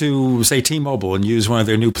go to, say, T-Mobile and use one of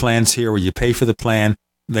their new plans here where you pay for the plan,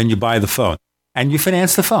 then you buy the phone, and you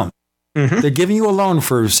finance the phone. Mm-hmm. They're giving you a loan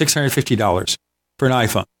for $650 for an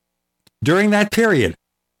iPhone. During that period,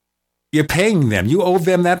 you're paying them. You owe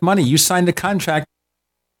them that money. You signed a contract.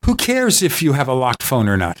 Who cares if you have a locked phone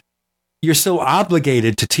or not? You're still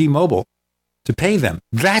obligated to T-Mobile to pay them.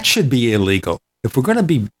 That should be illegal. If we're going to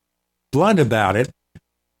be blunt about it,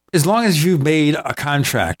 as long as you've made a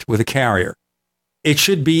contract with a carrier, it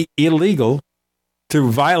should be illegal to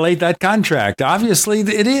violate that contract. Obviously,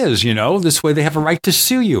 it is, you know. This way they have a right to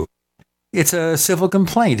sue you. It's a civil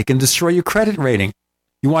complaint. It can destroy your credit rating.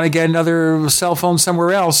 You want to get another cell phone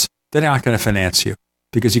somewhere else, they're not going to finance you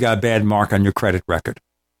because you got a bad mark on your credit record.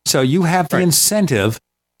 So you have the incentive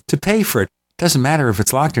to pay for it. Doesn't matter if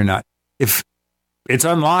it's locked or not. If it's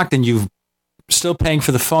unlocked and you're still paying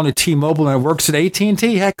for the phone at T-Mobile and it works at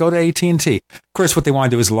AT&T, heck, go to AT&T. Of course, what they want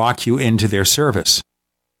to do is lock you into their service,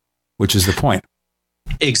 which is the point.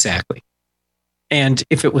 Exactly. And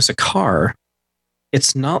if it was a car,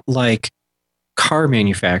 it's not like car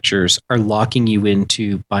manufacturers are locking you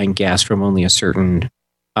into buying gas from only a certain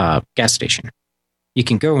gas station. You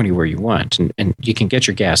can go anywhere you want and you can get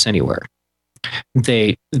your gas anywhere.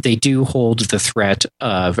 They do hold the threat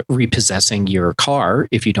of repossessing your car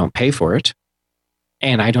if you don't pay for it.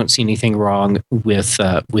 And I don't see anything wrong with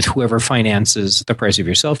whoever finances the price of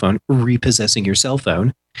your cell phone repossessing your cell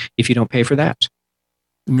phone if you don't pay for that.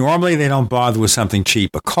 Normally, they don't bother with something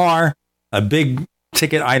cheap. A car, a big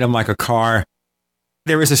ticket item like a car,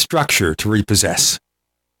 there is a structure to repossess.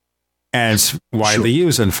 And it's widely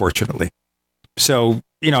used, unfortunately. So,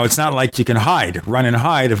 you know, it's not like you can run and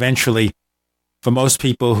hide. Eventually, for most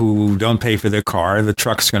people who don't pay for their car, the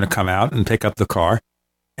truck's going to come out and pick up the car,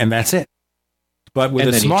 and that's it. But with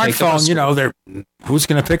a smartphone, you know, who's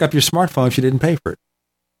going to pick up your smartphone if you didn't pay for it?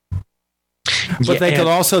 But they could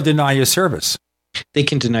also deny you service. They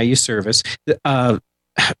can deny you service.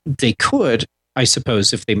 They could, I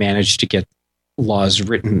suppose, if they managed to get laws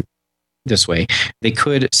written this way, they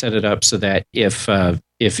could set it up so that if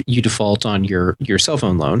you default on your cell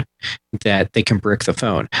phone loan, that they can brick the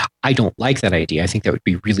phone. I don't like that idea. I think that would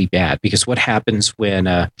be really bad, because what happens when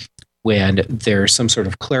there's some sort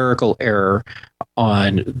of clerical error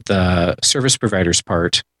on the service provider's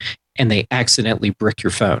part and they accidentally brick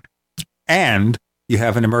your phone? And you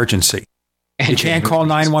have an emergency. And you can't call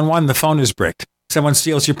 911. The phone is bricked. Someone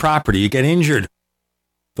steals your property. You get injured.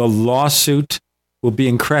 The lawsuit will be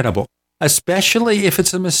incredible, especially if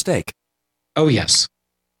it's a mistake. Oh, yes.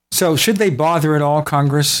 So should they bother at all,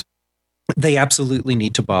 Congress? They absolutely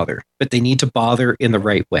need to bother, but they need to bother in the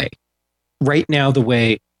right way. Right now, the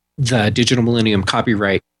way the Digital Millennium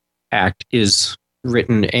Copyright Act is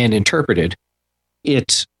written and interpreted,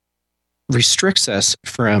 it restricts us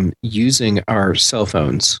from using our cell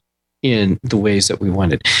phones in the ways that we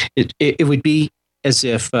wanted. It would be as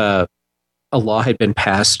if a law had been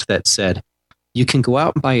passed that said, you can go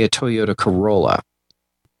out and buy a Toyota Corolla,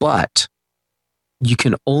 but you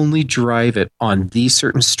can only drive it on these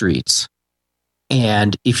certain streets.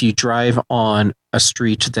 And if you drive on a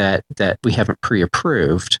street that we haven't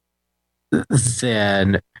pre-approved,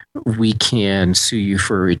 then we can sue you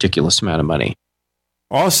for a ridiculous amount of money.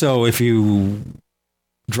 Also, if you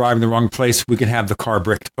drive in the wrong place, we can have the car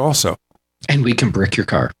bricked also. And we can brick your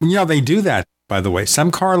car. Yeah, they do that, by the way.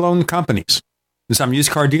 Some car loan companies, some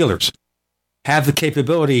used car dealers have the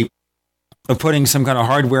capability of putting some kind of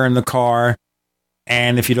hardware in the car.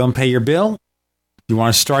 And if you don't pay your bill, you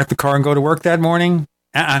want to start the car and go to work that morning?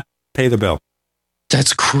 Pay the bill.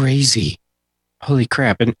 That's crazy. Holy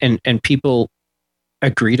crap. And people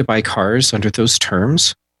agree to buy cars under those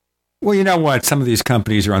terms? Well, you know what? Some of these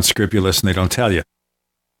companies are unscrupulous and they don't tell you.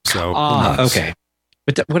 So, okay.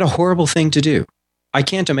 But what a horrible thing to do. I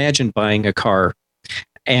can't imagine buying a car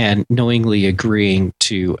and knowingly agreeing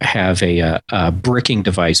to have a bricking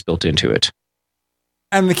device built into it.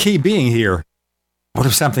 And the key being here, what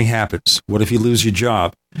if something happens? What if you lose your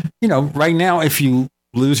job? You know, right now, if you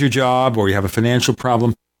lose your job or you have a financial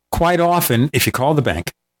problem, quite often, if you call the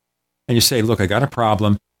bank and you say, look, I got a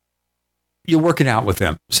problem, you work it out with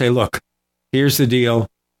them. Say, look, here's the deal.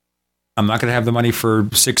 I'm not going to have the money for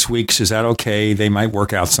 6 weeks. Is that okay? They might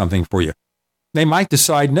work out something for you. They might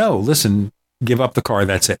decide, no, listen, give up the car.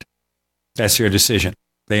 That's it. That's your decision.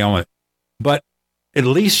 They own it. But at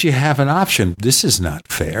least you have an option. This is not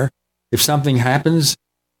fair. If something happens,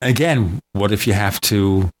 again, what if you have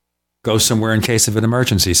to go somewhere in case of an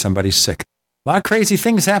emergency? Somebody's sick. A lot of crazy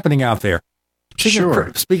things happening out there.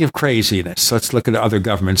 Speaking of craziness, let's look at other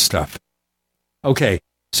government stuff. Okay,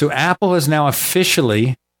 so Apple has now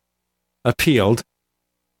officially appealed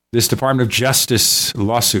this Department of Justice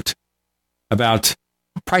lawsuit about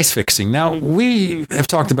price fixing. Now, we have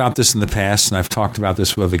talked about this in the past, and I've talked about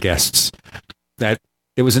this with other guests, that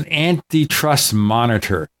there was an antitrust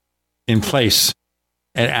monitor in place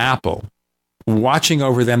at Apple, watching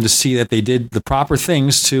over them to see that they did the proper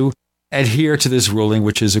things to adhere to this ruling,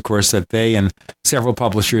 which is, of course, that they and several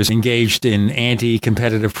publishers engaged in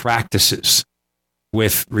anti-competitive practices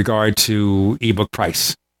with regard to ebook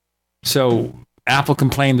price. So Apple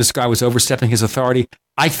complained this guy was overstepping his authority.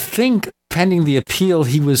 I think pending the appeal,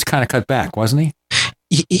 he was kind of cut back, wasn't he?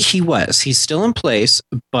 He was. He's still in place,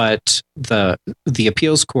 but the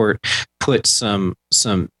appeals court put some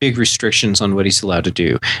big restrictions on what he's allowed to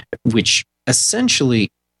do, which essentially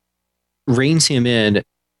reins him in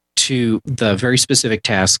to the very specific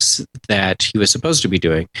tasks that he was supposed to be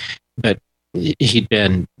doing. But he'd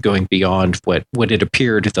been going beyond what it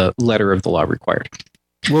appeared the letter of the law required.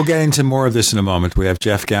 We'll get into more of this in a moment. We have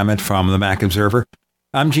Jeff Gamet from the Mac Observer.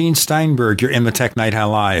 I'm Gene Steinberg. You're in the Tech Night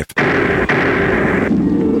Owl Live.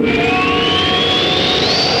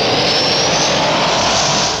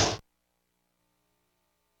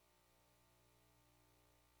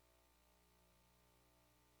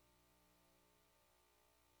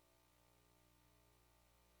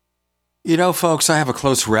 You know, folks, I have a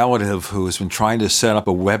close relative who has been trying to set up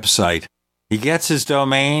a website. He gets his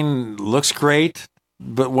domain, looks great,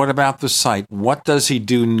 but what about the site? What does he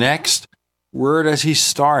do next? Where does he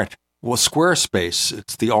start? Well, Squarespace,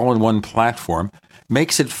 it's the all-in-one platform,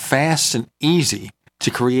 makes it fast and easy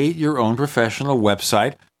to create your own professional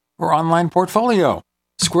website or online portfolio.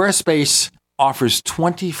 Squarespace offers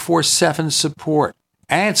 24/7 support,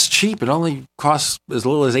 and it's cheap. It only costs as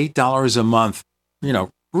little as $8 a month. You know,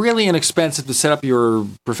 really inexpensive to set up your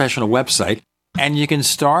professional website, and you can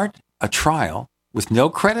start a trial with no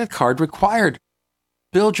credit card required.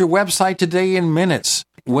 Build your website today in minutes.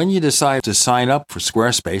 When you decide to sign up for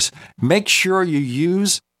Squarespace, make sure you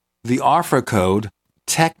use the offer code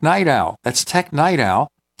TechNightOwl. That's TechNightOwl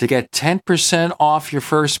to get 10% off your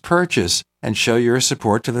first purchase and show your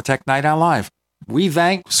support to the Tech Night Owl Live. We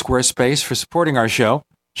thank Squarespace for supporting our show.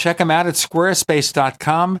 Check them out at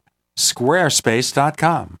squarespace.com,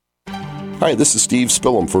 squarespace.com. Hi, this is Steve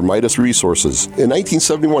Spillum for Midas Resources. In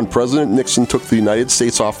 1971, President Nixon took the United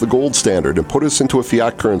States off the gold standard and put us into a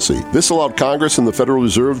fiat currency. This allowed Congress and the Federal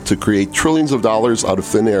Reserve to create trillions of dollars out of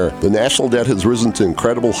thin air. The national debt has risen to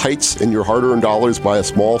incredible heights, and your hard-earned dollars by a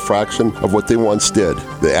small fraction of what they once did.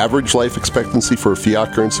 The average life expectancy for a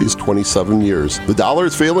fiat currency is 27 years. The dollar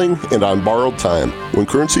is failing and on borrowed time. When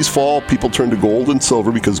currencies fall, people turn to gold and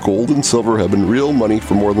silver because gold and silver have been real money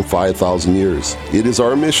for more than 5,000 years. It is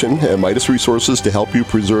our mission at Midas Resources to help you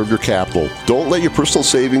preserve your capital. Don't let your personal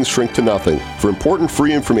savings shrink to nothing. For important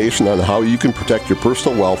free information on how you can protect your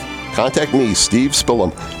personal wealth, contact me, Steve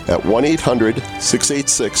Spillum, at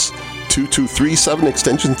 1-800-686-2237,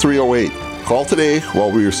 extension 308. Call today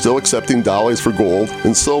while we are still accepting dollars for gold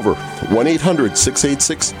and silver.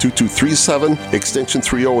 1-800-686-2237, extension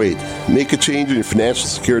 308. Make a change in your financial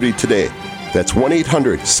security today. That's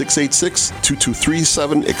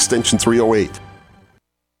 1-800-686-2237, extension 308.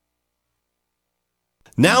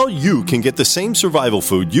 Now you can get the same survival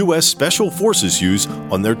food U.S. Special Forces use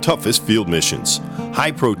on their toughest field missions.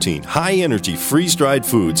 High-protein, high-energy, freeze-dried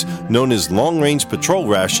foods known as long-range patrol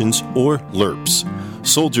rations, or LRPs.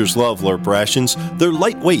 Soldiers love LRP rations. They're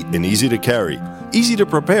lightweight and easy to carry. Easy to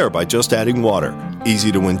prepare by just adding water.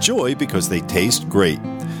 Easy to enjoy because they taste great.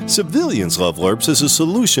 Civilians love LRPs as a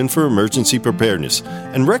solution for emergency preparedness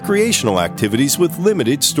and recreational activities with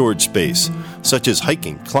limited storage space, such as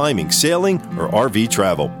hiking, climbing, sailing, or RV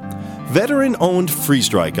travel. Veteran-owned Freeze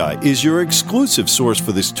Dry Guy is your exclusive source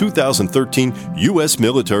for this 2013 U.S.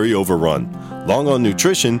 military overrun. Long on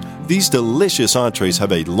nutrition, these delicious entrees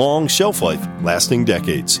have a long shelf life, lasting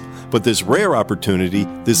decades. But this rare opportunity,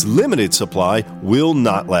 this limited supply, will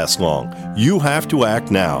not last long. You have to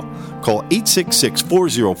act now. Call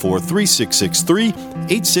 866-404-3663,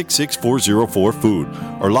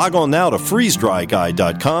 866-404-FOOD, or log on now to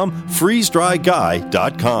freezedryguy.com,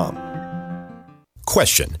 freezedryguy.com.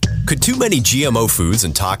 Question: could too many GMO foods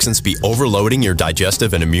and toxins be overloading your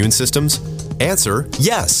digestive and immune systems? Answer: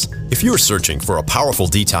 yes. If you're searching for a powerful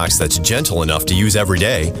detox that's gentle enough to use every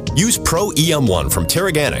day, use Pro-EM1 from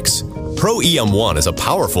Terraganics. Pro-EM1 is a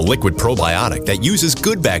powerful liquid probiotic that uses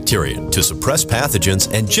good bacteria to suppress pathogens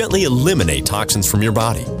and gently eliminate toxins from your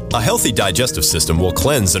body. A healthy digestive system will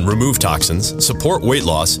cleanse and remove toxins, support weight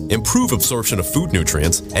loss, improve absorption of food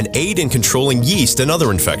nutrients, and aid in controlling yeast and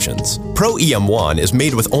other infections. Pro-EM1 is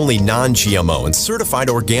made with only non-GMO and certified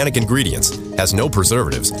organic ingredients, has no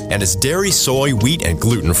preservatives, and is dairy, soy, wheat, and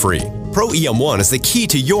gluten-free. Pro-EM1 is the key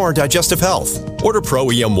to your digestive health. Order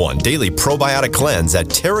Pro-EM1 Daily Probiotic Cleanse at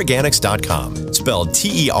Terraganics.com, spelled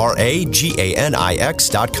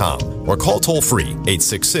Terraganix.com, or call toll-free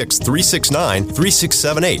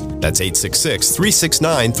 866-369-3678. That's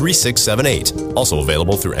 866-369-3678. Also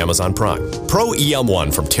available through Amazon Prime.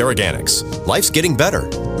 Pro-EM1 from Terraganics. Life's getting better.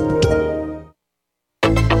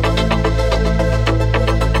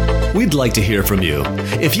 We'd like to hear from you.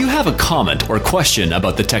 If you have a comment or question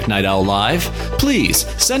about the Tech Night Owl Live, please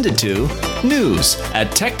send it to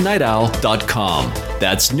news@technightowl.com.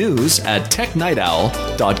 That's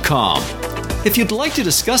news@technightowl.com. If you'd like to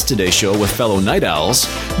discuss today's show with fellow night owls,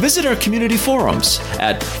 visit our community forums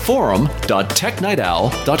at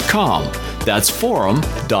forum.technightowl.com. That's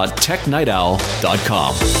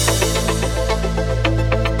forum.technightowl.com.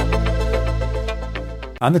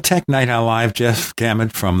 On the Tech Night Owl Live, Jeff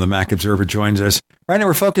Gamet from the Mac Observer joins us. Right now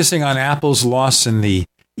we're focusing on Apple's loss in the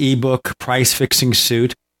ebook price-fixing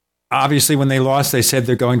suit. Obviously, when they lost, they said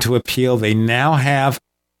they're going to appeal. They now have.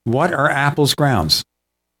 What are Apple's grounds?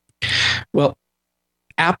 Well,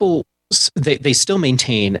 Apple, they still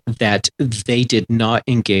maintain that they did not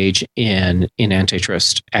engage in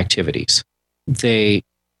antitrust activities. They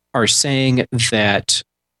are saying that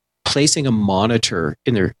placing a monitor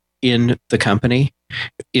in the company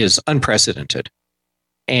is unprecedented.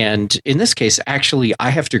 And in this case, actually, I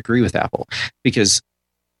have to agree with Apple, because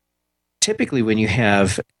typically when you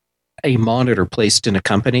have a monitor placed in a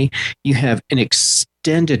company, you have an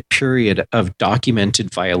extended period of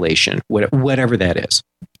documented violation, whatever that is.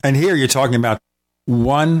 And here you're talking about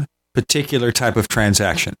one particular type of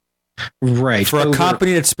transaction. Right. For a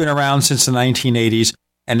company that's been around since the 1980s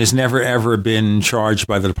and has never, ever been charged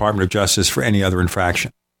by the Department of Justice for any other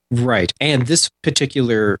infraction. Right. And this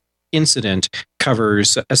particular incident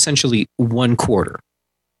covers essentially 1 quarter.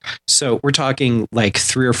 So we're talking like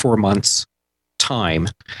 3 or 4 months time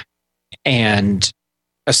and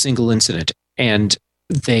a single incident. And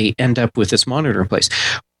they end up with this monitor in place.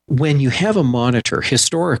 When you have a monitor,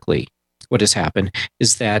 historically, what has happened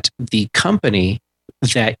is that the company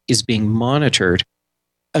that is being monitored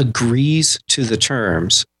agrees to the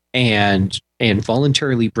terms and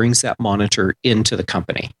voluntarily brings that monitor into the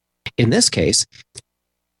company. In this case,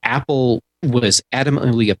 Apple was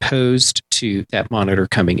adamantly opposed to that monitor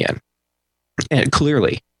coming in, and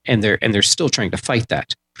clearly, and they're still trying to fight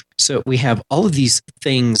that. So we have all of these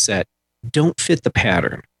things that don't fit the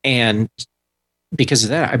pattern, and because of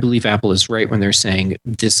that, I believe Apple is right when they're saying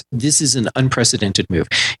this is an unprecedented move.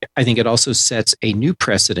 I think it also sets a new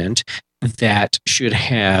precedent that should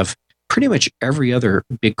have pretty much every other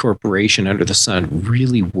big corporation under the sun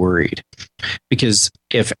really worried. Because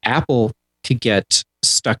if Apple could get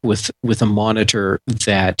stuck with a monitor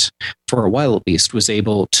that, for a while at least, was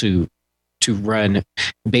able to to run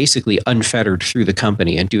basically unfettered through the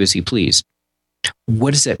company and do as he pleased.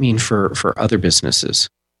 What does that mean for other businesses?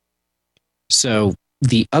 So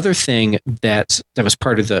the other thing that was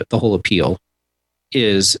part of the whole appeal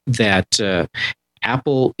is that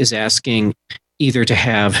Apple is asking either to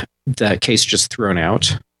have the case just thrown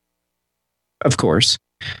out, of course,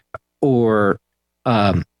 or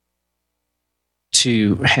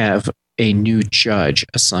to have a new judge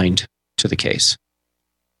assigned to the case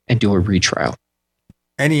and do a retrial.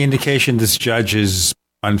 Any indication this judge is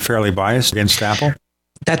unfairly biased against Apple?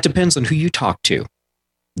 That depends on who you talk to.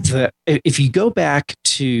 If you go back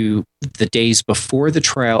to the days before the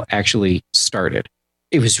trial actually started,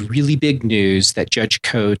 it was really big news that Judge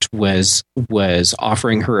Cote was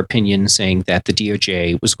offering her opinion, saying that the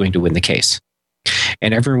DOJ was going to win the case.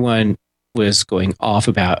 And everyone was going off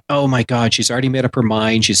about, oh my God, she's already made up her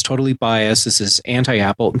mind. She's totally biased. This is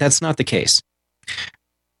anti-Apple. That's not the case.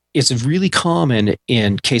 It's really common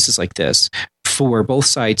in cases like this for both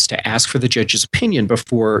sides to ask for the judge's opinion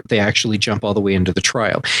before they actually jump all the way into the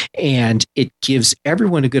trial. And it gives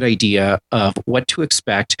everyone a good idea of what to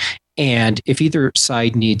expect. And if either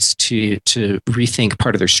side needs to rethink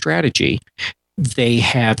part of their strategy, they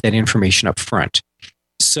have that information up front.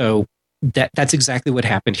 So that's exactly what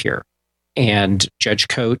happened here. And Judge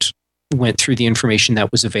Cote went through the information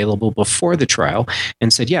that was available before the trial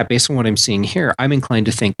and said, yeah, based on what I'm seeing here, I'm inclined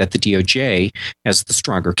to think that the DOJ has the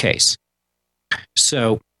stronger case.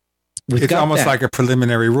 So it's almost like a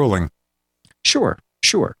preliminary ruling. Sure.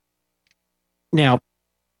 Now,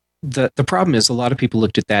 the problem is a lot of people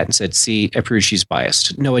looked at that and said, see, it proves she's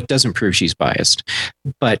biased. No, it doesn't prove she's biased.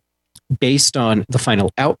 But based on the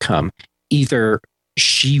final outcome, either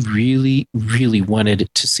she really, really wanted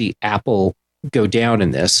to see Apple go down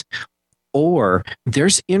in this, or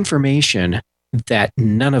there's information that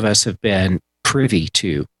none of us have been privy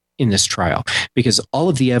to in this trial, because all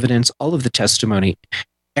of the evidence, all of the testimony,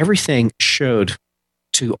 everything showed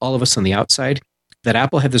to all of us on the outside that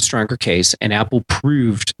Apple had the stronger case, and Apple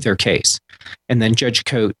proved their case. And then Judge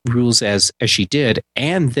Cote rules as she did,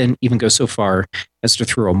 and then even goes so far as to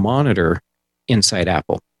throw a monitor inside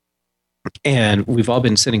Apple. And we've all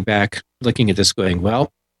been sitting back looking at this going,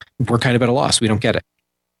 well, we're kind of at a loss. We don't get it.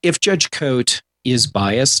 If Judge Cote is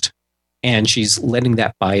biased and she's letting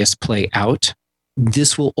that bias play out,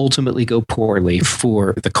 this will ultimately go poorly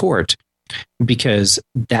for the court, because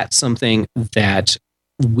that's something that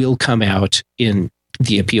will come out in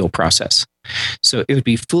the appeal process. So it would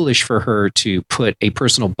be foolish for her to put a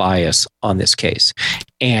personal bias on this case.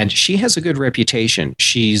 And she has a good reputation.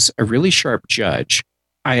 She's a really sharp judge.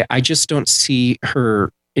 I just don't see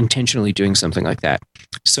her intentionally doing something like that.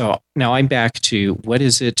 So now I'm back to, what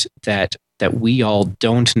is it that we all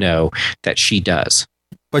don't know that she does?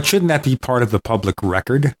 But shouldn't that be part of the public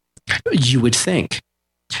record? You would think.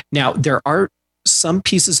 Now, there are some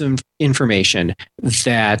pieces of information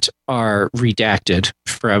that are redacted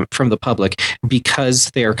from the public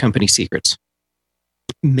because they are company secrets.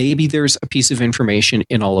 Maybe there's a piece of information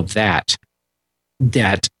in all of that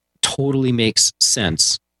totally makes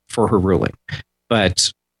sense for her ruling,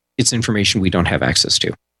 but it's information we don't have access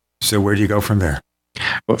to. So where do you go from there?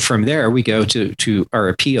 Well, from there, we go to our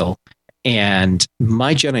appeal. And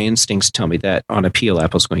my Jedi instincts tell me that on appeal,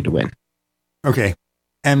 Apple's going to win. Okay.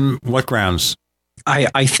 And what grounds?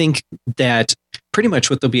 I think that pretty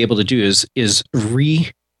much what they'll be able to do is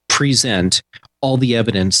re-present all the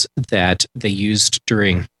evidence that they used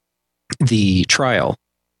during the trial,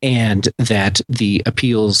 and that the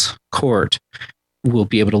appeals court will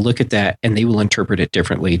be able to look at that and they will interpret it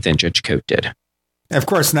differently than Judge Cote did. Of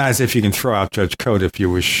course, not as if you can throw out Judge Cote if you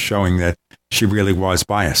were showing that she really was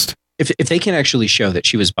biased. If they can actually show that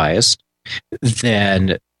she was biased,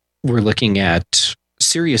 then we're looking at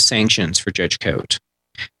serious sanctions for Judge Cote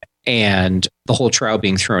and the whole trial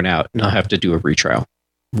being thrown out, and I'll have to do a retrial.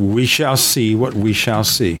 We shall see what we shall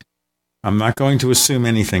see. I'm not going to assume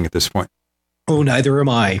anything at this point. Oh, neither am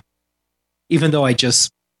I. Even though I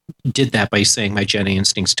just did that by saying my Jedi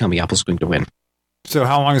instincts tell me Apple's going to win. So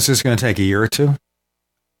how long is this going to take? A year or two?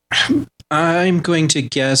 I'm going to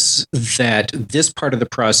guess that this part of the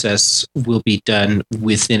process will be done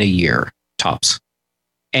within a year, tops.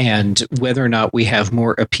 And whether or not we have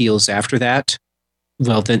more appeals after that,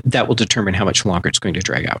 well, then that will determine how much longer it's going to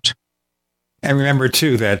drag out. And remember,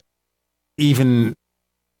 too, that even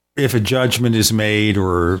if a judgment is made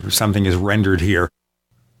or something is rendered here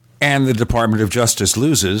and the Department of Justice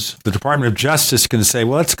loses, the Department of Justice can say,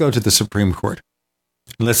 well, let's go to the Supreme Court.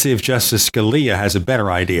 Let's see if Justice Scalia has a better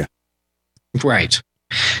idea. Right.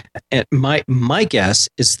 And my guess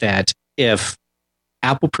is that if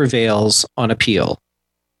Apple prevails on appeal,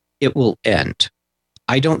 it will end.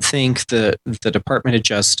 I don't think the Department of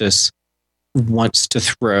Justice wants to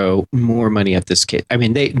throw more money at this case. I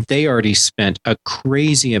mean, they already spent a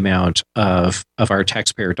crazy amount of our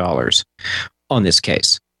taxpayer dollars on this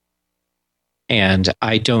case. And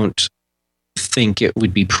I don't think it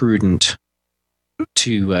would be prudent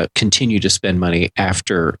to continue to spend money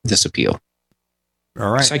after this appeal.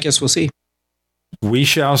 All right. So I guess we'll see. We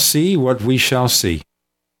shall see what we shall see.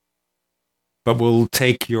 But we'll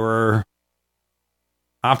take your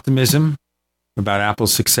optimism about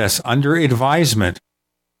Apple's success under advisement,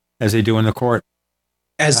 as they do in the court.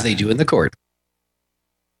 As they do in the court.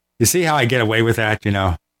 You see how I get away with that, you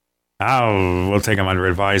know? Oh, we'll take them under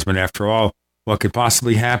advisement. After all, what could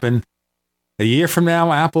possibly happen? A year from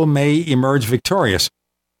now, Apple may emerge victorious.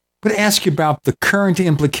 I'm going to ask you about the current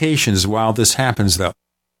implications while this happens, though.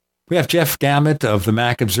 We have Jeff Gamet of the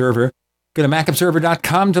Mac Observer. Go to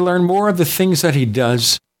macobserver.com to learn more of the things that he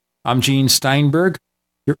does. I'm Gene Steinberg.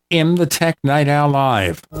 You're in the Tech Night Owl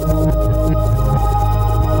Live.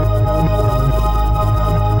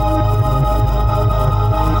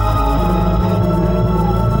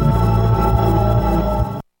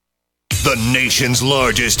 The nation's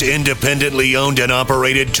largest independently owned and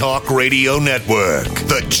operated talk radio network.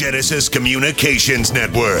 The Genesis Communications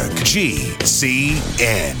Network.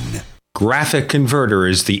 GCN. Graphic Converter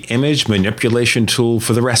is the image manipulation tool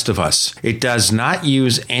for the rest of us. It does not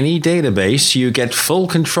use any database. You get full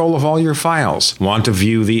control of all your files. Want to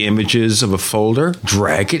view the images of a folder?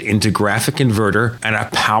 Drag it into Graphic Converter and a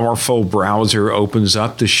powerful browser opens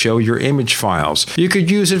up to show your image files. You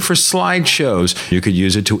could use it for slideshows. You could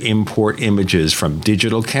use it to import images from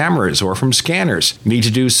digital cameras or from scanners. Need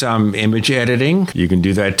to do some image editing? You can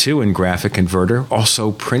do that too in Graphic Converter.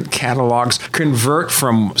 Also print catalogs. Convert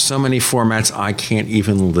from so many formats I can't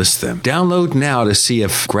even list them. Download now to see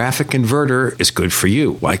if Graphic Converter is good for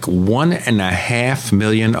you, like 1.5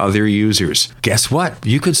 million other users. Guess what?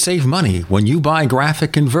 You could save money when you buy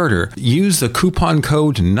Graphic Converter. Use the coupon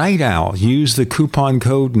code NIGHTOWL. Use the coupon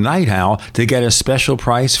code NIGHTOWL to get a special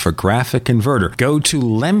price for Graphic Converter. Go to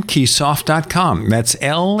lemkesoft.com. That's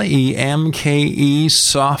LEMKE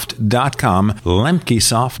soft.com.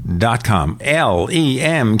 lemkesoft.com.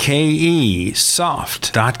 LEMKE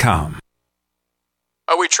soft.com.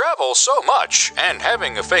 We travel so much, and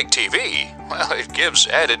having a fake TV, well, it gives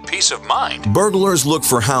added peace of mind. Burglars look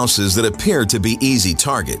for houses that appear to be easy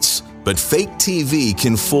targets. But fake TV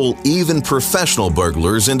can fool even professional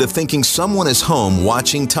burglars into thinking someone is home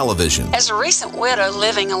watching television. As a recent widow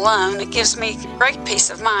living alone, it gives me great peace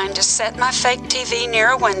of mind to set my fake TV near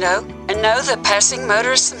a window and know that passing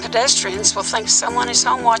motorists and pedestrians will think someone is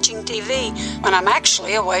home watching TV when I'm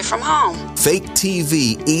actually away from home. Fake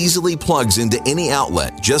TV easily plugs into any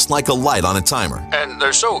outlet, just like a light on a timer. And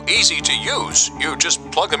they're so easy to use. You just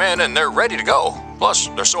plug them in and they're ready to go. Plus,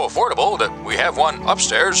 they're so affordable that we have one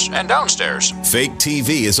upstairs and downstairs. Fake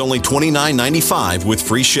TV is only $29.95 with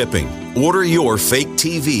free shipping. Order your fake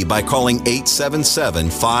TV by calling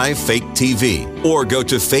 877-5FAKE-TV or go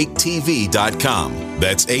to faketv.com.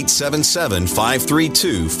 That's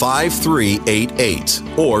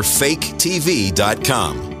 877-532-5388 or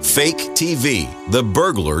faketv.com. Fake TV, the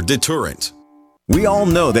burglar deterrent. We all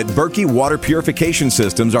know that Berkey Water Purification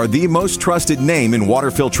Systems are the most trusted name in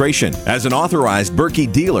water filtration. As an authorized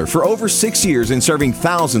Berkey dealer for over 6 years and serving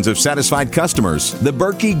thousands of satisfied customers, the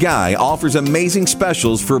Berkey Guy offers amazing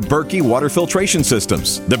specials for Berkey Water Filtration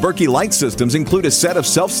Systems. The Berkey Light Systems include a set of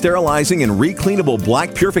self-sterilizing and recleanable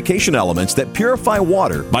black purification elements that purify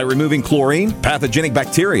water by removing chlorine, pathogenic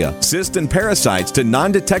bacteria, cysts, and parasites to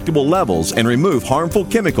non-detectable levels and remove harmful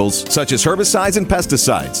chemicals such as herbicides and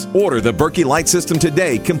pesticides. Order the Berkey Light System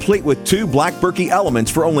today, complete with 2 black Berkey elements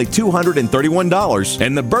for only $231,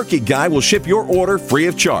 and the Berkey Guy will ship your order free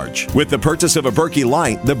of charge. With the purchase of a Berkey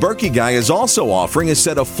Light, the Berkey Guy is also offering a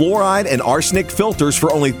set of fluoride and arsenic filters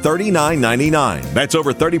for only $39.99. That's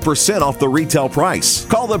over 30% off the retail price.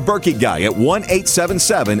 Call the Berkey Guy at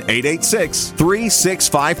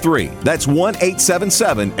 1-877-886-3653. That's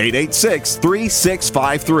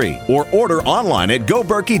 1-877-886-3653. Or order online at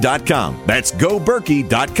goberkey.com. That's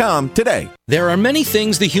goberkey.com today. There are many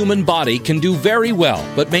things the human body can do very well,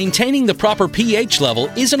 but maintaining the proper pH level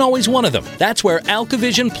isn't always one of them. That's where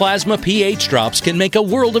AlkaVision Plasma pH Drops can make a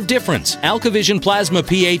world of difference. AlkaVision Plasma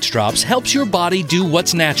pH Drops helps your body do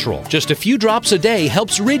what's natural. Just a few drops a day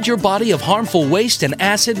helps rid your body of harmful waste and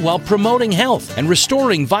acid while promoting health and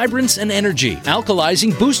restoring vibrance and energy.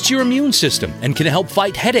 Alkalizing boosts your immune system and can help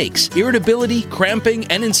fight headaches, irritability, cramping,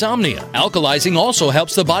 and insomnia. Alkalizing also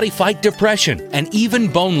helps the body fight depression and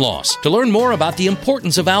even bone loss. To learn more more about the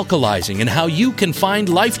importance of alkalizing and how you can find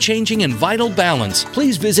life-changing and vital balance,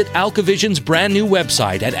 please visit AlkaVision's brand new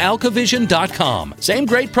website at alkavision.com. Same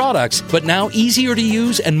great products, but now easier to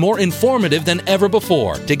use and more informative than ever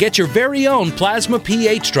before. To get your very own plasma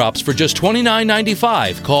pH drops for just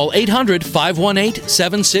 $29.95, call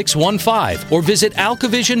 800-518-7615 or visit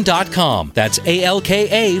alkavision.com. That's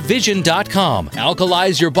ALKA Vision.com.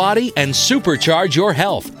 Alkalize your body and supercharge your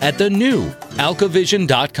health at the new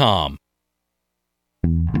alkavision.com.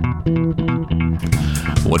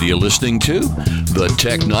 What are you listening to? The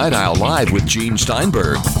Tech Night Owl Live with Gene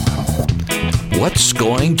Steinberg. What's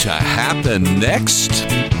going to happen next?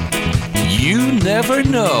 You never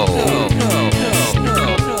know.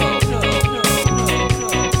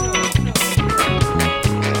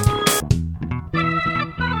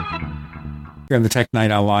 Here on the Tech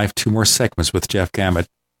Night Owl Live, 2 more segments with Jeff Gamet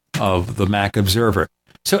of the Mac Observer.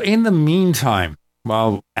 So in the meantime,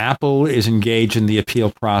 while Apple is engaged in the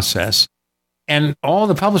appeal process, and all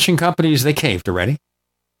the publishing companies, they caved already.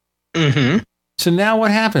 Mm-hmm. So now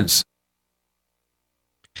what happens?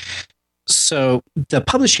 So the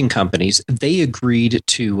publishing companies, they agreed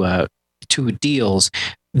to deals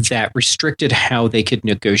that restricted how they could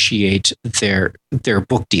negotiate their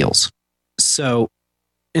book deals. So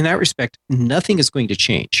in that respect, nothing is going to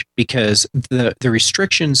change because the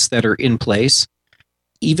restrictions that are in place,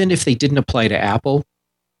 even if they didn't apply to Apple,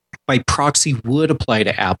 by proxy would apply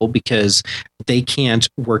to Apple because they can't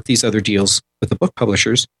work these other deals with the book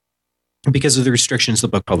publishers because of the restrictions the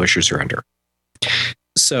book publishers are under.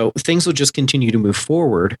 So things will just continue to move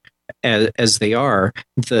forward as they are.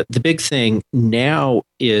 The big thing now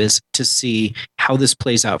is to see how this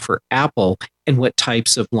plays out for Apple and what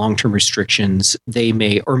types of long-term restrictions they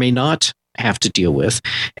may or may not have to deal with,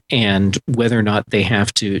 and whether or not they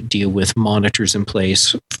have to deal with monitors in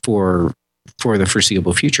place for the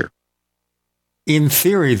foreseeable future. In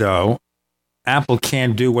theory, though, Apple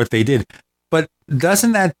can do what they did. But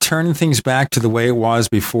doesn't that turn things back to the way it was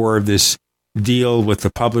before this deal with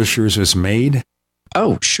the publishers was made?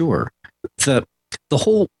 Oh, sure. The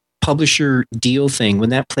whole publisher deal thing,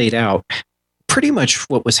 when that played out, pretty much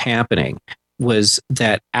what was happening was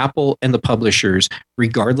that Apple and the publishers,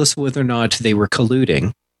 regardless of whether or not they were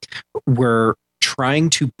colluding, were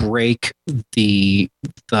trying to break the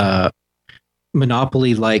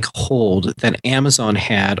monopoly-like hold that Amazon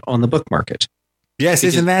had on the book market. Yes,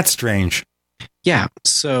 isn't that strange? Yeah.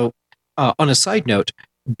 So on a side note,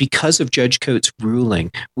 because of Judge Coates'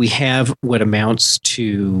 ruling, we have what amounts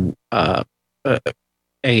to an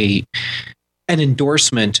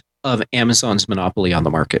endorsement of Amazon's monopoly on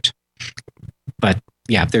the market. But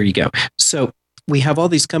yeah, there you go. So we have all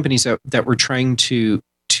these companies that were trying to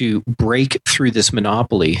break through this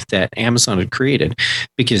monopoly that Amazon had created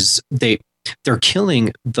because they're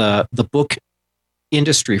killing the book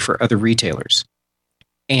industry for other retailers.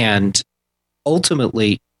 And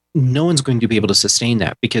ultimately, no one's going to be able to sustain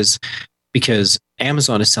that because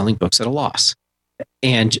Amazon is selling books at a loss.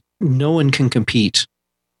 And no one can compete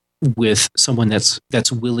with someone that's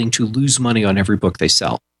willing to lose money on every book they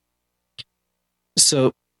sell.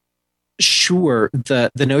 So sure,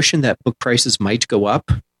 the notion that book prices might go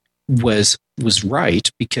up was right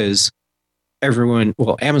because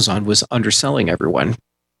Amazon was underselling everyone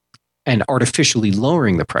and artificially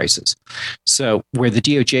lowering the prices. So where the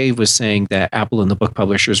DOJ was saying that Apple and the book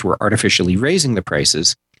publishers were artificially raising the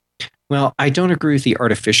prices, well, I don't agree with the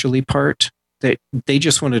artificially part. That they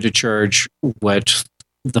just wanted to charge what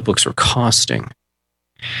the books were costing.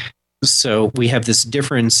 So we have this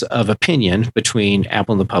difference of opinion between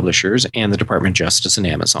Apple and the publishers and the Department of Justice and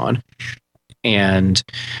Amazon. And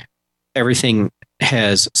everything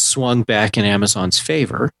has swung back in Amazon's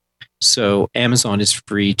favor. So Amazon is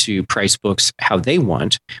free to price books how they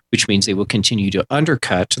want, which means they will continue to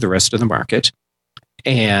undercut the rest of the market,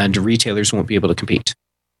 and retailers won't be able to compete.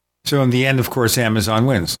 So in the end, of course, Amazon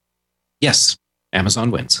wins. Yes, Amazon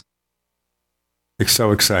wins. It's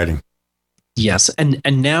so exciting. Yes, and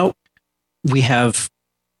now we have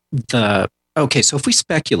so if we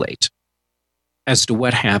speculate as to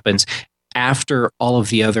what happens after all of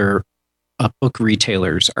the other book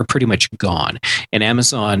retailers are pretty much gone and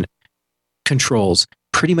Amazon controls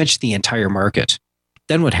pretty much the entire market,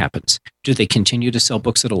 then what happens? Do they continue to sell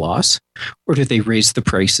books at a loss, or do they raise the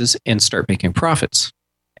prices and start making profits?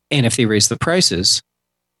 And if they raise the prices,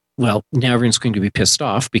 well, now everyone's going to be pissed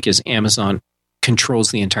off because Amazon controls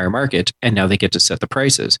the entire market and now they get to set the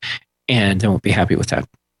prices, and they won't be happy with that.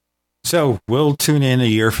 So we'll tune in a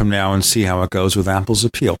year from now and see how it goes with Apple's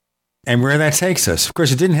appeal and where that takes us. Of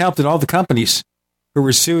course, it didn't help that all the companies who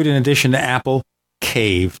were sued in addition to Apple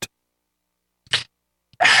caved.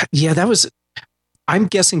 Yeah, that was I'm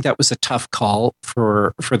guessing that was a tough call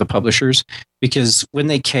for the publishers, because when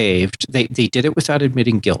they caved, they did it without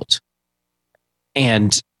admitting guilt.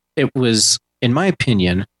 And it was, in my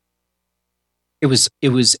opinion, it was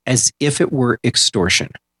as if it were extortion,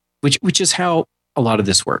 which is how a lot of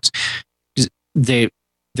this works. They're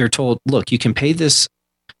told, look, you can pay this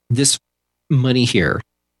money here,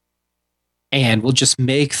 and we'll just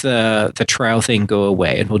make the trial thing go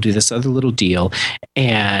away, and we'll do this other little deal,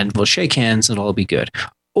 and we'll shake hands and it'll all be good.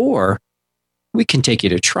 Or we can take you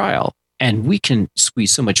to trial, and we can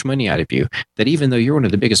squeeze so much money out of you that even though you're one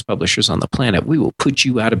of the biggest publishers on the planet, we will put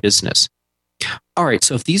you out of business. All right,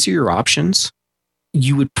 so if these are your options,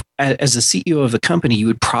 you would, as a CEO of the company, you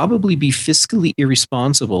would probably be fiscally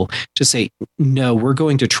irresponsible to say, no, we're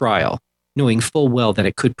going to trial, knowing full well that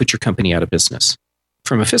it could put your company out of business.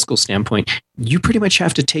 From a fiscal standpoint, you pretty much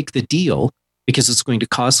have to take the deal because it's going to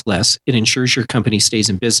cost less. It ensures your company stays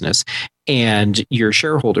in business, and your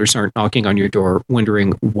shareholders aren't knocking on your door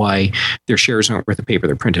wondering why their shares aren't worth the paper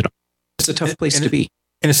they're printed on. It's a tough place to be.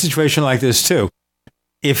 In a situation like this, too,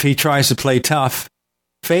 if he tries to play tough,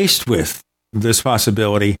 faced with this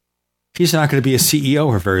possibility, he's not going to be a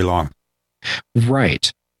CEO for very long.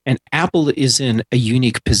 Right. And Apple is in a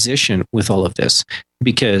unique position with all of this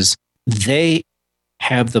because they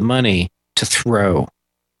have the money to throw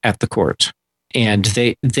at the court, and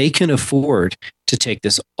they can afford to take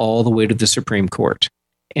this all the way to the Supreme Court.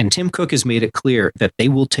 And Tim Cook has made it clear that they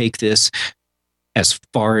will take this as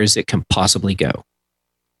far as it can possibly go,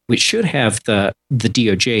 which should have the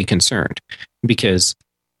DOJ concerned, because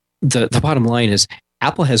the bottom line is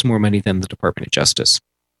Apple has more money than the Department of Justice.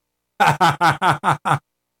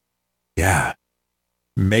 Yeah.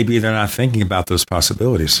 Maybe they're not thinking about those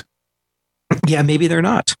possibilities. Yeah, maybe they're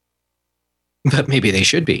not. But maybe they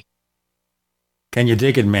should be. Can you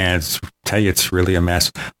dig it, man? Tell you, it's really a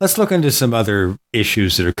mess. Let's look into some other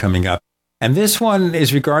issues that are coming up. And this one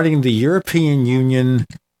is regarding the European Union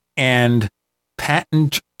and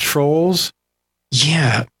patent trolls.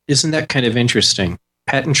 Yeah, isn't that kind of interesting?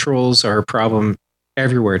 Patent trolls are a problem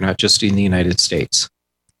everywhere, not just in the United States.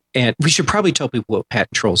 And we should probably tell people what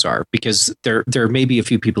patent trolls are, because there may be a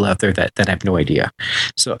few people out there that have no idea.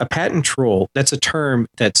 So a patent troll, that's a term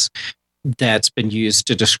that's been used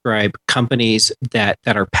to describe companies that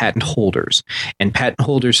are patent holders, and patent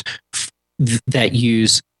holders that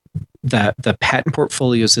use the patent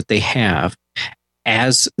portfolios that they have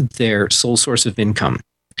as their sole source of income,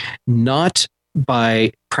 not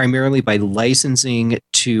primarily by licensing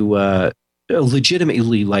to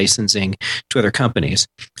legitimately licensing to other companies,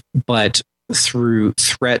 but through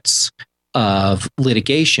threats of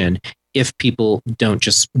litigation if people don't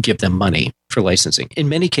just give them money for licensing. In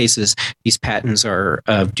many cases, these patents are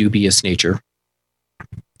of dubious nature,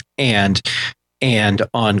 and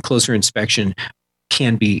on closer inspection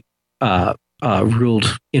can be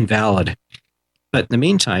ruled invalid. But in the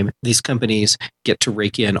meantime, these companies get to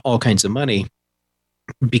rake in all kinds of money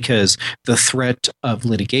because the threat of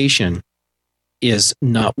litigation is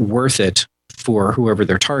not worth it for whoever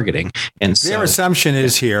they're targeting. And so their assumption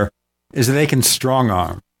is that they can strong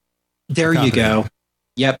arm. There you go.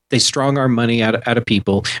 Yep, they strong arm money out of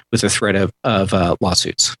people with the threat of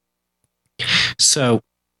lawsuits. So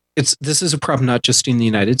this is a problem not just in the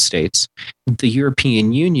United States. The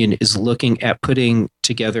European Union is looking at putting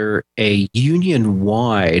together a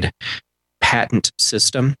union-wide patent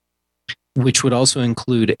system, which would also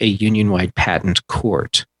include a union-wide patent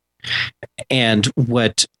court. And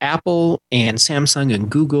what Apple and Samsung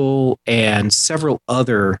and Google and several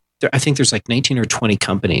other, I think there's like 19 or 20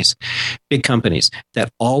 companies, big companies,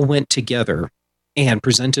 that all went together and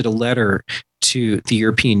presented a letter to the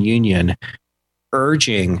European Union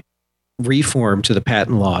urging reform to the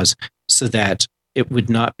patent laws so that it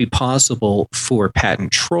would not be possible for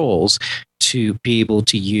patent trolls to be able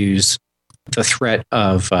to use the threat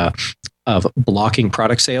of blocking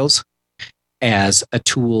product sales as a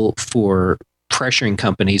tool for pressuring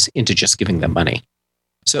companies into just giving them money.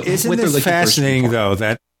 So isn't this fascinating, though,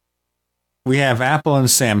 that we have Apple and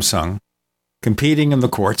Samsung competing in the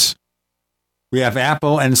courts? We have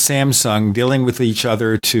Apple and Samsung dealing with each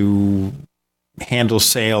other to handle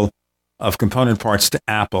sale of component parts to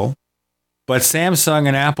Apple. But Samsung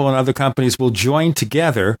and Apple and other companies will join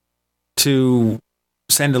together to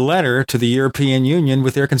send a letter to the European Union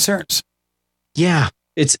with their concerns. Yeah,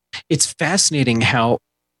 it's fascinating how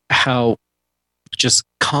just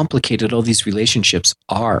complicated all these relationships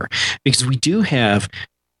are, because we do have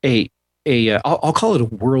I'll call it a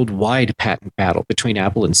worldwide patent battle between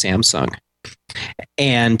Apple and Samsung,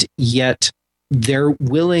 and yet they're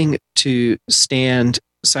willing to stand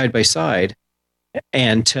side by side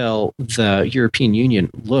and tell the European Union,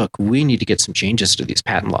 look, we need to get some changes to these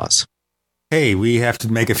patent laws. Hey, we have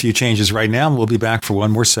to make a few changes right now, and we'll be back for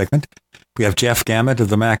one more segment. We have Jeff Gamet of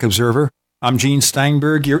the Mac Observer. I'm Gene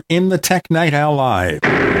Steinberg. You're in the Tech Night Owl Live.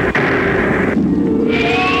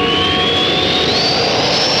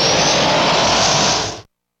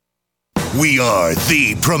 We are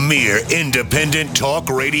the premier independent talk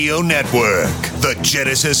radio network, the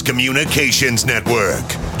Genesis Communications Network,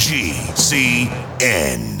 GCN.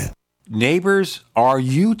 Neighbors, are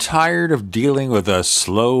you tired of dealing with a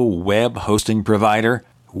slow web hosting provider?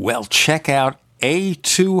 Well, check out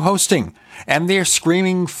A2 Hosting and their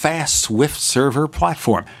screaming fast Swift server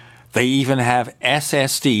platform. They even have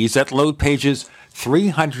SSDs that load pages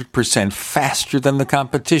 300% faster than the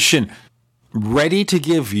competition. Ready to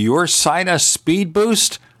give your site a speed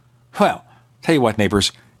boost? Well, tell you what,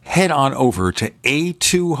 neighbors, head on over to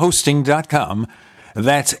a2hosting.com.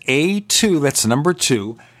 That's A2, that's number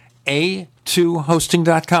 2,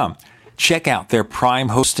 a2hosting.com. Check out their Prime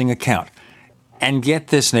hosting account. And get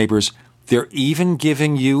this, neighbors, they're even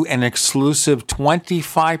giving you an exclusive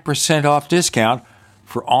 25% off discount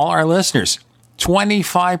for all our listeners.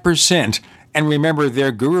 25%. And remember,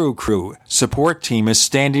 their Guru Crew support team is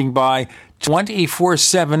standing by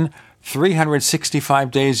 24/7, 365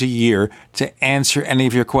 days a year to answer any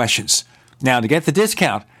of your questions. Now, to get the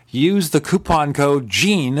discount, use the coupon code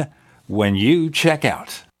GENE when you check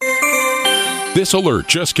out. This alert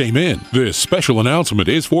just came in. This special announcement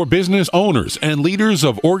is for business owners and leaders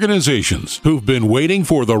of organizations who've been waiting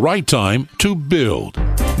for the right time to build.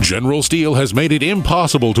 General Steel has made it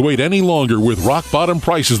impossible to wait any longer with rock-bottom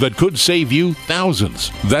prices that could save you thousands.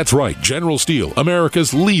 That's right, General Steel,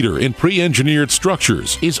 America's leader in pre-engineered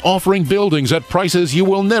structures, is offering buildings at prices you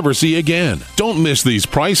will never see again. Don't miss these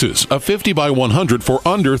prices. A 50 by 100 for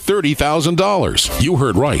under $30,000. You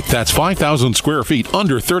heard right. That's 5,000 square feet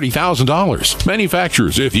under $30,000.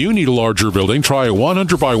 Manufacturers, if you need a larger building, try a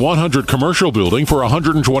 100 by 100 commercial building for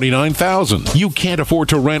 $129,000. You can't afford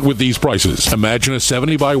to rent with these prices. Imagine a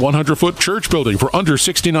 70 by 100-foot church building for under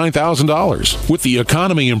 $69,000. With the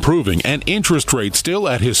economy improving and interest rates still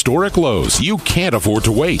at historic lows, you can't afford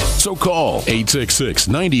to wait. So call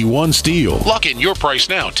 866-91-STEEL. Lock in your price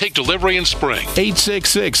now. Take delivery in spring.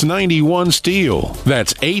 866-91-STEEL.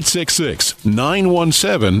 That's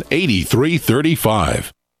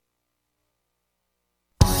 866-917-8335.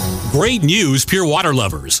 Great news, Pure Water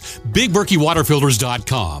lovers.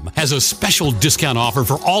 BigBerkeyWaterFilters.com has a special discount offer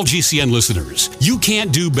for all GCN listeners. You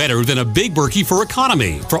can't do better than a Big Berkey for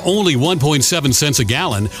economy. For only 1.7 cents a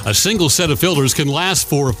gallon, a single set of filters can last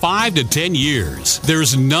for 5 to 10 years.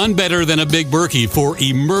 There's none better than a Big Berkey for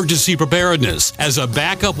emergency preparedness as a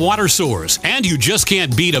backup water source. And you just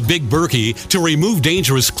can't beat a Big Berkey to remove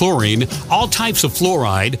dangerous chlorine, all types of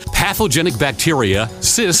fluoride, pathogenic bacteria,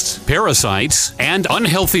 cysts, parasites, and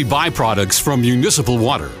unhealthy byproducts from municipal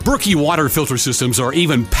water. Berkey water filter systems are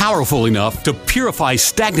even powerful enough to purify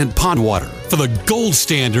stagnant pond water. For the gold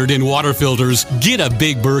standard in water filters, get a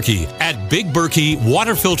Big Berkey at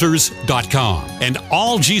BigBerkeyWaterFilters.com. And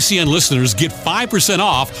all GCN listeners get 5%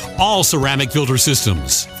 off all ceramic filter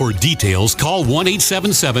systems. For details, call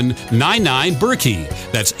 1-877-99-BERKEY.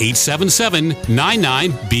 That's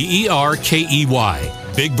 877-99-BERKEY.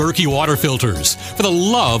 Big Berkey Water Filters, for the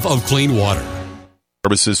love of clean water.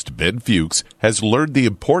 Pharmacist Ben Fuchs has learned the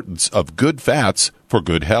importance of good fats for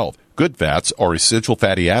good health. Good fats are essential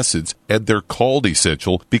fatty acids, and they're called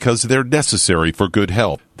essential because they're necessary for good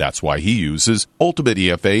health. That's why he uses Ultimate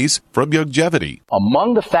EFAs from Youngevity.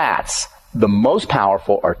 Among the fats, the most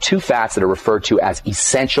powerful are two fats that are referred to as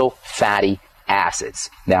essential fatty acids.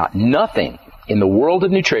 Now, nothing in the world of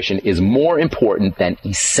nutrition is more important than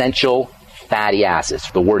essential fatty acids.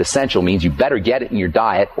 The word essential means you better get it in your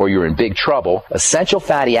diet or you're in big trouble. Essential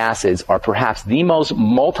fatty acids are perhaps the most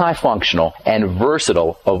multifunctional and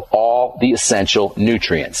versatile of all the essential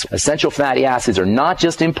nutrients. Essential fatty acids are not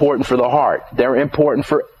just important for the heart, they're important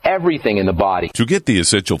for everything in the body. To get the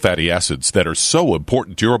essential fatty acids that are so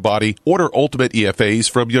important to your body, order Ultimate EFAs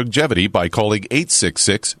from Youngevity by calling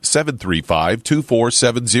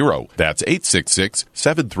 866-735-2470. That's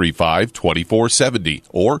 866-735-2470.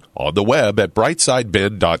 Or on the web at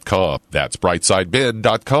brightsideben.com. That's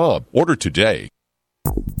brightsideben.com. Order today.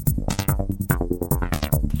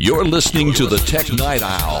 You're listening to the Tech Night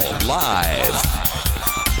Owl live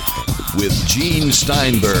with Gene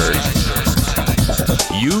Steinberg.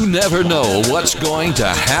 You never know what's going to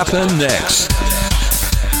happen next.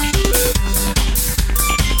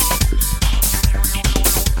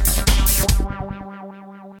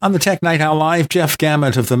 On the Tech Night Owl Live, Jeff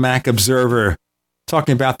Gamet of the Mac Observer,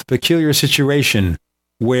 talking about the peculiar situation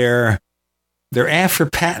where They're after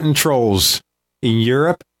patent trolls in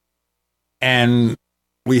Europe, and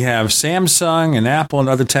we have Samsung and Apple and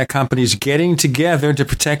other tech companies getting together to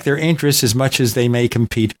protect their interests as much as they may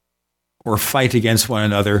compete or fight against one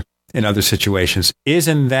another in other situations.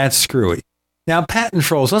 Isn't that screwy? Now, patent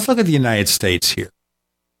trolls, let's look at the United States here.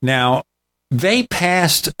 Now, they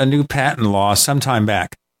passed a new patent law some time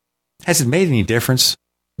back. Has it made any difference?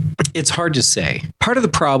 It's hard to say. Part of the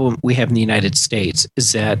problem we have in the United States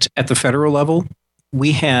is that at the federal level,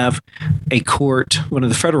 we have a court, one of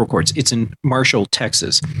the federal courts, it's in Marshall,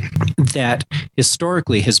 Texas, that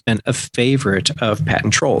historically has been a favorite of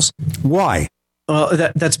patent trolls. Why? Well,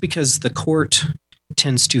 that's because the court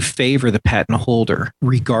tends to favor the patent holder,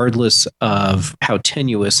 regardless of how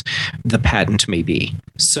tenuous the patent may be.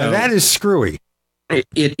 So now that is screwy.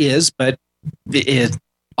 It is, but it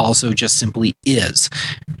also just simply is.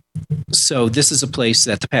 So this is a place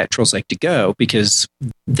that the patent trolls like to go because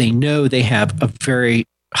they know they have a very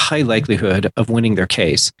high likelihood of winning their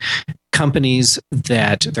case. Companies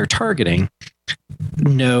that they're targeting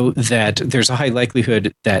know that there's a high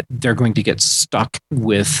likelihood that they're going to get stuck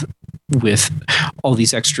with all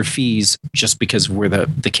these extra fees just because of where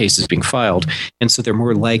the case is being filed. And so they're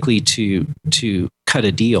more likely to cut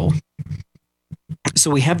a deal.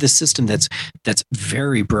 So we have this system that's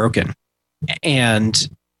very broken. And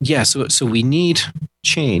yeah, so we need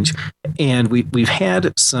change, and we've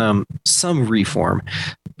had some reform,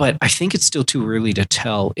 but I think it's still too early to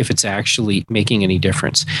tell if it's actually making any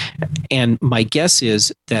difference. And my guess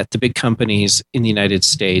is that the big companies in the United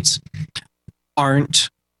States aren't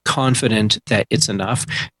confident that it's enough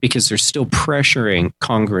because they're still pressuring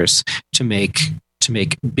Congress to make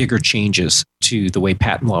bigger changes to the way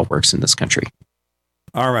patent law works in this country.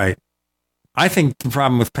 All right. I think the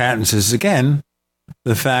problem with patents is, again,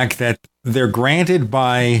 the fact that they're granted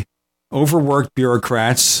by overworked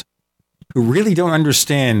bureaucrats who really don't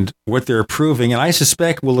understand what they're approving, and I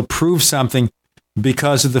suspect will approve something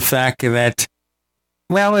because of the fact that,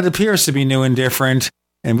 well, it appears to be new and different,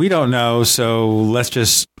 and we don't know, so let's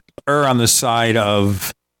just err on the side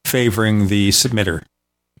of favoring the submitter.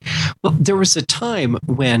 Well, there was a time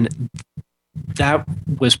when that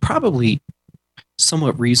was probably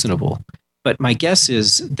somewhat reasonable. But my guess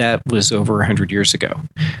is that was over 100 years ago.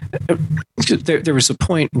 There was a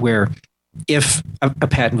point where if a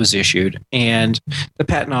patent was issued and the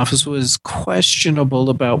patent office was questionable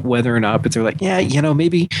about whether or not, but they're like, yeah,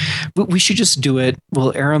 maybe we should just do it.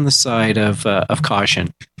 We'll err on the side of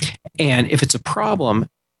caution. And if it's a problem,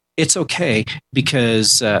 it's okay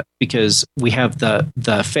because we have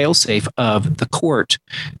the fail-safe of the court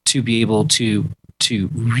to be able to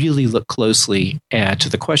really look closely at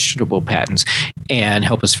the questionable patents and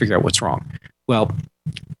help us figure out what's wrong. Well,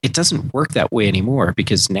 it doesn't work that way anymore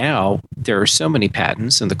because now there are so many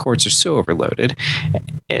patents and the courts are so overloaded.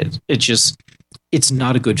 It's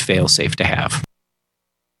not a good fail-safe to have.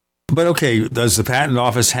 But okay, does the patent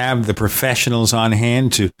office have the professionals on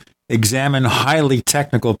hand to examine highly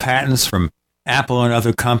technical patents from Apple and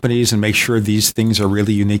other companies and make sure these things are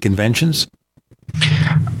really unique inventions?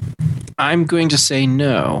 I'm going to say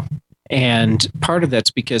no. And part of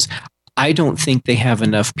that's because I don't think they have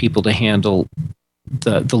enough people to handle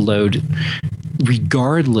the load,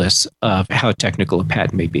 regardless of how technical a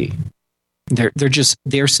patent may be.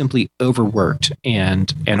 They're simply overworked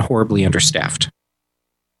and horribly understaffed.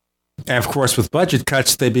 And of course, with budget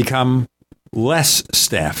cuts, they become less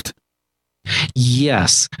staffed.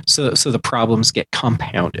 Yes. So the problems get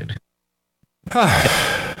compounded.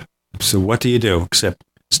 So what do you do except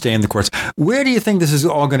stay in the courts? Where do you think this is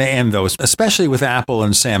all going to end, though, especially with Apple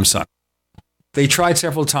and Samsung? They tried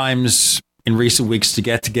several times in recent weeks to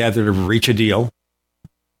get together to reach a deal.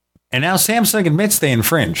 And now Samsung admits they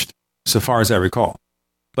infringed, so far as I recall.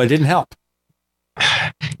 But it didn't help.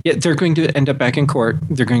 Yeah, they're going to end up back in court.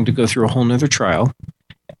 They're going to go through a whole nother trial.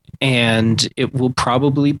 And it will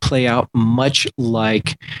probably play out much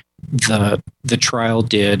like the trial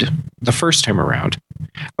did the first time around.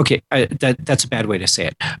 Okay, that's a bad way to say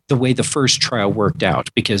it. The way the first trial worked out,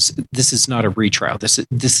 because this is not a retrial. This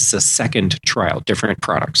is a second trial, different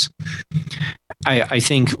products. I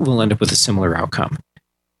think we'll end up with a similar outcome.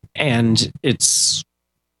 And it's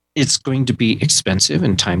going to be expensive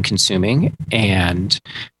and time consuming, and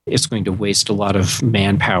it's going to waste a lot of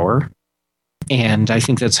manpower. And I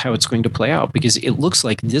think that's how it's going to play out, because it looks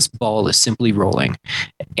like this ball is simply rolling,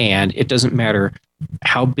 and it doesn't matter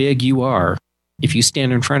how big you are. If you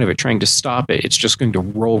stand in front of it trying to stop it, it's just going to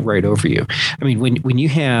roll right over you. I mean, when you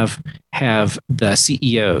have the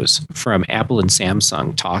CEOs from Apple and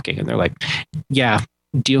Samsung talking, and they're like, yeah,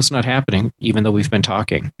 deal's not happening, even though we've been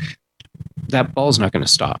talking, that ball's not going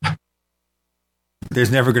to stop.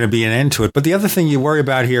 there's never going to be an end to it. But the other thing you worry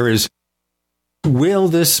about here is, will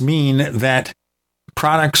this mean that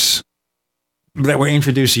products that were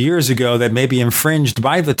introduced years ago that may be infringed,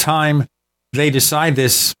 by the time they decide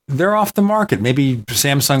this, they're off the market? Maybe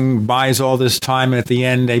Samsung buys all this time, and at the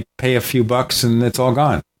end they pay a few bucks and it's all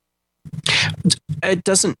gone. It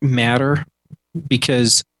doesn't matter,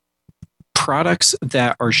 because products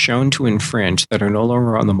that are shown to infringe, that are no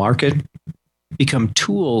longer on the market, become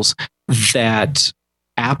tools that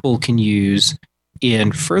Apple can use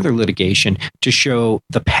in further litigation to show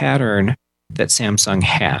the pattern that Samsung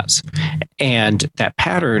has. And that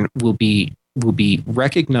pattern will be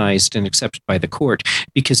recognized and accepted by the court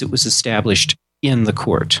because it was established in the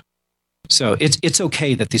court. So it's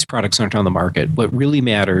okay that these products aren't on the market. What really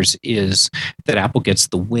matters is that Apple gets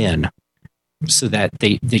the win, so that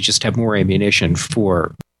they just have more ammunition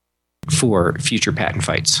for future patent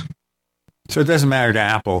fights. So it doesn't matter to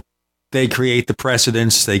Apple. They create the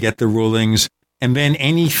precedents, they get the rulings, and then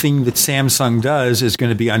anything that Samsung does is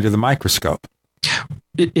going to be under the microscope.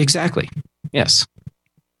 Exactly. Yes.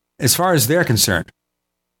 As far as they're concerned,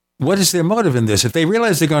 what is their motive in this? If they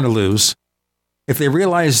realize they're going to lose, if they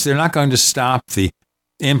realize they're not going to stop the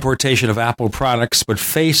importation of Apple products but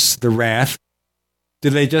face the wrath, do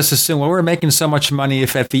they just assume, well, we're making so much money,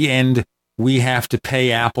 if at the end we have to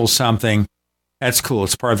pay Apple something, that's cool.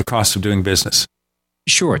 It's part of the cost of doing business.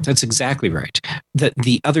 Sure, that's exactly right.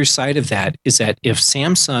 The other side of that is that if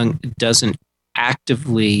Samsung doesn't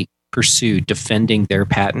actively pursue defending their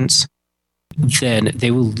patents, then they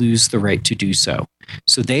will lose the right to do so.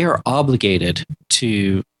 So they are obligated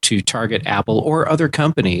to target Apple or other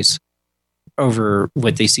companies over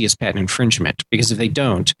what they see as patent infringement. Because if they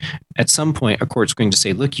don't, at some point, a court's going to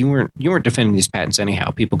say, look, you weren't defending these patents anyhow.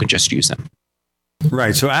 People could just use them.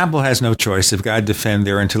 Right. So Apple has no choice. They've got to defend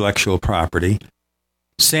their intellectual property.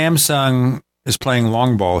 Samsung is playing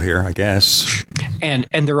long ball here, I guess. And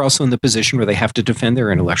they're also in the position where they have to defend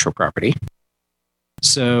their intellectual property.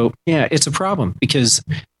 So, yeah, it's a problem, because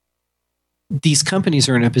these companies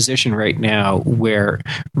are in a position right now where,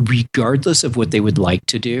 regardless of what they would like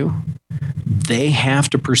to do, they have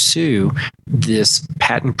to pursue this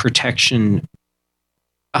patent protection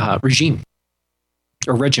regimen.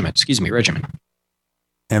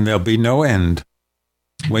 And there'll be no end.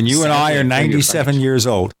 When you and I are 97 years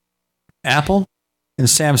old, Apple and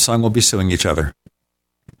Samsung will be suing each other.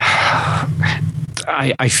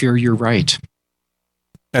 I fear you're right.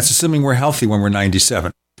 That's assuming we're healthy when we're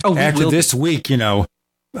 97. Oh, after this week, I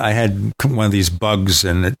had one of these bugs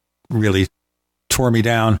and it really tore me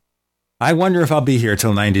down. I wonder if I'll be here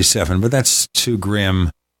till 97, but that's too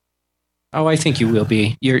grim. Oh, I think you will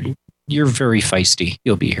be. You're very feisty.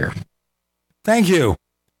 You'll be here. Thank you.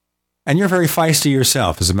 And you're very feisty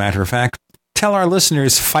yourself, as a matter of fact. Tell our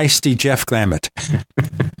listeners, Feisty Jeff Glamet,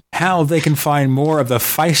 how they can find more of the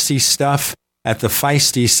feisty stuff at the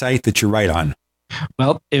feisty site that you write on.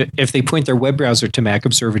 Well, if they point their web browser to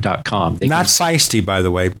macobserver.com. Not feisty, by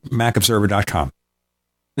the way, macobserver.com.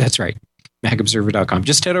 That's right, macobserver.com.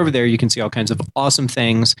 Just head over there. You can see all kinds of awesome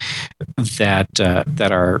things that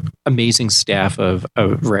our amazing staff of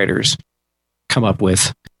writers come up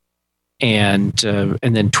with. And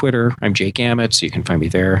then Twitter, I'm Jake Gamet, so you can find me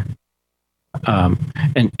there.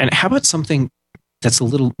 And how about something that's a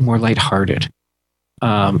little more lighthearted?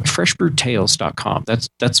 Freshbrewtales.com.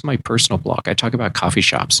 That's my personal blog. I talk about coffee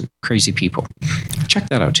shops and crazy people. Check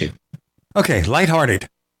that out too. Okay, lighthearted.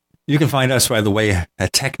 You can find us, by the way,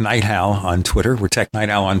 at Tech Night Owl on Twitter. We're Tech Night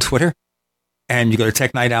Owl on Twitter. And you go to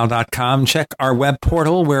technightowl.com, check our web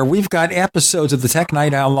portal where we've got episodes of the Tech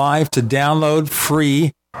Night Owl Live to download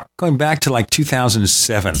free, going back to like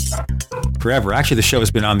 2007. Forever. Actually, the show has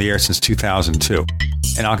been on the air since 2002.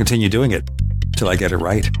 And I'll continue doing it till I get it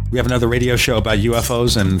right. We have another radio show about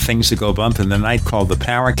UFOs and things that go bump in the night called the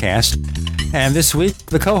Paracast. And this week,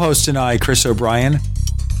 the co-host and I, Chris O'Brien,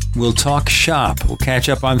 will talk shop. We'll catch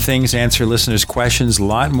up on things, answer listeners' questions, a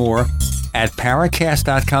lot more at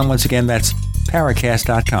Paracast.com. Once again, that's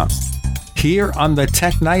Paracast.com. Here on the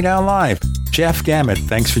Tech Night Owl Live, Jeff Gamet,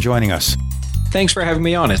 thanks for joining us. Thanks for having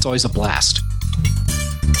me on. It's always a blast.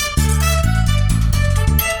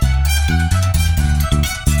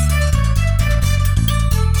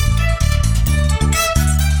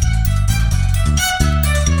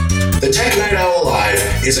 The Tech Night Owl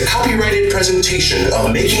Live is a copyrighted presentation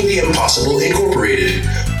of Making the Impossible Incorporated.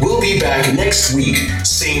 We'll be back next week.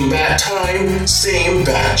 Same bat time, same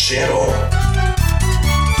bat channel.